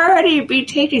should already be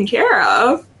taken care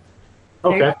of.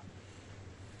 Okay.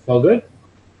 All good?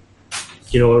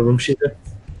 You know what room she's in?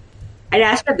 I'd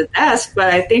ask at the desk,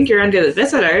 but I think you're under the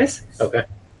visitors, Okay.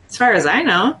 as far as I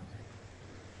know.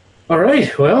 All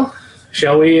right. Well,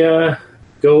 shall we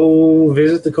go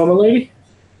visit the coma lady?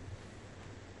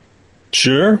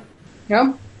 Sure.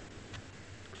 Yep.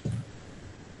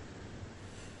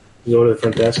 Go to the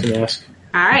front desk and ask.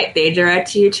 All right, they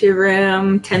direct you to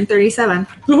room 1037.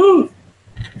 Woohoo!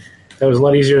 That was a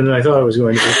lot easier than I thought it was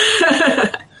going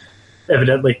to be.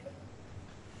 Evidently.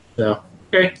 No.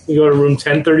 Okay, we go to room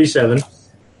 1037.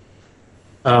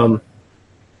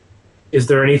 Is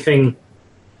there anything?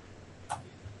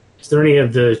 Is there any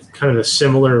of the kind of a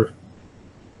similar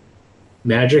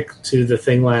magic to the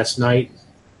thing last night,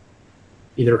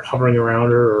 either hovering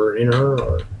around her or in her?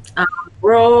 Or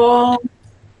Roll.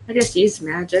 I just use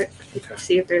magic. Okay.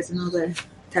 See if there's another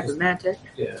type of magic.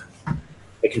 Yeah,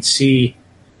 I can see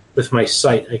with my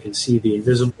sight. I can see the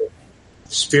invisible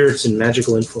spirits and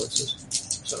magical influences.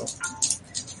 So,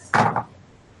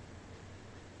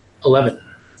 11.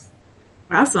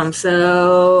 Awesome.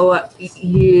 So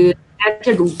you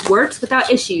magic works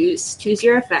without issues. Choose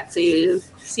your effect. So you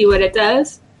see what it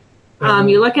does.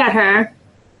 You look at her,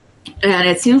 and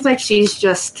it seems like she's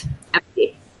just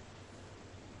empty.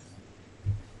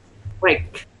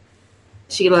 Like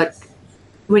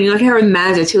when you look at her with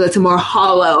magic, she looks more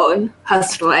hollow and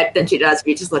husk-like than she does if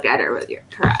you just look at her with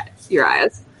your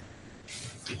eyes.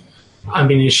 I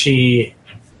mean,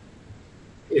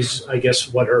 is I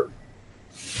guess what her?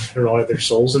 I don't know. Are there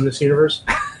souls in this universe?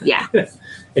 Yeah. And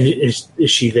is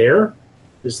she there?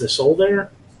 Is the soul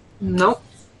there? Nope.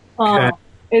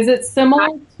 Is it similar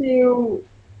to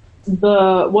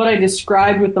what I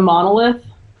described with the monolith?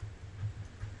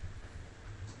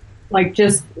 Like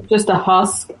just a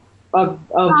husk of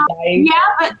dying? Yeah,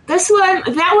 but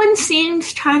that one seemed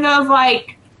kind of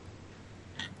like...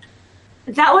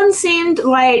 That one seemed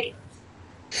like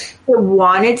it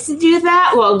wanted to do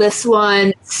that, while this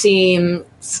one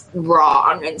seems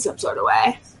wrong in some sort of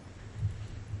way.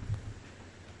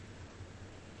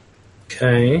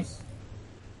 Okay.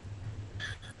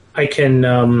 I can,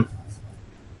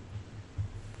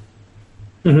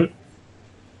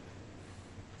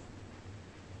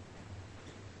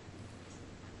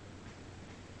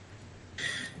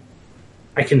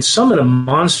 I can summon a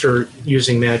monster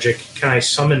using magic. Can I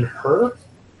summon her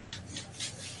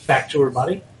back to her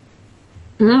body?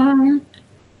 I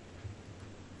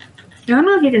don't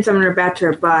know if you can summon her back to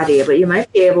her body, but you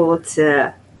might be able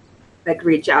to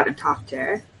reach out and talk to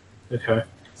her. Okay.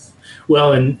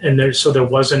 Well, and there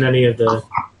wasn't any of the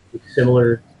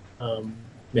similar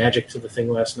magic to the thing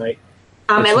last night.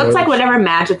 It looks like whatever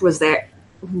magic was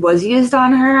used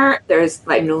on her. There's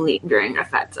no lingering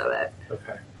effects of it.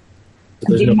 Okay.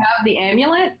 Do you have the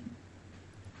amulet?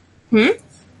 Get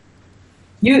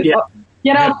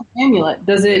out the amulet.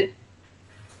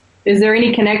 Is there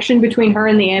any connection between her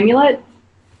and the amulet?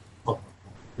 Oh,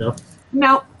 no.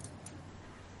 No.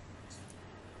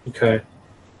 Okay.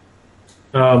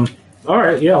 All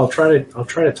right. Yeah, I'll try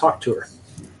to talk to her.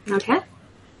 Okay.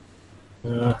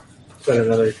 Is that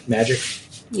another magic?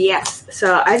 Yes.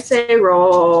 So I'd say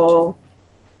roll.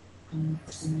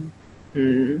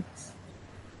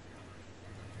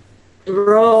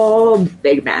 Roll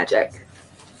big magic.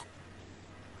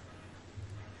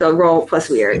 So roll plus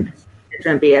weird. It's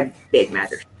going to be a big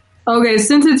magic. Okay,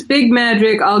 since it's big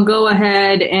magic, I'll go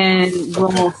ahead and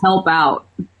roll help out.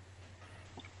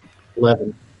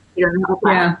 11. You don't know help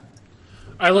out? Yeah.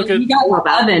 I look at... You got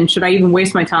 11. Should I even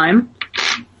waste my time?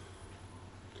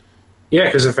 Yeah,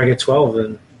 because if I get 12,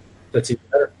 then that's even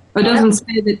better. It doesn't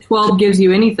say that 12 gives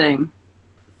you anything.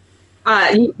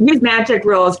 These magic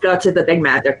rolls go to the big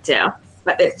magic too,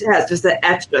 but it has just the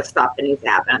extra stuff that needs to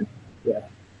happen. Yeah.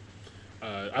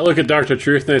 I look at Dr.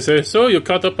 Truth and I say, so you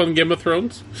caught up on Game of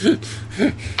Thrones?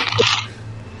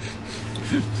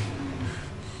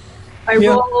 I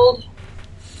rolled...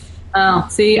 Oh,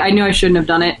 see, I knew I shouldn't have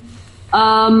done it.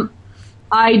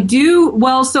 I do...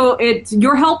 Well, so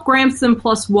your help grants them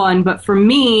 +1, but for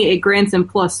me, it grants them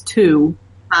 +2.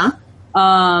 Huh?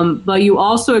 But you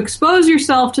also expose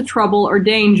yourself to trouble or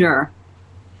danger.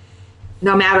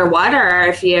 No matter what, or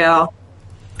if you...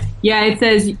 Yeah, it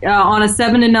says on a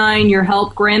 7 to 9, your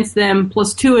help grants them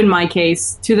 +2 in my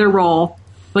case to their roll,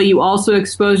 but you also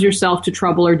expose yourself to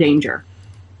trouble or danger.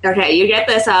 Okay, you get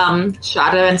this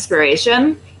shot of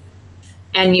inspiration,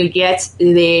 and you get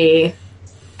the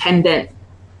pendant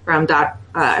from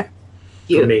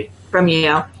you, and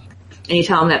you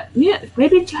tell them that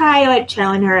maybe try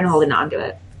channeling her and holding on to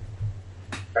it.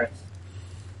 Right.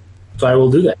 So I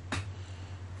will do that.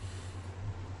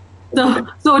 So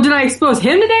did I expose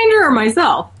him to danger or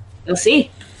myself? You'll see.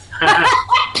 Because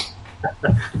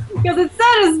it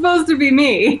said it's supposed to be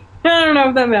me. I don't know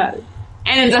if that matters.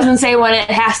 And it doesn't say when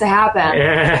it has to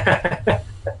happen.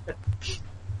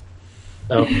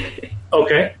 Oh,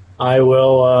 okay. I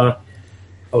will.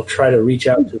 I'll try to reach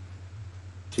out to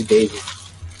Daisy.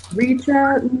 Reach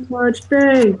out and touch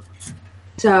base.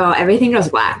 So everything goes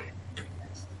black,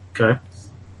 Okay.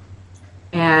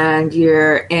 and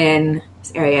you're in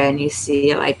this area, and you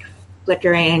see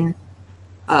flickering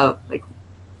of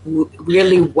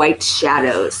really white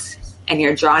shadows, and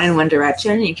you're drawn in one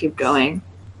direction, and you keep going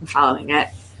and following it.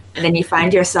 And then you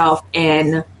find yourself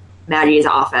in Maggie's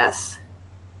office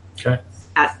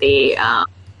at the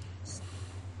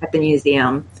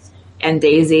museum, and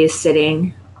Daisy is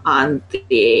sitting on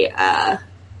the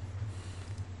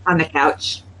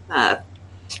couch,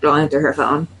 scrolling through her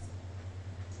phone.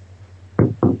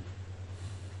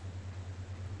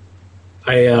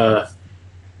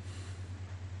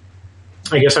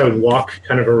 I guess I would walk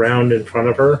kind of around in front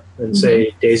of her and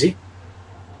say, Daisy.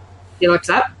 She looks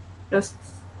up. Goes,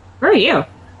 where are you?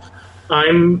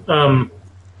 I'm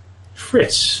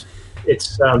Fritz.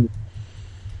 It's I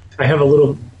have a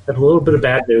little bit of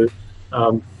bad news.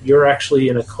 You're actually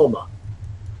in a coma.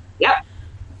 Yep.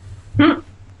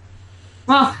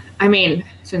 Well, I mean,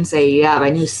 I shouldn't say yeah, but I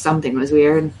knew something was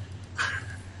weird.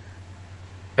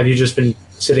 Have you just been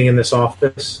sitting in this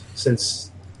office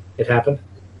since it happened?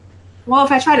 Well,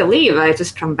 if I try to leave, I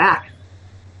just come back.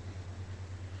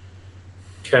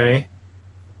 Okay.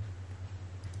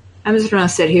 I'm just going to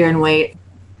sit here and wait.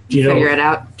 Figure it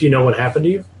out. Do you know what happened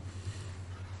to you?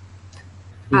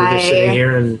 You were just sitting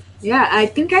here and... Yeah, I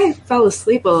think I fell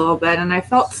asleep a little bit, and I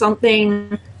felt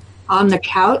something on the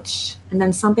couch, and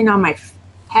then something on my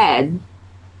head,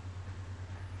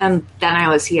 and then I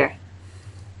was here.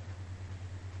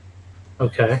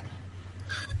 Okay.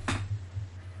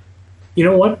 You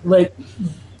know what? Like,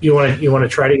 you want to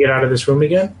try to get out of this room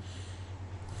again?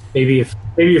 Maybe if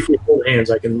we hold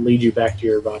hands, I can lead you back to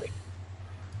your body.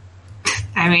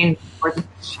 I mean, worth a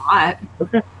shot.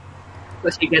 Okay. So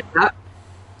she gets up,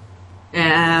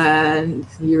 and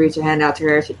you reach your hand out to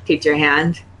her. She takes your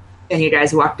hand, and you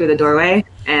guys walk through the doorway,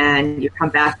 and you come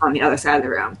back on the other side of the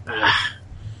room.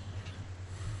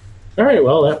 All right.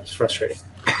 Well, that was frustrating.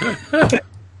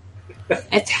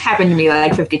 It's happened to me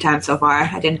like 50 times so far.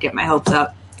 I didn't get my hopes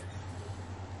up.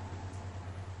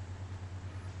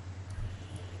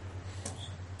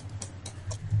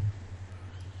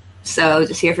 So,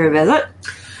 just here for a visit?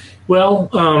 Well,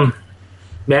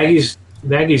 Maggie's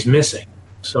missing,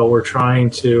 so we're trying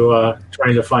to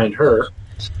find her.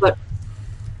 She looked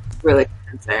really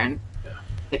concerned.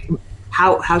 Like,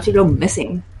 how'd you go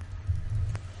missing?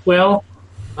 Well,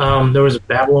 there was a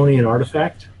Babylonian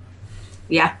artifact.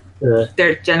 Yeah.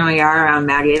 There generally are around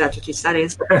Maggie. That's what she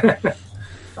studies.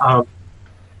 That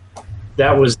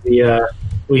was the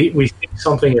we think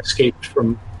something escaped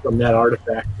from that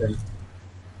artifact and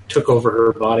took over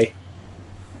her body.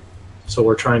 So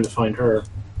we're trying to find her.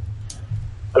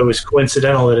 But it was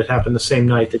coincidental that it happened the same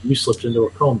night that you slipped into a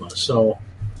coma. So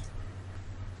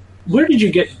where did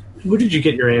you get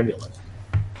your amulet?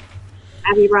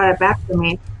 Abby brought it back to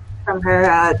me from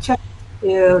her trip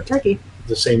to Turkey.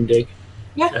 The same day.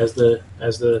 Yeah. As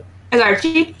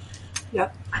Archie.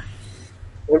 Yep.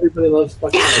 Everybody loves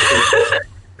fucking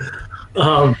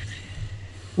Archie.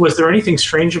 Was there anything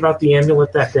strange about the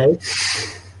amulet that day?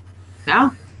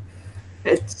 No.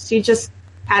 She just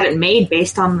had it made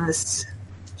based on this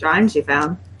drawing she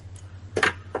found.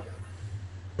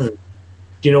 Do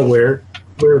you know where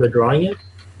the drawing is?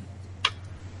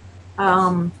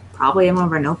 Probably in one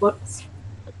of our notebooks.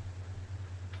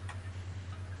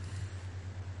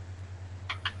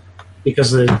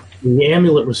 Because the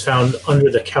amulet was found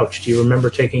under the couch. Do you remember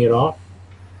taking it off?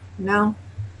 No.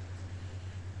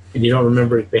 And you don't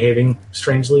remember it behaving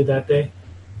strangely that day?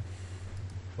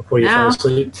 Before you fell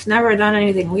asleep? It's never done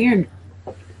anything weird.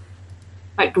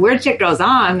 Like, weird shit goes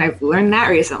on. I've learned that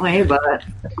recently, but...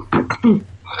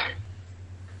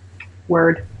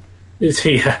 Word. Is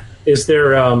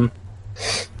there,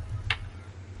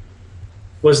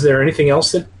 was there anything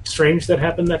else strange that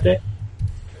happened that day?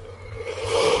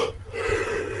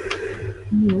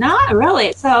 Not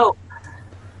really. So,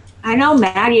 I know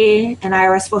Maggie and I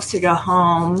were supposed to go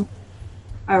home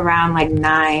around like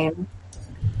 9.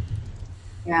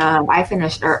 I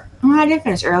finished, I didn't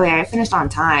finish early. I finished on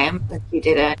time, but she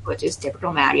didn't, which is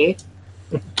typical Maggie.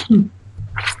 And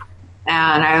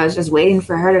I was just waiting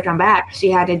for her to come back.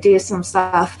 She had to do some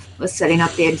stuff with setting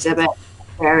up the exhibit.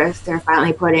 They're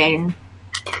finally putting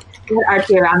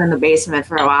Archie around in the basement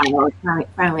for a while.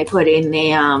 Finally putting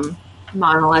the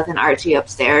monolith and Archie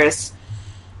upstairs.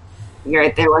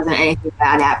 There wasn't anything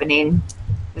bad happening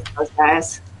with those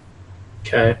guys.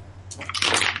 Okay.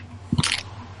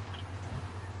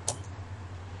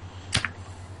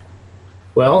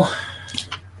 Well,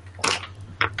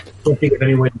 don't think of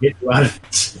any way to get you out of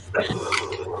this.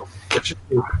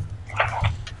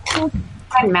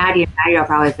 Find Maddie, and Maddie will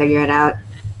probably figure it out.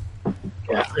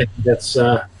 Yeah, I think that's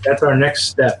our next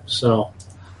step. So,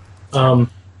 I'm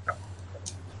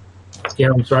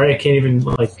sorry, I can't even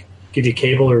give you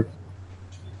cable or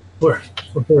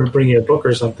bring you a book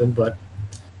or something. But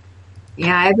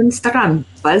Yeah, I've been stuck on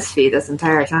BuzzFeed this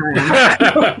entire time.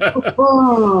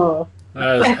 Oh.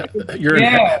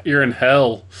 You're in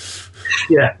hell.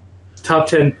 Yeah, top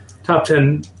 10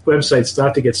 websites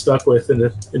not to get stuck with in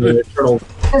the eternal.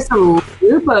 Just a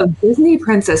loop of Disney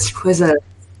princess quizzes.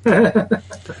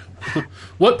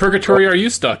 What purgatory are you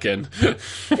stuck in?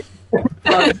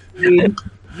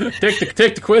 Take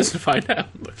the quiz to find out.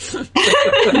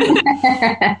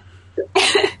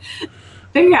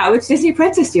 Figure out which Disney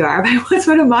princess you are by what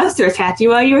sort of monster attacked you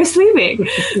while you were sleeping.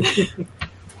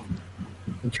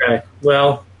 Okay,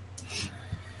 well,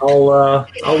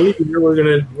 I'll leave you here. We're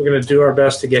gonna do our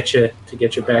best to get you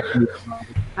back.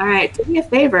 All right, do me a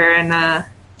favor and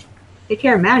take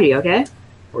care of Maddie, okay?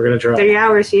 We're gonna try. 30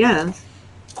 hours she has.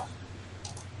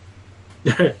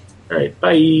 All right,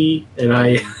 bye. And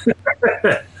I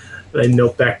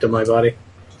note back to my body.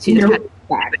 She just kind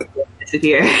of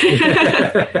disappear.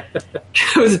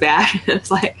 Goes back. It's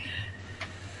like,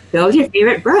 build your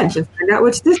favorite brunch and find out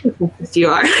which Disney princess you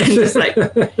are. And just like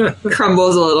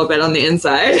crumbles a little bit on the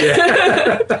inside.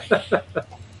 Yeah.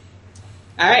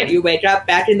 All right, you wake up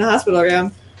back in the hospital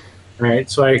room. All right,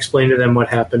 so I explained to them what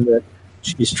happened, that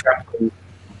she's trapped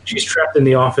in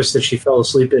the office that she fell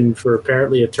asleep in for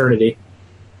apparently eternity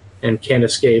and can't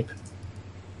escape.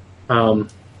 I'm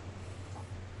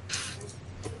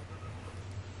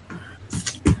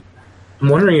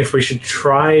wondering if we should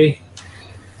try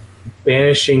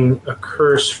banishing a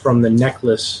curse from the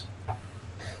necklace.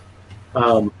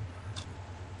 But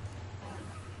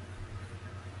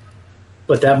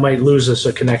that might lose us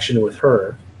a connection with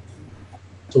her.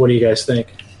 So what do you guys think?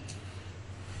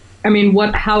 I mean,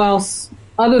 how else,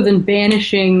 other than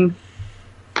banishing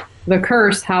the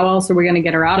curse, how else are we going to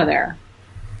get her out of there?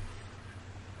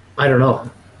 I don't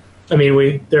know. I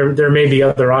mean, there may be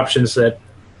other options that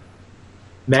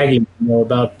Maggie might know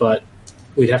about, but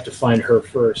we'd have to find her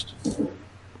first.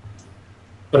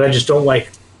 But I just don't like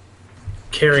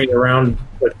carrying around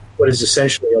what is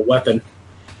essentially a weapon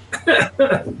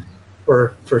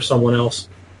for someone else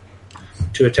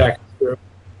to attack through.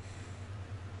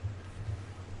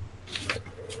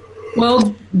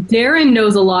 Well, Darren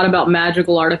knows a lot about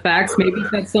magical artifacts. Maybe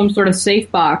that's some sort of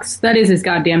safe box. That is his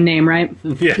goddamn name, right?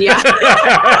 Yeah.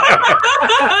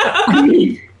 I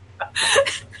mean,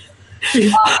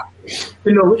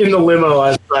 In the limo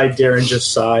outside, Darren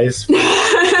just sighs,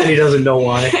 and he doesn't know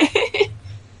why.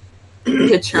 I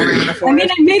mean,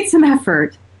 I made some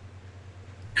effort.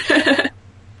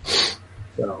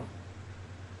 So,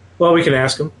 well, we can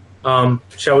ask him.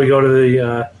 Shall we go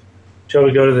to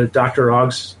the Dr.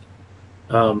 Ogg's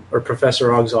or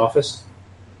Professor Ogg's office?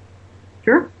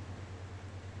 Sure.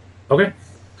 Okay.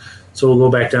 So we'll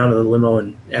go back down to the limo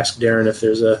and ask Darren if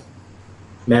there's a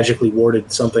magically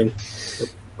warded something to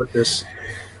put this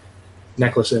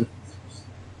necklace in.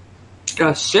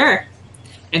 Oh, sure.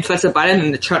 And puts a button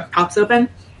and the trunk pops open.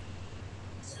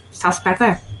 Just toss it back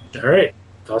there. All right.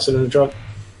 Toss it in the trunk.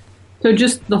 So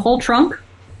just the whole trunk?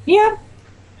 Yeah.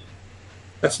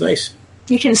 That's nice.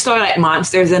 You can store like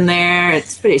monsters in there.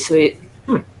 It's pretty sweet.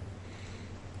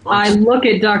 I look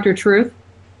at Dr. Truth.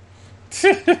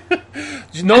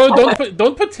 No,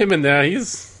 don't put Tim in there.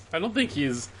 I don't think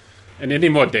he's in any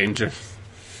more danger.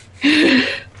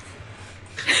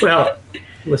 Well,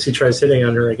 unless he tries hitting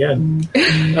on her again.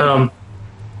 All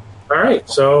right,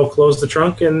 so close the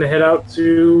trunk and head out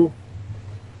to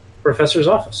Professor's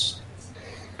office.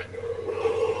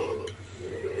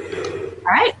 All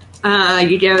right.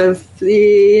 You give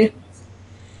the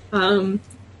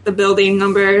building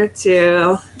number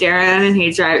to Darren, and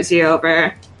he drives you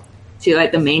over to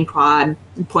like the main quad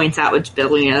and points out which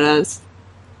building it is.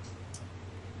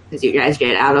 As you guys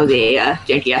get out of the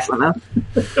janky ass limo.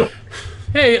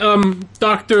 Hey,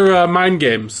 Dr. Mind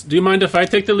Games, do you mind if I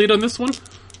take the lead on this one?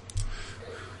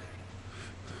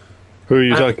 Who are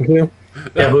you talking to?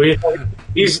 Yeah, who are you talking to?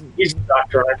 He's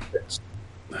Dr. Fritz.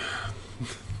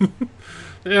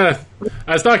 Yeah,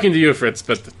 I was talking to you, Fritz,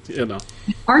 but, you know.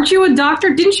 Aren't you a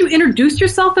doctor? Didn't you introduce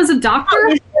yourself as a doctor?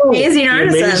 Amazing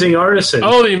artisan. The amazing artisan.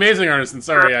 Oh, the amazing artisan.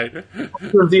 Sorry.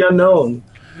 Of the unknown.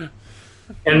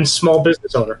 And small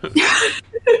business owner.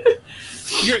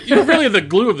 You're really the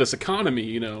glue of this economy,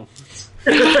 you know.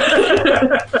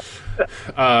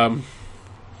 All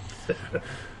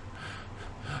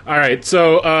right,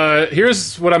 so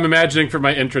here's what I'm imagining for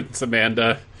my entrance,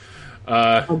 Amanda.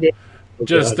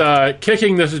 Just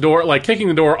kicking the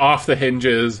door off the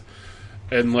hinges,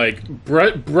 and like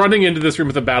running into this room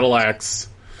with a battle axe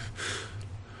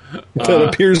That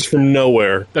appears from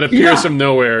nowhere. From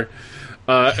nowhere,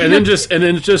 and then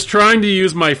just trying to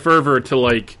use my fervor to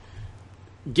like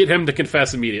get him to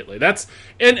confess immediately. That's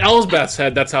in Elsbeth's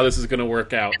head. That's how this is going to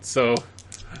work out. So,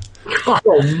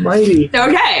 almighty.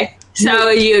 Okay, so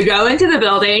you go into the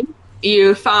building,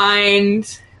 you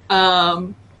find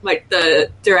like the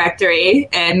directory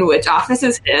and which office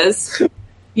is his.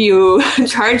 You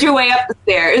charge your way up the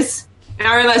stairs.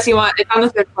 Or unless you want, it's on the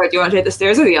third floor. Do you want to take the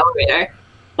stairs or the elevator?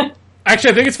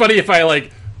 actually, I think it's funny if I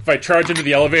charge into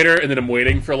the elevator and then I'm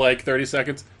waiting for like 30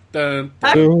 seconds. Dun,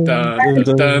 dun, dun,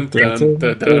 dun, dun, dun,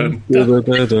 dun,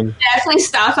 dun. It actually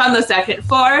stops on the second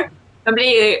floor.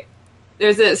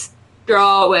 There's this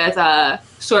girl with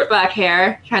short black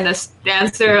hair trying to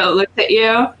stands there, looks at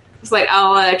you. It's like,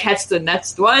 I'll catch the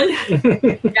next one.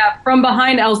 Yeah, from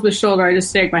behind Elsbeth's shoulder, I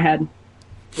just shake my head.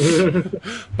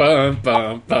 Bum, bum,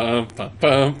 bum, bum, bum,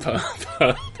 bum,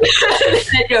 bum.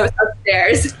 It goes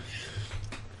upstairs.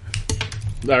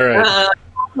 All right.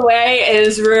 Way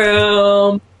is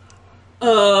room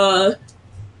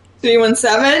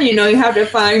 317. You know you have to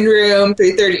find room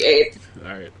 338. All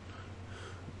right.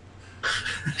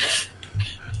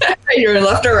 You're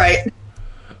left or right?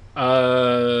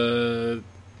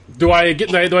 Do I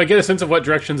get a sense of what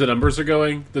directions the numbers are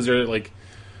going? Does there like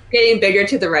Getting bigger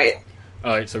to the right.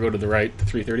 all right? So go to the right,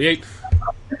 338.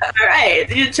 All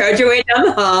right. You charge your way down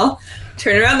the hall,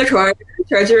 turn around the corner,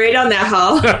 charge your way down that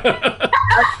hall.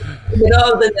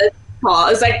 Middle of the hall.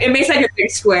 It's like it makes like a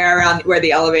big square around where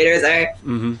the elevators are.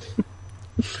 Mm-hmm.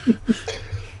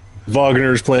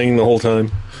 Wagner's playing the whole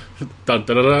time. Dun,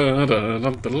 dun, dun, dun, dun,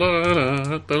 dun, dun,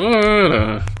 dun,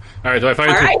 dun. All right. Do I find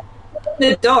All right.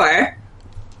 The door.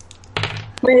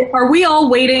 Wait, are we all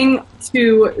waiting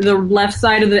to the left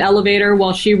side of the elevator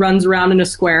while she runs around in a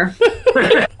square?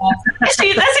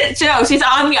 She doesn't show. She's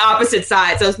on the opposite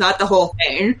side, so it's not the whole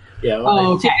thing. Yeah.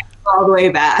 Oh, okay. All the way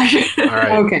back. All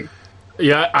right. Okay.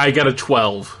 Yeah, I got a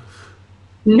 12.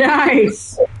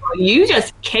 Nice. You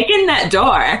just kick in that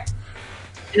door.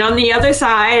 And on the other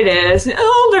side is an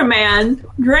older man,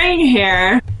 graying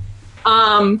hair,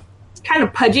 kind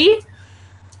of pudgy.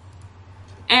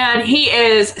 And he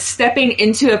is stepping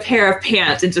into a pair of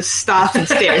pants and just stops and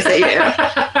stares at you.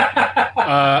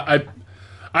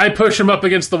 I push him up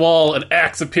against the wall, and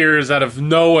axe appears out of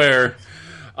nowhere.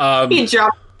 He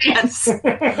drops pants.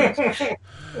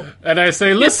 And I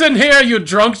say, listen here, you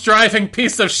drunk driving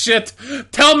piece of shit.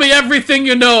 Tell me everything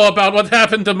you know about what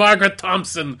happened to Margaret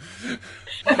Thompson.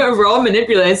 Roll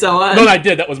manipulate someone. No, I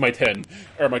did. That was my 10.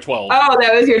 Or my 12. Oh,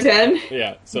 that was your 10?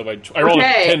 Yeah, so I rolled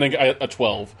Okay. a 10 and a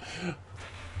 12.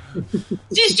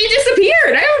 She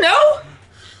disappeared. I don't know.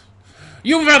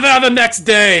 You were there the next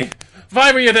day.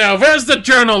 Why were you there? Where's the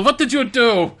journal? What did you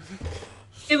do?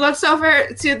 He looks over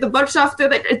to the bookshelf.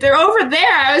 They're over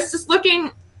there. I was just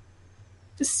looking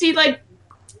to see, like,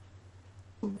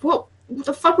 what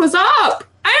the fuck was up?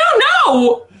 I don't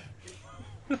know.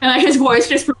 And like his voice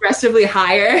just progressively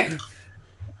higher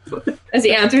as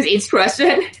he answers each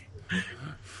question.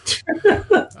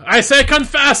 I say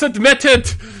confess, admit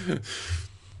it.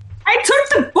 I took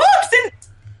the books and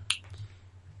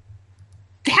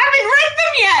haven't read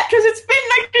them yet because it's been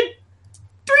like 3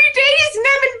 days and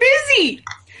I've been busy.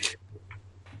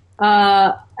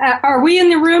 Are we in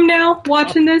the room now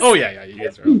watching this? Oh, yeah, you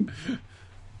guys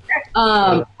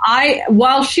are.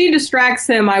 While she distracts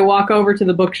him, I walk over to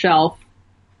the bookshelf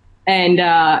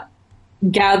and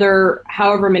gather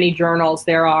however many journals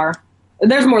there are.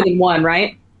 There's more than one,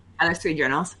 right? And there's 3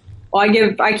 journals. Well, I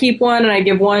keep one, and I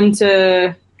give one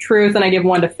to Truth, and I give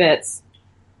one to Fitz.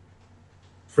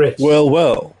 Fritz.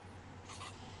 Well.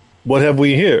 What have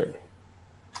we here?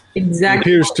 It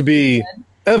Exactly. appears to be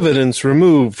evidence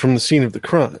removed from the scene of the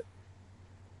crime.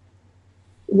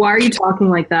 Why are you talking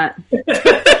like that?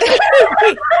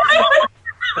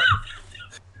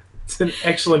 It's an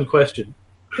excellent question.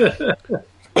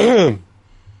 I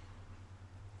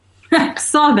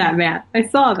saw that, Matt. I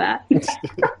saw that.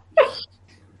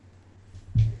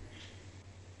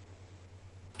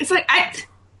 It's like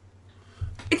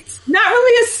it's not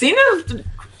really a scene of.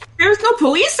 There's no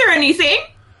police or anything.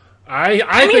 I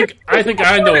think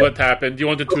I know what happened. You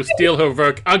wanted to steal her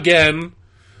work again,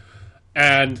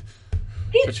 and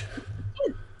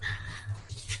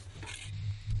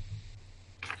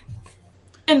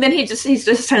And then he's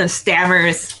just kind of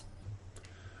stammers.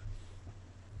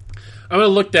 I'm gonna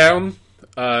look down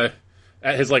at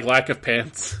his like lack of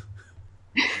pants,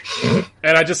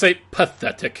 and I just say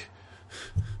pathetic.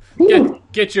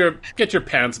 Get your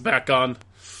pants back on.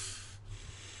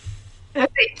 They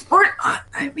weren't on.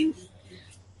 I mean,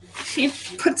 he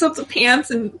puts up the pants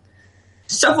and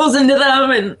shuffles into them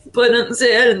and buttons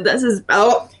it and does his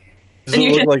belt. Does And it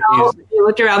you look can like tell he's... if you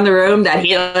look around the room that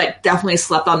he like definitely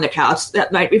slept on the couch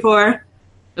that night before.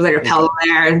 There's like a pillow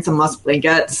there and some lost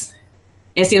blankets.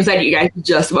 It seems like you guys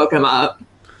just woke him up.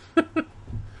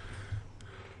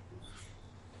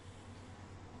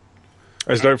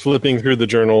 I start flipping through the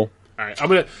journal. All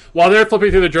right, while they're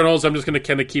flipping through the journals, I'm just gonna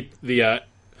kind of keep the.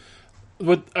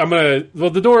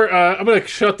 The door. I'm gonna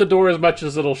shut the door as much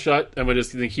as it'll shut. I'm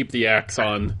just gonna keep the axe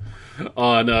on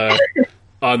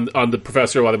the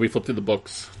professor while we flip through the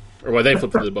books, or while they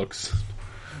flip through the books.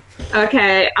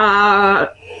 Okay.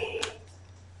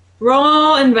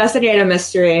 Roll investigate a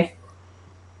mystery.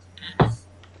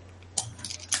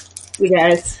 You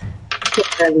guys keep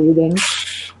reading.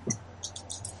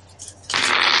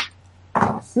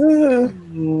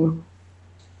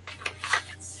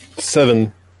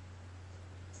 7.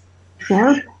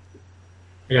 Yeah.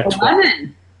 I got 12.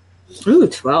 11. Ooh,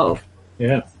 12.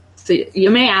 Yeah. So you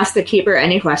may ask the keeper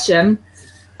any question.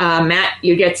 Matt,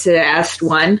 you get to ask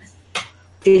one.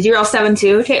 Did you roll 7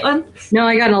 too, Caitlin? No,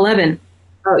 I got an 11.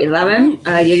 Oh, 11?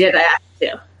 You get to ask 2.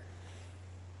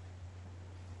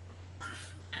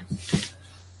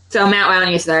 So, Matt, why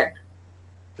don't you start?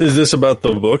 Is this about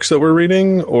the books that we're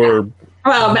reading, or?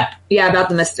 Well, about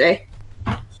the mystery.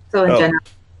 So, in general.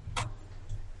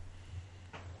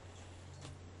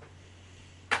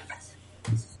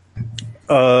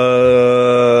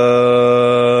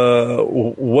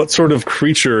 What sort of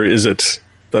creature is it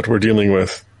that we're dealing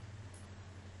with?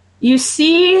 You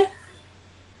see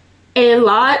a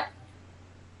lot.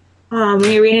 When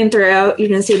you're reading through, you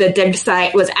can see the dig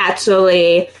site was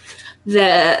actually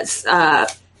this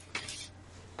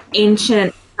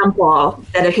ancient temple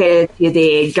dedicated to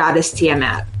the goddess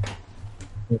Tiamat.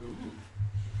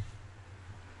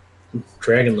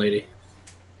 Dragon lady.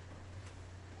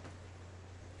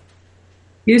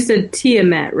 You said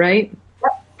Tiamat, right?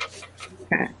 Yep.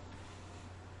 Okay.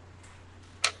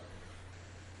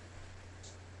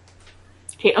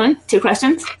 Caitlin, 2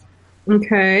 questions.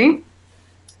 Okay.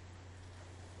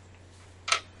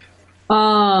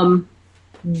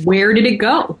 Where did it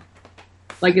go?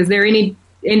 Like, is there any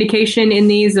indication in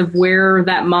these of where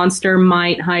that monster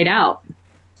might hide out?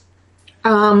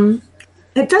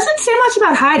 It doesn't say much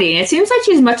about hiding. It seems like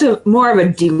she's more of a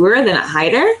doer than a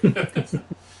hider.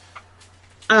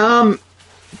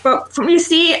 But from you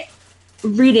see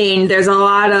reading, there's a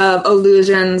lot of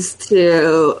allusions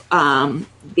to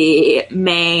the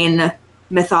main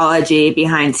mythology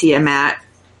behind Tiamat,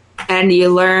 and you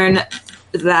learn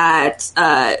that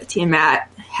Tiamat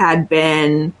had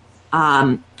been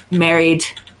married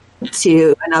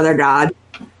to another god,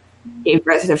 gave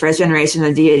birth to the first generation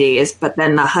of deities, but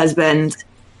then the husband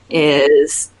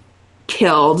is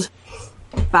killed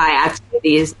by actually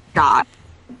these gods,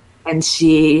 and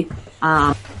she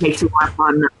makes war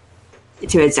upon them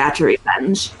to exact her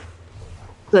revenge.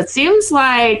 So it seems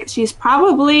like she's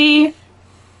probably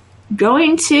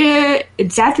going to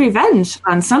exact revenge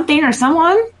on something or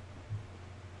someone.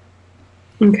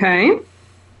 Okay.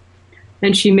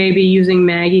 And she may be using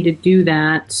Maggie to do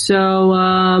that. So,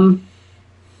 and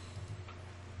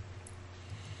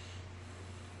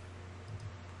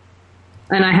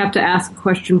I have to ask a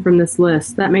question from this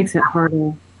list. That makes it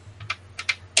harder.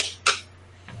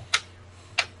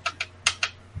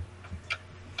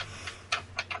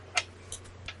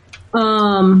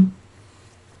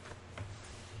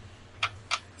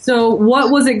 So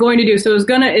what was it going to do? So it was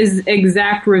going to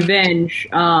exact revenge.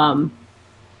 So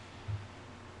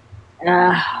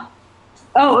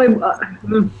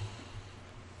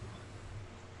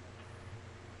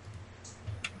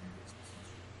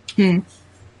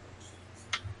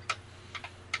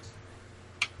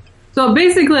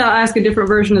basically, I'll ask a different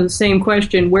version of the same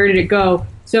question. Where did it go?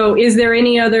 So is there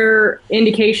any other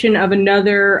indication of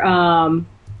another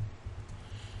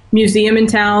museum in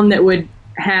town that would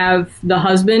have the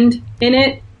husband in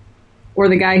it? Or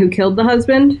the guy who killed the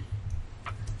husband?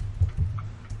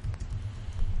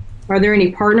 Are there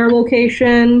any partner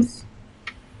locations?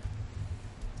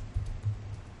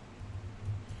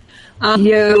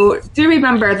 You do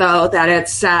remember, though, that it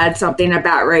said something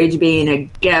about rage being a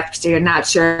gift, so you're not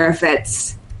sure if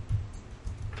it's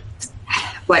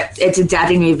what it's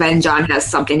exacting revenge on has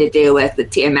something to do with the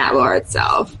Tiamat lore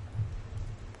itself.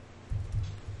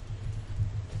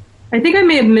 I think I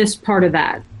may have missed part of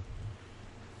that.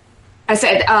 I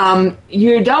said,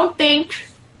 you don't think,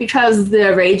 because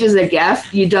the rage is a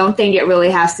gift, you don't think it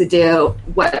really has to do,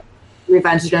 what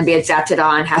revenge is going to be exacted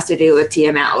on, has to do with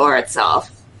Tiamat lore itself.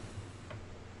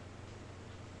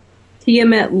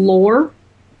 Tiamat lore?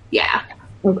 Yeah.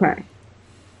 Okay.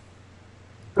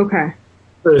 Okay.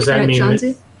 So does that mean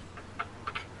Chauncey?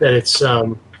 that it's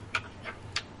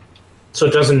So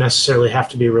it doesn't necessarily have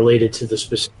to be related to the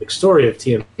specific story of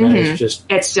Tiamat.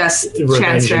 It's just revenge in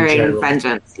transferring general.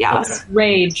 vengeance. Yes. Okay.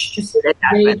 Rage. Just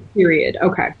rage, period.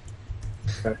 Okay.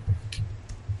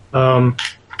 I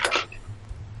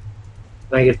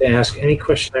get to ask any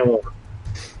question I want.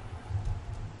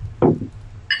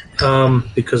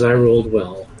 Because I rolled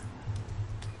well.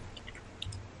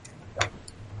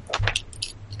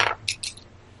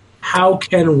 How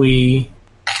can we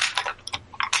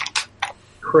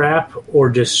trap or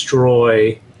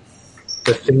destroy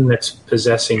the thing that's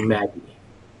possessing Maggie?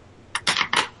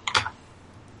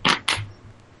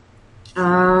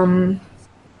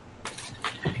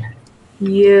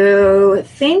 You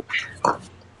think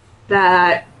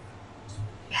that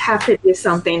you have to do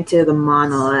something to the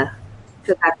monolith,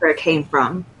 because that's where it came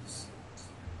from,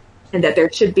 and that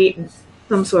there should be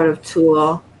some sort of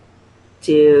tool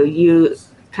to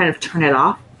kind of turn it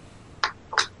off.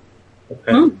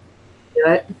 Okay. Do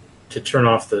it. To turn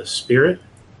off the spirit?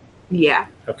 Yeah.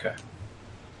 Okay.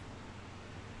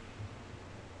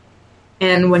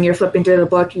 And when you're flipping through the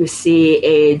book, you see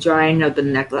a drawing of the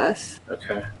necklace.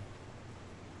 Okay.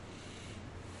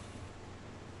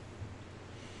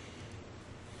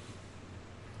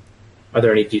 Are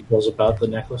there any details about the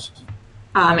necklace?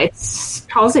 It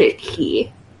calls it a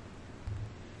key.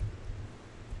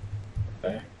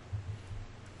 Okay.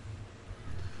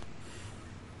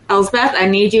 Elsbeth, I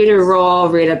need you to roll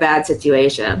read a bad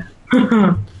situation.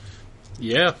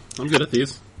 Yeah, I'm good at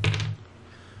these.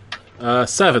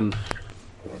 7.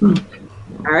 All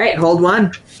right, hold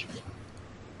 1.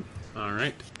 All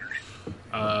right.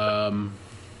 Are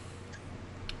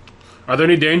there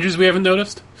any dangers we haven't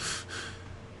noticed?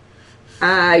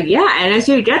 Yeah, and as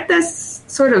you get this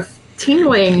sort of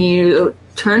tingling, you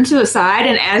turn to the side,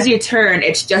 and as you turn,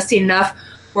 it's just enough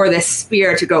for the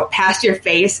spear to go past your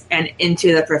face and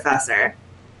into the professor.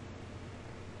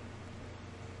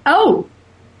 Oh.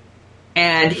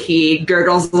 And he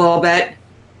gurgles a little bit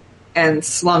and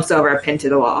slumps over, pinned to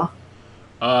the wall.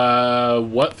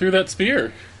 What threw that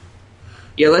spear?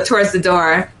 You look towards the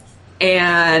door,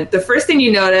 and the first thing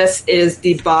you notice is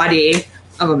the body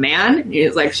of a man.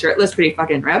 He's like shirtless, pretty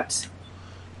fucking ripped.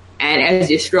 And as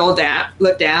you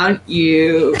look down,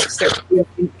 you start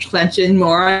clenching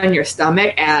more on your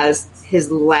stomach as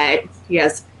his leg, he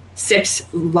has 6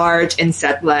 large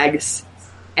insect legs,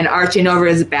 and arching over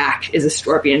his back is a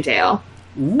scorpion tail.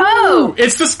 Ooh, oh!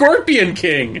 It's the Scorpion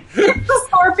King! It's the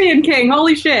Scorpion King,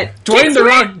 holy shit. Dwayne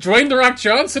the Rock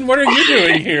Johnson, what are you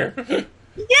doing here?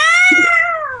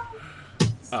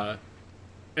 Yeah!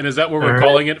 And is that what we're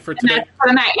calling it for today? For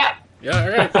the night, yep. Yeah,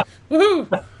 alright.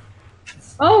 Woohoo!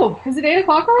 Oh, is it 8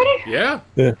 o'clock already? Yeah.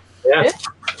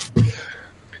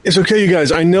 It's okay, you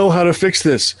guys. I know how to fix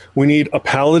this. We need a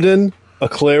paladin, a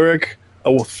cleric,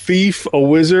 a thief, a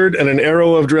wizard, and an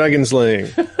arrow of dragon slaying.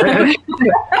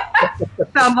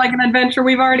 Sounds like an adventure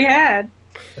we've already had.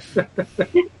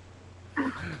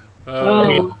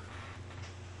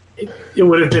 It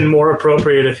would have been more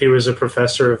appropriate if he was a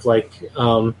professor of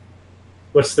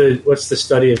what's the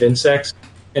study of insects?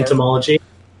 Entomology.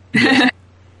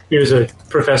 He was a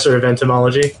professor of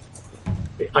entomology.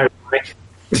 Ironic.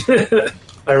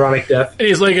 Ironic death. And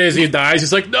he's like, as he dies,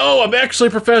 he's like, no, I'm actually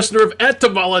a professor of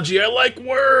etymology. I like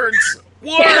words.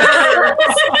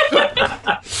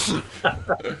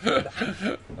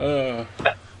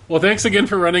 Well, thanks again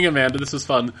for running, Amanda. This was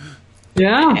fun.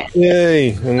 Yeah. Yay.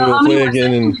 And So we'll how many play more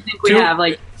again. sessions do you think we have?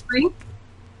 Like 3?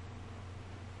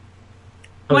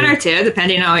 1 or 2,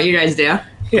 depending on what you guys do.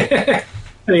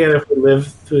 Depending on if we live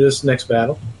through this next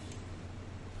battle.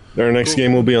 Our next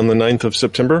game will be on the 9th of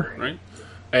September. Right.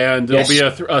 And there'll be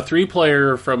a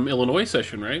 3-player from Illinois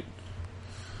session, right?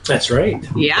 That's right.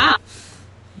 Yeah.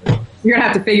 You're going to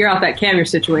have to figure out that camera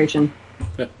situation.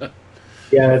 Yeah,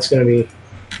 that's going to be...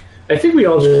 I think we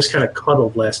all just kind of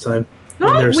cuddled last time.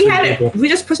 No, we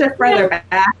just pushed it further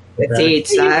back to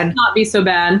each It side. would not be so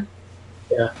bad.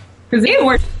 Yeah. Because It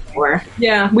worked before.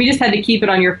 yeah, we just had to keep it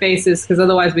on your faces because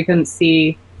otherwise we couldn't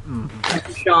see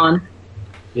Sean.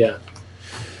 Yeah.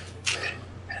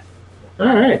 All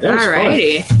right. That was fun.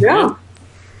 Alrighty. Yeah.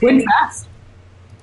 Went fast.